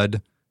giving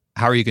blood,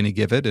 how are you going to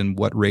give it and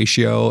what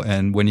ratio?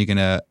 And when are you going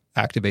to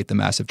activate the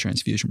massive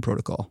transfusion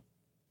protocol?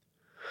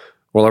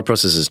 Well, our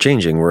process is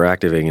changing. We're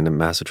activating a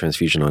massive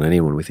transfusion on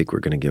anyone we think we're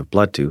going to give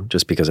blood to,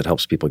 just because it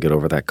helps people get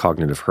over that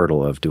cognitive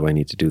hurdle of, do I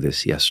need to do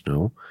this? Yes,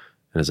 no.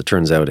 And as it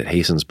turns out, it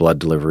hastens blood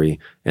delivery,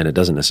 and it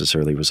doesn't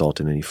necessarily result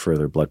in any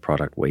further blood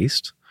product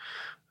waste.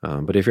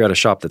 But if you're at a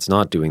shop that's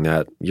not doing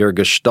that, your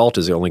gestalt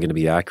is only going to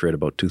be accurate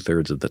about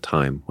 2/3 of the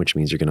time, which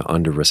means you're going to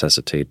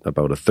under-resuscitate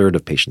about 1/3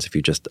 of patients if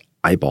you just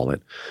eyeball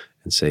it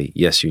and say,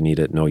 yes, you need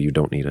it, no, you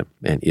don't need it,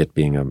 and it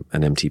being an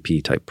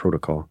MTP type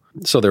protocol.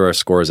 So there are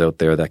scores out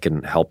there that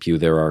can help you.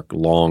 There are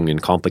long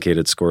and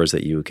complicated scores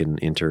that you can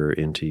enter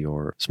into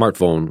your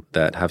smartphone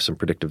that have some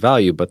predictive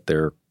value, but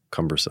they're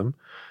cumbersome.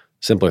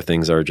 Simpler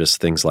things are just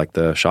things like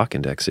the shock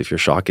index. If your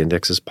shock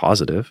index is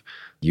positive,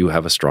 you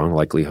have a strong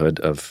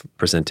likelihood of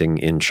presenting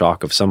in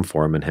shock of some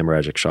form, and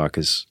hemorrhagic shock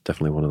is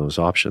definitely one of those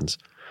options.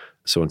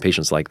 So in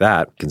patients like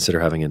that, consider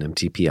having an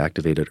MTP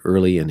activated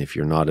early, and if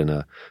you're not in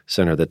a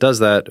center that does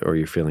that, or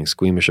you're feeling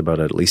squeamish about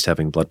it, at least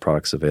having blood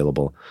products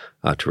available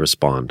to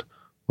respond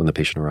when the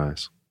patient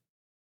arrives.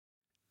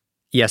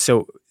 Yeah,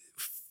 so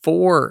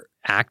for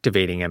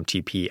activating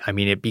MTP, I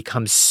mean, it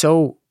becomes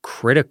so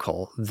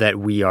critical that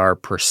we are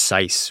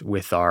precise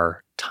with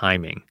our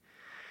timing.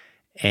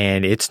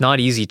 And it's not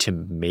easy to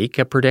make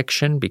a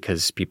prediction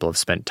because people have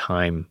spent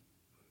time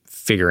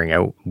figuring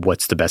out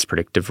what's the best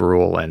predictive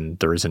rule, and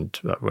there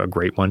isn't a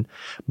great one.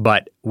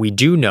 But we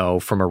do know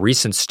from a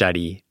recent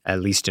study,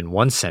 at least in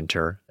one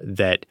center,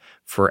 that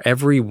for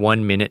every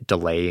 1 minute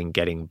delay in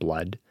getting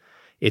blood,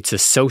 it's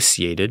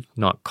associated,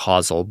 not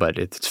causal, but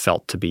it's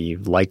felt to be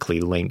likely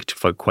linked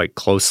quite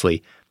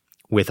closely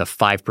with a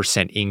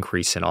 5%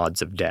 increase in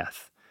odds of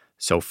death.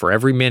 So for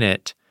every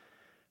minute,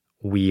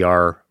 we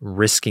are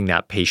risking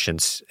that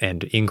patient's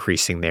and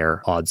increasing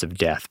their odds of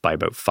death by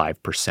about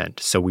 5%.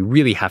 So we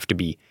really have to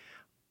be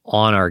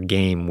on our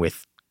game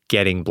with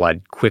getting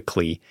blood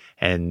quickly,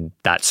 and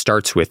that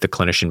starts with the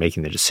clinician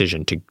making the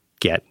decision to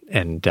get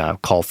and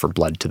call for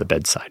blood to the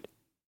bedside.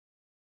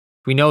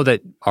 We know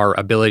that our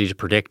ability to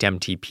predict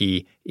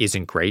MTP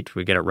isn't great.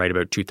 We get it right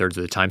about 2/3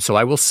 of the time. So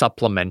I will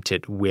supplement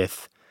it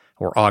with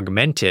or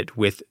augment it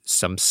with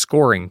some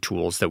scoring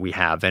tools that we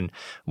have. And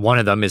one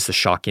of them is the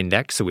shock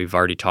index that we've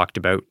already talked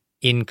about,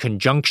 in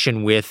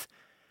conjunction with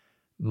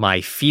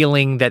my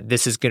feeling that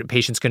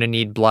patient's going to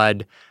need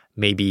blood.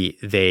 Maybe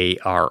they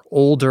are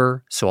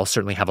older, so I'll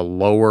certainly have a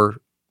lower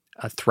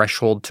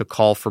threshold to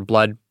call for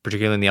blood,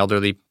 particularly in the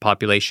elderly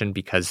population,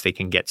 because they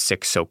can get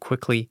sick so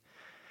quickly.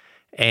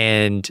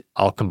 And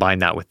I'll combine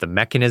that with the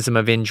mechanism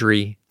of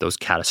injury, those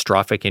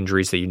catastrophic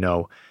injuries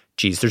that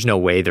there's no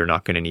way they're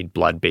not going to need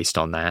blood based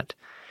on that.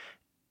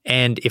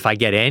 And if I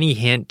get any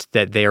hint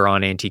that they're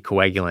on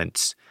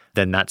anticoagulants,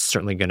 then that's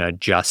certainly going to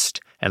adjust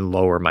and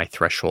lower my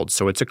threshold.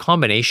 So it's a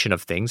combination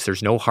of things.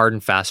 There's no hard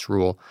and fast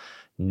rule.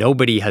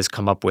 Nobody has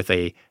come up with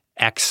an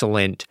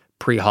excellent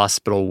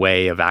pre-hospital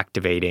way of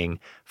activating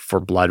for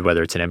blood,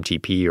 whether it's an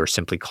MTP or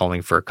simply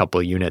calling for a couple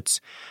of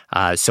units.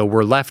 So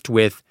we're left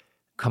with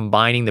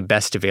combining the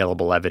best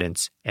available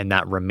evidence, and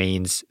that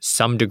remains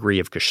some degree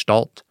of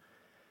gestalt,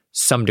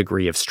 some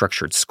degree of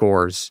structured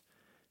scores,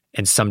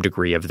 and some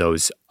degree of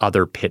those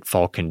other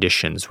pitfall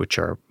conditions, which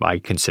are, I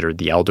consider,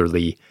 the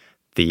elderly,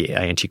 the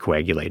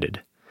anticoagulated.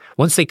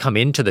 Once they come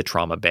into the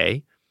trauma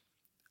bay,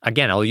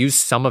 again, I'll use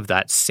some of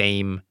that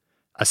same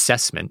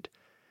assessment.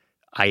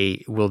 I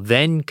will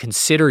then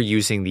consider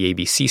using the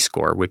ABC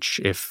score,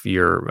 which, if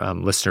your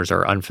listeners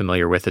are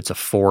unfamiliar with, it's a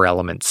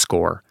 4-element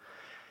score.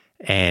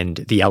 And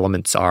the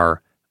elements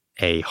are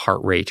a heart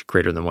rate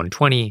greater than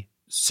 120,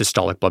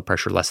 systolic blood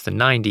pressure less than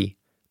 90,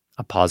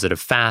 a positive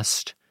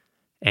FAST,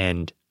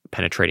 and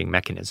penetrating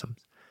mechanisms.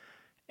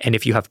 And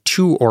if you have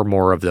 2 or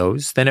more of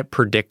those, then it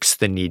predicts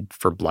the need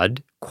for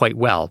blood quite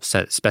well.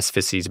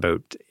 Specificity is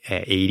about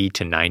 80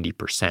 to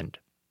 90%.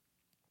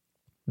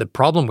 The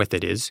problem with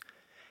it is,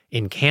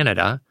 in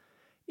Canada,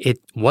 it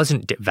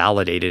wasn't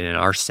validated in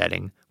our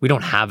setting. We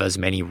don't have as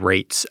many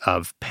rates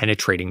of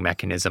penetrating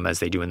mechanism as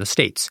they do in the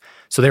States.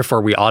 So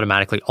therefore, we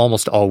automatically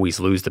almost always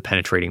lose the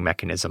penetrating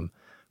mechanism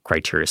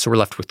criteria. So we're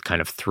left with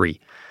kind of 3.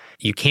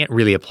 You can't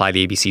really apply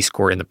the ABC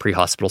score in the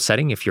pre-hospital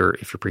setting if your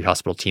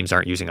pre-hospital teams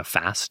aren't using a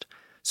FAST.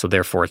 So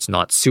therefore, it's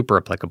not super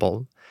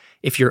applicable.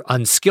 If you're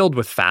unskilled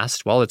with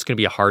FAST, well, it's going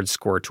to be a hard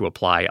score to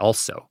apply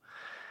also.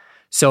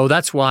 So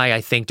that's why I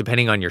think,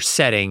 depending on your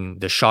setting,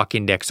 the shock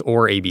index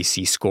or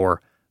ABC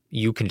score,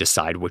 you can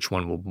decide which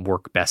one will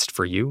work best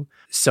for you.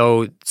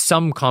 So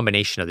some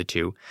combination of the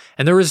two.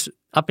 And there was,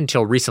 up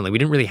until recently, we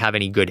didn't really have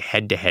any good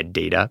head-to-head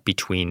data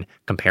between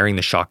comparing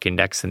the shock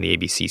index and the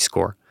ABC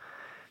score.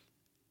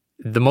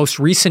 The most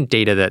recent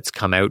data that's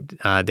come out,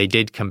 they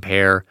did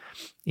compare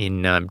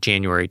in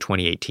January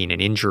 2018 in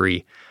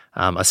Injury,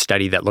 a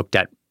study that looked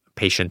at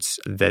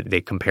patients that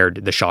they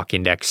compared the shock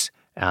index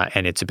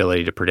and its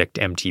ability to predict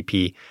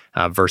MTP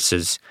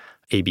versus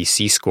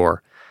ABC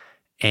score.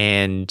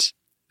 And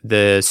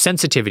the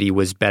sensitivity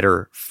was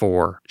better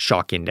for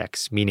shock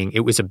index, meaning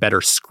it was a better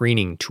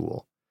screening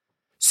tool.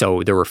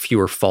 So there were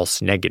fewer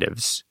false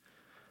negatives.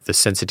 The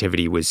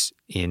sensitivity was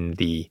in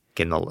the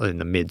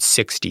mid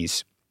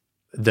 60s.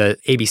 The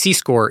ABC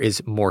score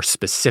is more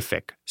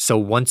specific. So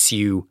once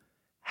you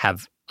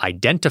have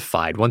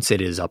identified, once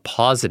it is a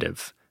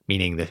positive,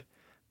 meaning the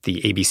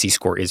the ABC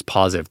score is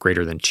positive,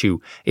 greater than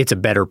 2, it's a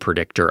better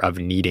predictor of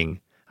needing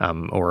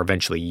or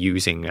eventually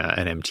using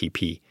an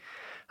MTP.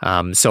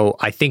 So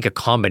I think a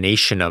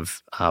combination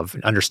of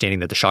understanding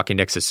that the shock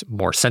index is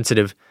more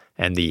sensitive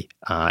and the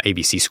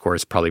ABC score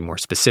is probably more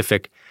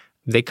specific,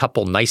 they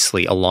couple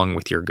nicely along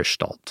with your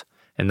gestalt.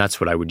 And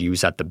that's what I would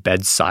use at the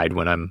bedside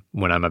when I'm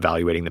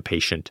evaluating the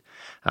patient.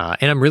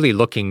 And I'm really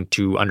looking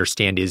to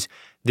understand, is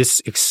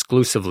this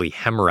exclusively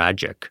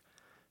hemorrhagic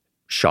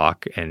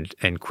shock,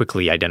 and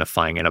quickly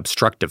identifying an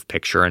obstructive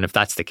picture. And if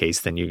that's the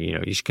case, then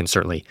you can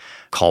certainly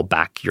call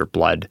back your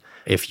blood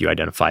if you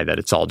identify that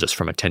it's all just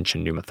from a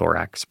tension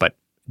pneumothorax. But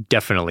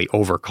definitely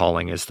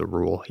overcalling is the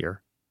rule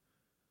here.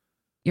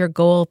 Your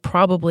goal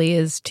probably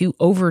is to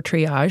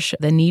over-triage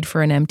the need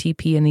for an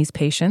MTP in these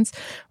patients,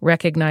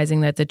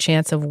 recognizing that the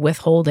chance of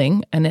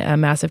withholding a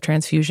massive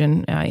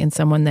transfusion in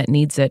someone that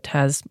needs it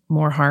has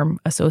more harm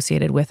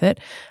associated with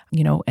it.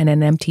 And an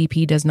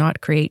MTP does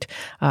not create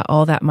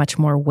all that much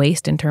more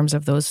waste in terms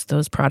of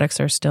those products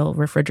are still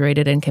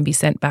refrigerated and can be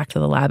sent back to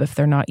the lab if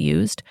they're not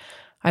used.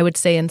 I would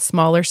say in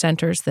smaller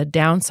centers, the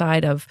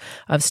downside of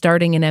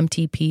starting an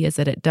MTP is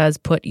that it does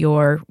put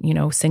your,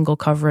 single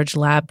coverage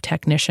lab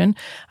technician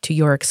to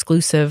your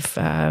exclusive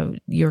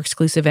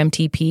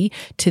MTP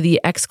to the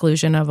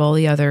exclusion of all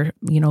the other,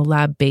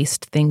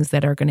 lab-based things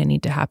that are going to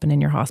need to happen in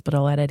your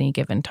hospital at any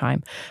given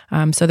time.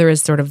 So there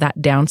is sort of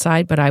that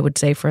downside, but I would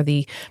say for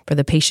the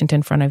patient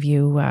in front of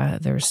you,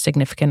 there's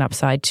significant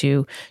upside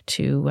to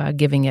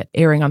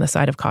erring on the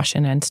side of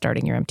caution and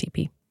starting your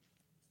MTP.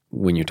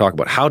 When you talk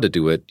about how to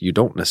do it, you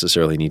don't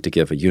necessarily need to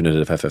give a unit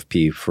of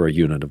FFP for a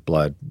unit of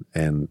blood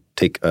and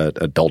take an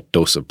adult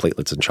dose of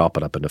platelets and chop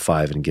it up into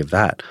 5 and give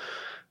that.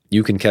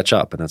 You can catch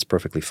up, and that's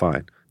perfectly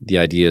fine. The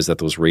idea is that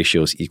those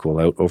ratios equal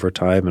out over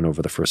time and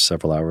over the first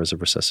several hours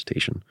of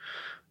resuscitation.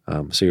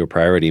 So your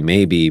priority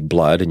may be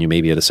blood, and you may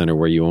be at a center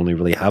where you only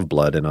really have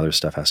blood and other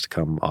stuff has to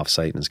come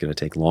off-site and is going to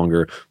take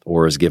longer,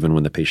 or is given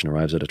when the patient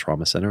arrives at a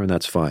trauma center, and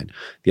that's fine.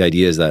 The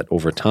idea is that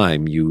over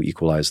time, you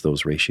equalize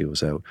those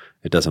ratios out.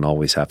 It doesn't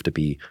always have to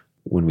be,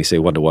 when we say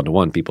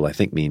 1-to-1-to-1, people I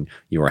think mean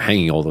you are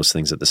hanging all those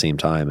things at the same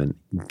time and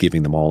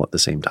giving them all at the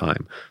same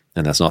time.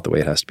 And that's not the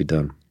way it has to be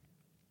done.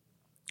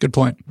 Good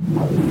point.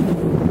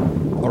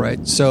 All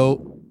right.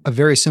 So a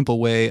very simple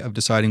way of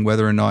deciding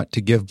whether or not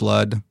to give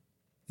blood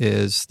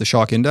is the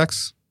shock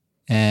index.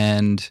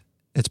 And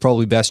it's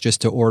probably best just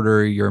to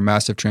order your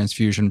massive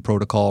transfusion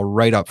protocol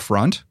right up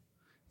front,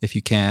 if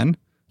you can,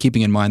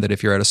 keeping in mind that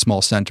if you're at a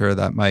small center,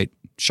 that might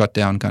shut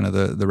down kind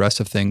of the rest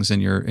of things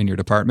in your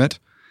department.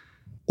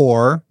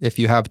 Or if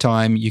you have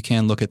time, you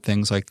can look at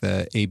things like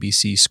the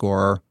ABC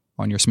score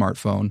on your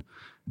smartphone.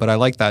 But I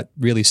like that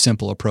really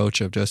simple approach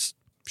of just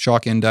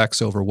shock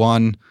index over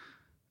 1,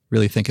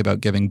 really think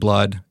about giving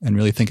blood, and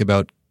really think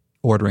about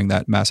ordering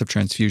that massive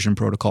transfusion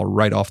protocol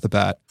right off the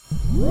bat.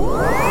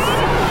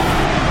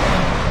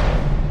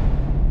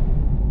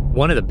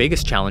 One of the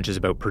biggest challenges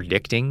about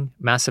predicting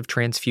massive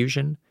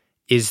transfusion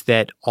is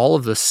that all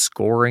of the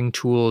scoring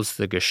tools,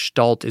 the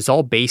gestalt, is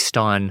all based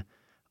on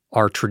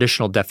our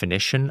traditional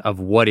definition of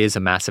what is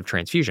a massive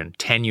transfusion.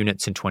 10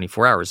 units in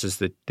 24 hours is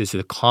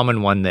the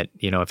common one that,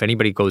 if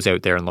anybody goes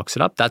out there and looks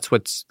it up, that's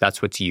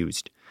what's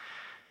used.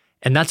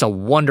 And that's a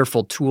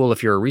wonderful tool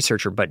if you're a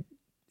researcher, but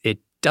it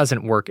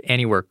doesn't work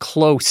anywhere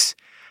close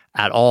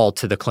at all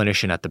to the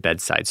clinician at the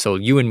bedside. So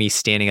you and me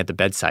standing at the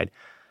bedside,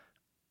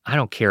 I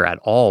don't care at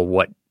all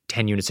what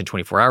 10 units in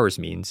 24 hours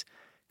means,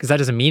 because that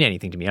doesn't mean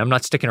anything to me. I'm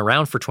not sticking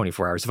around for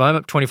 24 hours. If I'm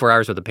up 24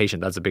 hours with a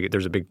patient,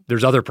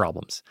 there's other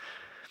problems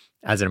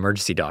as an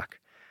emergency doc.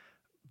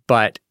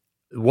 But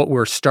what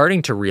we're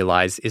starting to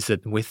realize is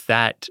that with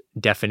that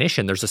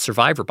definition, there's a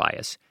survivor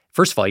bias.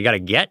 First of all, you got to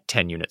get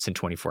 10 units in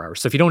 24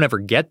 hours. So if you don't ever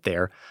get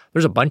there,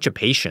 there's a bunch of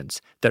patients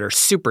that are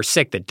super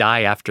sick that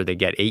die after they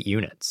get 8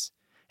 units.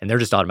 And they're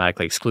just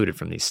automatically excluded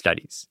from these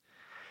studies.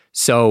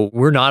 So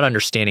we're not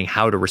understanding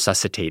how to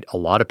resuscitate a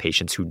lot of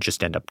patients who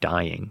just end up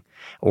dying,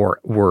 or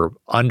we're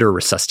under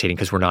resuscitating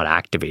because we're not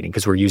activating,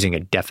 because we're using a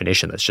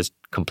definition that's just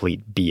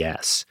complete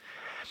BS.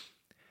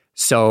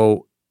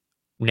 So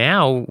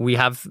now we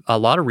have a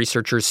lot of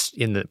researchers,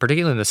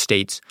 particularly in the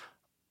States,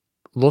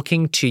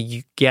 looking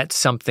to get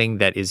something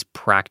that is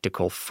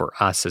practical for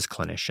us as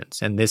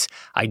clinicians. And this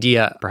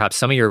idea, perhaps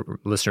some of your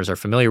listeners are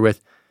familiar with,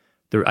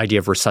 the idea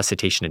of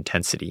resuscitation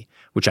intensity,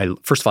 which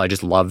first of all, I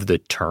just love the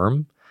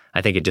term.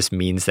 I think it just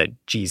means that,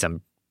 geez,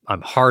 I'm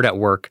hard at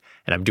work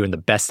and I'm doing the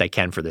best I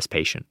can for this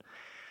patient.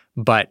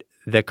 But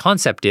the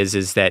concept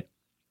is that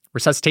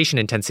resuscitation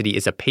intensity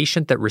is a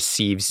patient that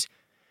receives,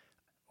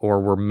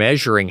 or we're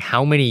measuring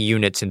how many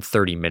units in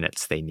 30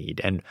 minutes they need.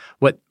 And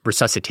what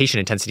resuscitation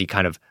intensity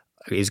kind of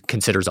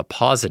considers a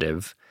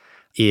positive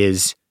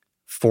is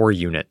 4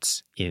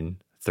 units in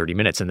 30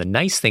 minutes. And the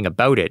nice thing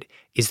about it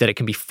is that it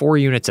can be 4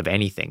 units of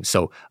anything.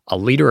 So a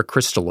liter of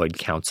crystalloid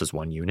counts as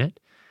 1 unit,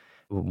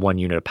 1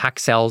 unit of packed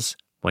cells,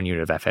 1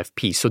 unit of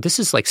FFP. So this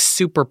is like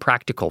super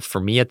practical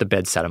for me at the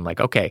bedside. I'm like,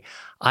 okay,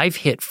 I've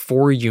hit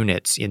 4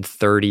 units in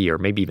 30 or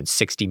maybe even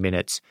 60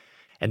 minutes.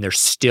 and they're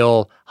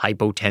still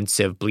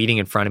hypotensive, bleeding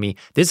in front of me.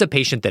 This is a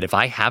patient that if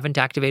I haven't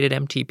activated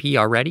MTP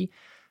already,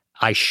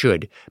 I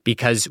should,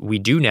 because we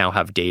do now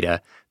have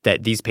data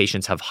that these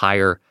patients have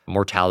higher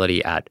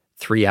mortality at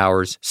 3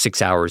 hours,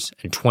 6 hours,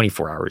 and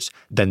 24 hours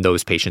than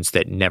those patients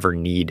that never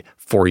need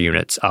 4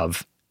 units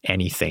of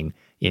anything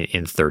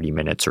in 30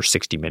 minutes or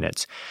 60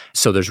 minutes.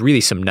 So there's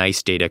really some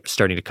nice data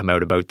starting to come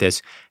out about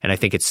this. And I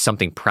think it's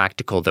something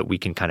practical that we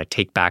can kind of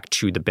take back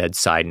to the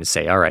bedside and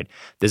say, all right,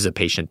 this is a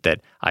patient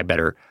that I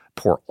better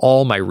pour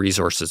all my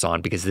resources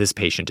on because this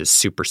patient is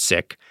super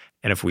sick.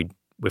 And if we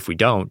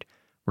don't,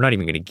 we're not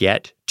even going to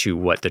get to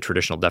what the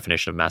traditional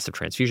definition of massive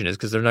transfusion is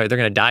because they're going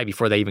to die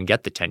before they even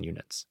get the 10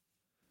 units.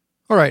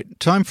 All right,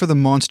 time for the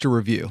monster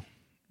review.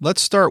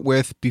 Let's start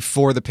with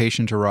before the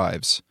patient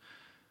arrives.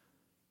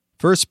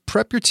 First,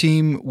 prep your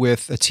team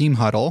with a team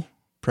huddle.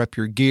 Prep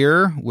your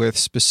gear with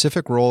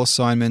specific role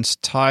assignments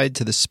tied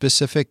to the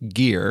specific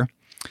gear,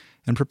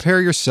 and prepare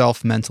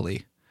yourself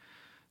mentally.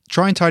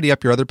 Try and tidy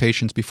up your other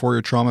patients before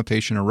your trauma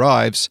patient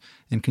arrives,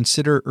 and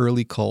consider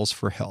early calls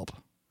for help.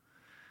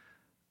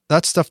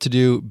 That's stuff to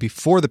do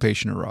before the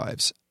patient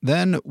arrives.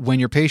 Then, when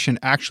your patient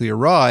actually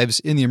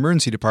arrives in the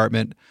emergency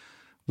department,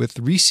 with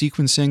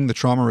resequencing the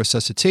trauma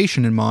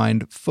resuscitation in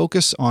mind,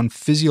 focus on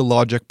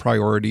physiologic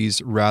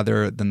priorities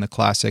rather than the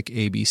classic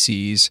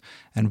ABCs,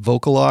 and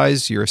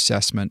vocalize your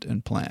assessment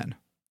and plan.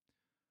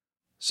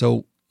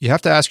 So you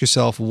have to ask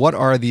yourself, what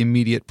are the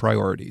immediate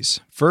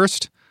priorities?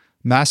 First,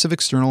 massive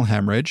external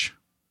hemorrhage.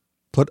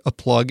 Put a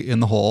plug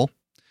in the hole.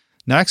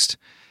 Next,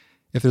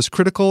 if there's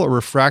critical or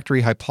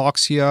refractory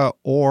hypoxia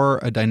or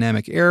a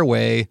dynamic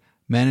airway,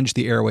 manage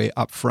the airway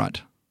up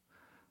front.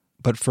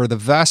 But for the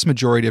vast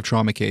majority of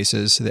trauma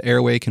cases, the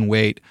airway can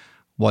wait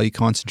while you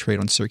concentrate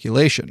on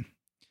circulation.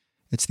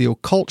 It's the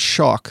occult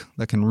shock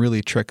that can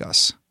really trick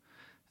us.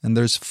 And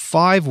there's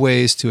 5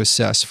 ways to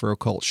assess for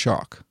occult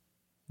shock.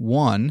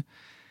 1,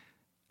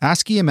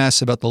 ask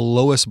EMS about the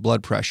lowest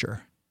blood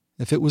pressure.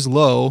 If it was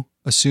low,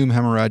 assume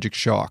hemorrhagic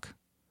shock.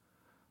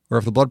 Or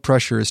if the blood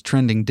pressure is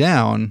trending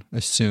down,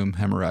 assume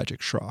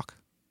hemorrhagic shock.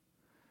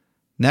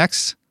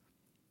 Next,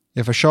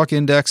 if a shock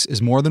index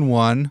is more than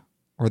 1,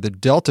 or the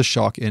delta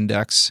shock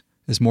index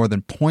is more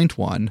than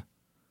 0.1,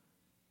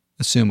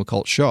 assume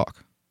occult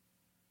shock.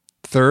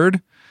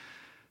 Third,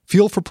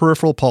 feel for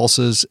peripheral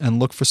pulses and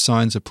look for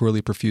signs of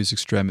poorly perfused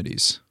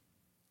extremities.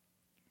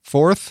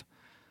 Fourth,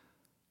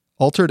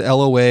 altered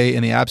LOA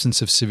in the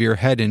absence of severe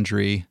head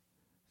injury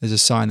is a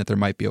sign that there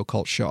might be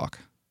occult shock.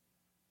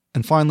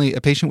 And finally,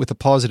 a patient with a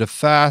positive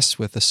FAST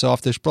with a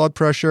softish blood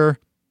pressure,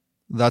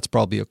 that's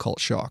probably occult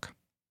shock.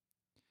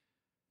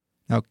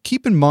 Now,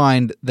 keep in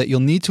mind that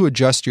you'll need to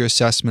adjust your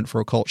assessment for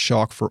occult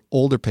shock for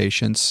older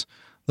patients,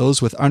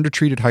 those with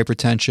undertreated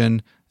hypertension,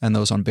 and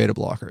those on beta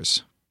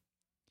blockers.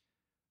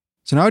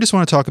 So now I just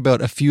want to talk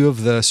about a few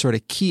of the sort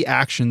of key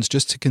actions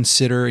just to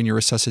consider in your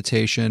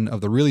resuscitation of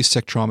the really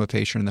sick trauma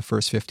patient in the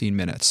first 15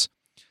 minutes.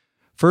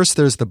 First,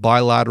 there's the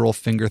bilateral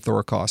finger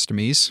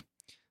thoracostomies.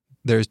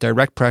 There's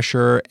direct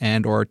pressure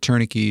and or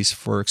tourniquets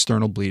for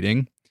external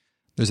bleeding.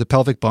 There's a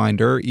pelvic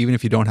binder, even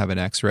if you don't have an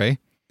X-ray.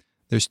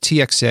 There's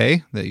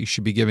TXA that you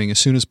should be giving as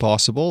soon as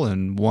possible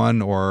in 1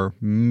 or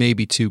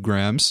maybe 2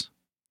 grams.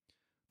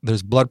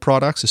 There's blood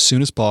products as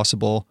soon as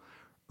possible,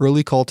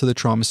 early call to the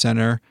trauma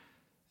center,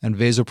 and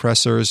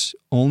vasopressors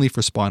only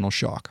for spinal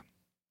shock.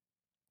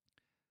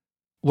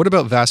 What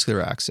about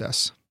vascular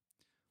access?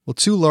 Well,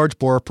 2 large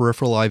bore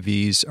peripheral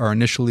IVs are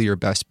initially your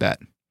best bet.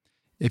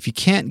 If you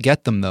can't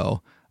get them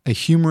though, a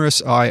humerus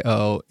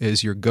IO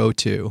is your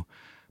go-to.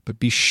 But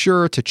be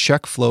sure to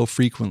check flow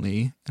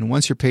frequently, and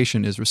once your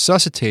patient is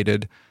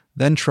resuscitated,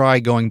 then try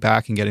going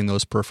back and getting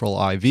those peripheral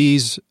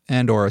IVs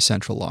and or a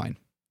central line.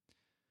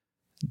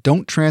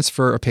 Don't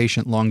transfer a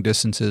patient long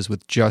distances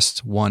with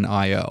just 1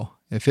 IO.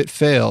 If it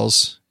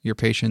fails, your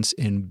patient's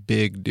in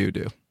big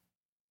doo-doo.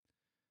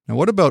 Now,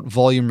 what about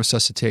volume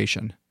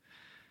resuscitation?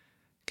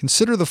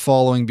 Consider the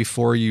following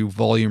before you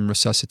volume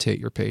resuscitate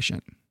your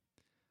patient.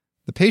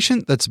 The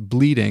patient that's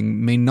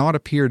bleeding may not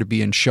appear to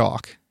be in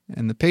shock,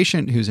 and the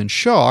patient who's in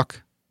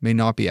shock may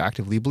not be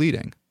actively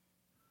bleeding.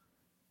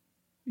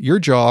 Your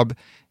job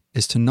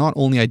is to not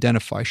only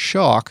identify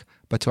shock,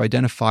 but to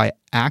identify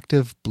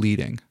active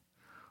bleeding.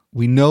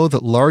 We know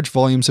that large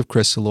volumes of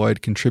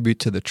crystalloid contribute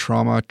to the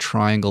trauma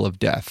triangle of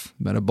death: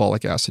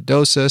 metabolic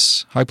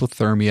acidosis,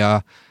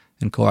 hypothermia,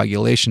 and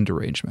coagulation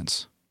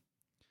derangements.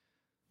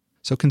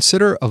 So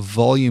consider a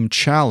volume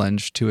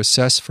challenge to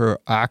assess for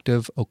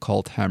active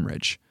occult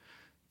hemorrhage.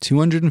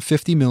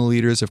 250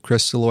 milliliters of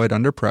crystalloid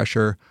under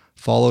pressure,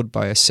 followed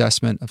by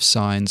assessment of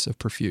signs of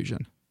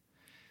perfusion.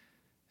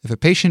 If a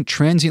patient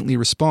transiently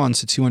responds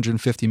to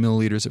 250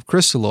 milliliters of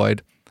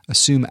crystalloid,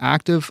 assume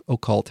active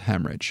occult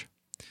hemorrhage.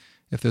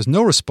 If there's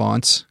no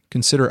response,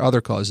 consider other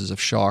causes of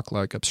shock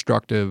like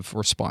obstructive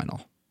or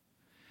spinal.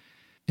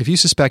 If you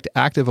suspect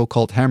active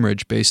occult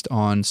hemorrhage based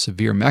on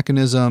severe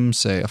mechanism,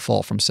 say a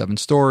fall from 7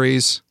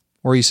 stories,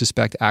 or you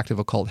suspect active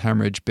occult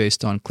hemorrhage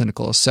based on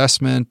clinical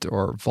assessment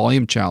or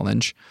volume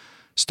challenge,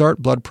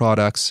 start blood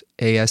products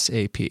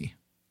ASAP.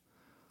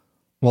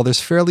 While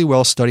there's fairly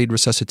well-studied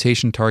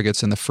resuscitation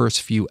targets in the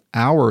first few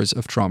hours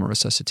of trauma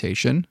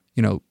resuscitation,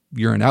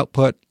 urine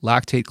output,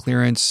 lactate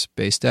clearance,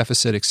 base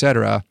deficit,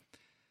 etc.,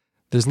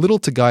 there's little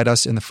to guide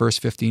us in the first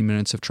 15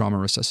 minutes of trauma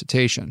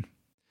resuscitation.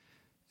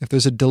 If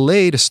there's a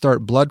delay to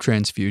start blood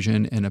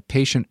transfusion in a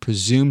patient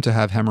presumed to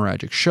have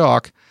hemorrhagic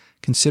shock,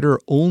 consider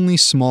only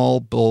small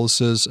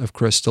boluses of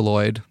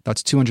crystalloid,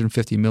 that's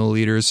 250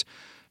 milliliters,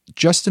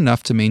 just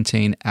enough to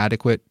maintain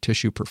adequate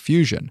tissue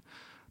perfusion.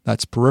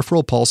 That's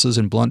peripheral pulses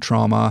in blunt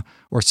trauma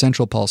or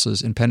central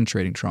pulses in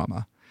penetrating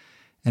trauma.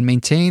 And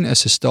maintain a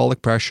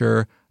systolic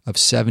pressure of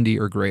 70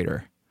 or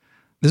greater.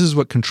 This is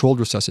what controlled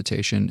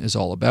resuscitation is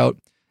all about,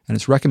 and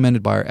it's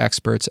recommended by our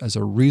experts as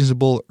a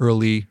reasonable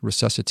early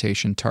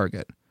resuscitation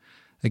target.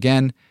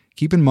 Again,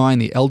 keep in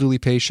mind the elderly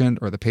patient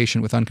or the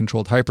patient with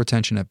uncontrolled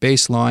hypertension at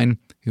baseline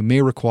who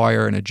may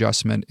require an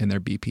adjustment in their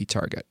BP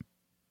target.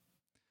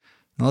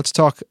 Now let's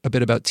talk a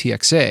bit about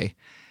TXA.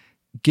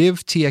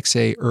 Give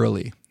TXA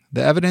early.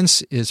 The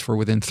evidence is for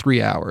within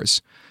 3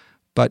 hours.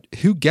 But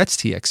who gets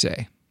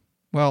TXA?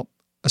 Well,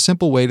 a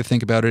simple way to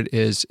think about it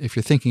is if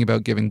you're thinking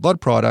about giving blood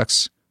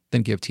products,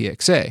 then give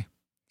TXA.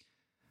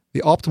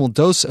 The optimal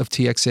dose of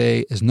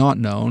TXA is not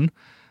known.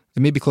 It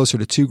may be closer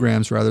to 2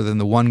 grams rather than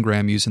the 1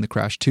 gram used in the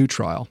CRASH-2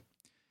 trial.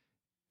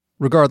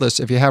 Regardless,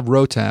 if you have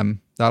ROTEM,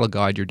 that'll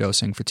guide your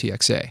dosing for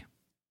TXA.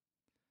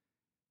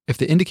 If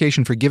the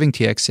indication for giving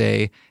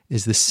TXA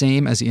is the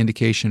same as the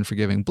indication for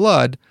giving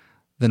blood,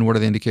 then what are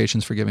the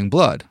indications for giving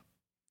blood?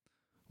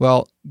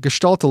 Well,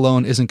 Gestalt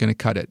alone isn't going to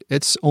cut it.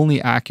 It's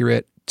only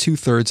accurate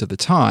 2/3 of the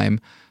time,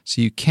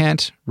 so you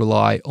can't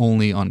rely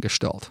only on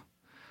Gestalt.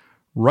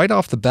 Right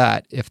off the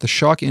bat, if the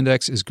shock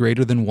index is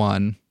greater than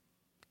 1,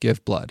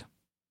 give blood.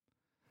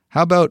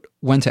 How about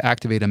when to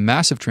activate a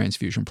massive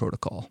transfusion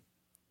protocol?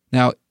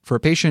 Now, for a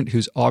patient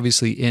who's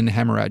obviously in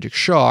hemorrhagic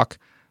shock,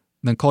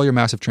 then call your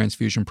massive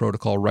transfusion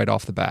protocol right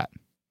off the bat.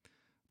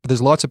 But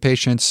there's lots of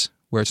patients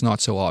where it's not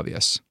so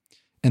obvious.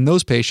 In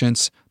those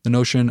patients, the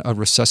notion of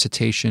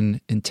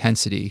resuscitation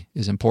intensity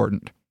is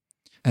important.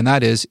 And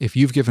that is, if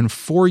you've given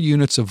 4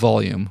 units of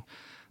volume,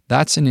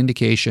 that's an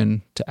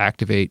indication to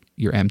activate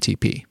your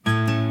MTP.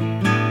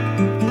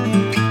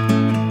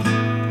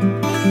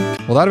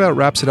 Well, that about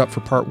wraps it up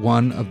for part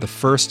 1 of the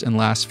first and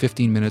last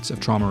 15 minutes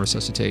of trauma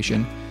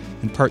resuscitation.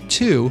 In part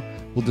 2,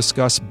 we'll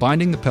discuss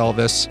binding the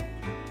pelvis,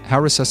 how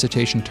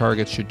resuscitation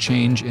targets should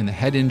change in the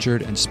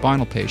head-injured and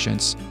spinal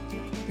patients,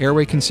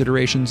 airway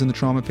considerations in the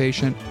trauma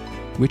patient,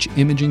 which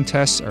imaging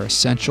tests are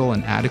essential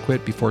and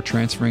adequate before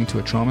transferring to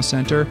a trauma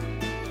center,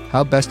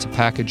 how best to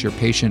package your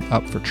patient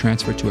up for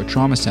transfer to a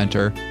trauma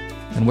center,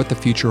 and what the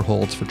future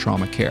holds for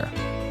trauma care.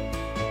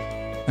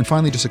 And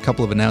finally, just a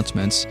couple of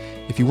announcements.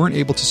 If you weren't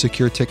able to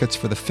secure tickets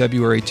for the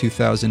February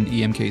 2000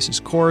 EM Cases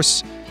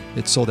course,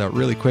 it sold out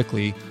really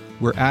quickly.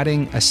 We're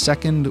adding a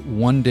second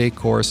one-day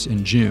course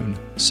in June,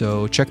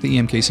 so check the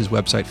EM Cases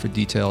website for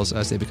details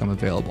as they become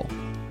available.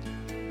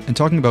 And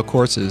talking about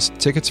courses,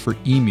 tickets for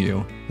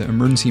EMU, the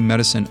Emergency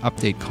Medicine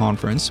Update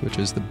Conference, which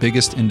is the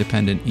biggest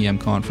independent EM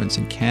conference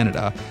in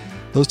Canada,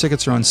 those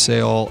tickets are on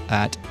sale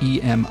at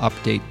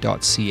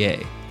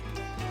emupdate.ca.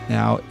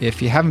 Now,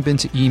 if you haven't been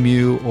to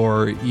EMU,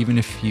 or even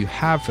if you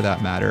have for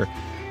that matter,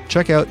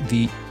 check out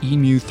the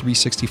EMU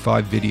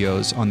 365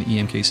 videos on the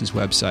EM Cases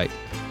website.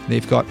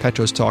 They've got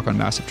Petro's talk on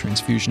massive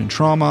transfusion and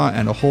trauma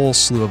and a whole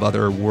slew of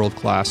other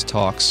world-class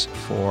talks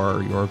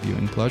for your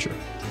viewing pleasure.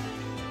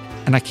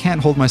 And I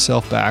can't hold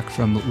myself back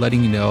from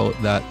letting you know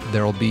that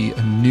there will be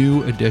a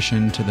new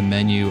addition to the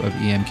menu of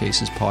EM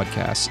Cases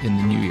podcasts in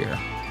the new year.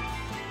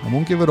 I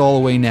won't give it all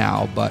away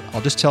now, but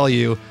I'll just tell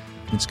you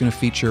it's going to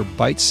feature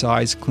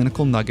bite-sized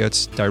clinical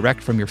nuggets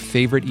direct from your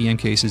favorite EM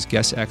Cases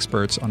guest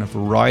experts on a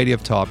variety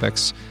of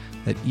topics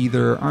that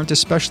either aren't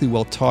especially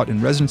well taught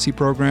in residency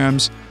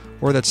programs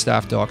or that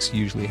staff docs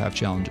usually have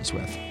challenges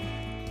with.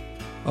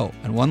 Oh,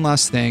 and one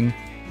last thing.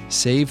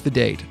 Save the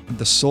date.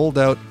 The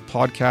sold-out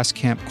podcast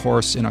camp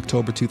course in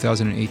October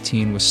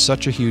 2018 was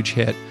such a huge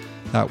hit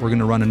that we're going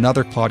to run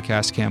another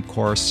podcast camp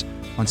course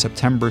on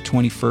September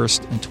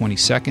 21st and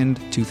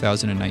 22nd,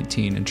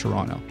 2019 in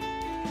Toronto.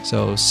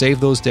 So save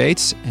those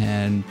dates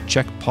and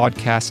check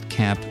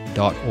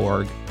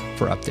podcastcamp.org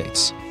for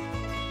updates.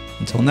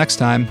 Until next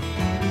time,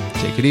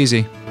 take it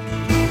easy.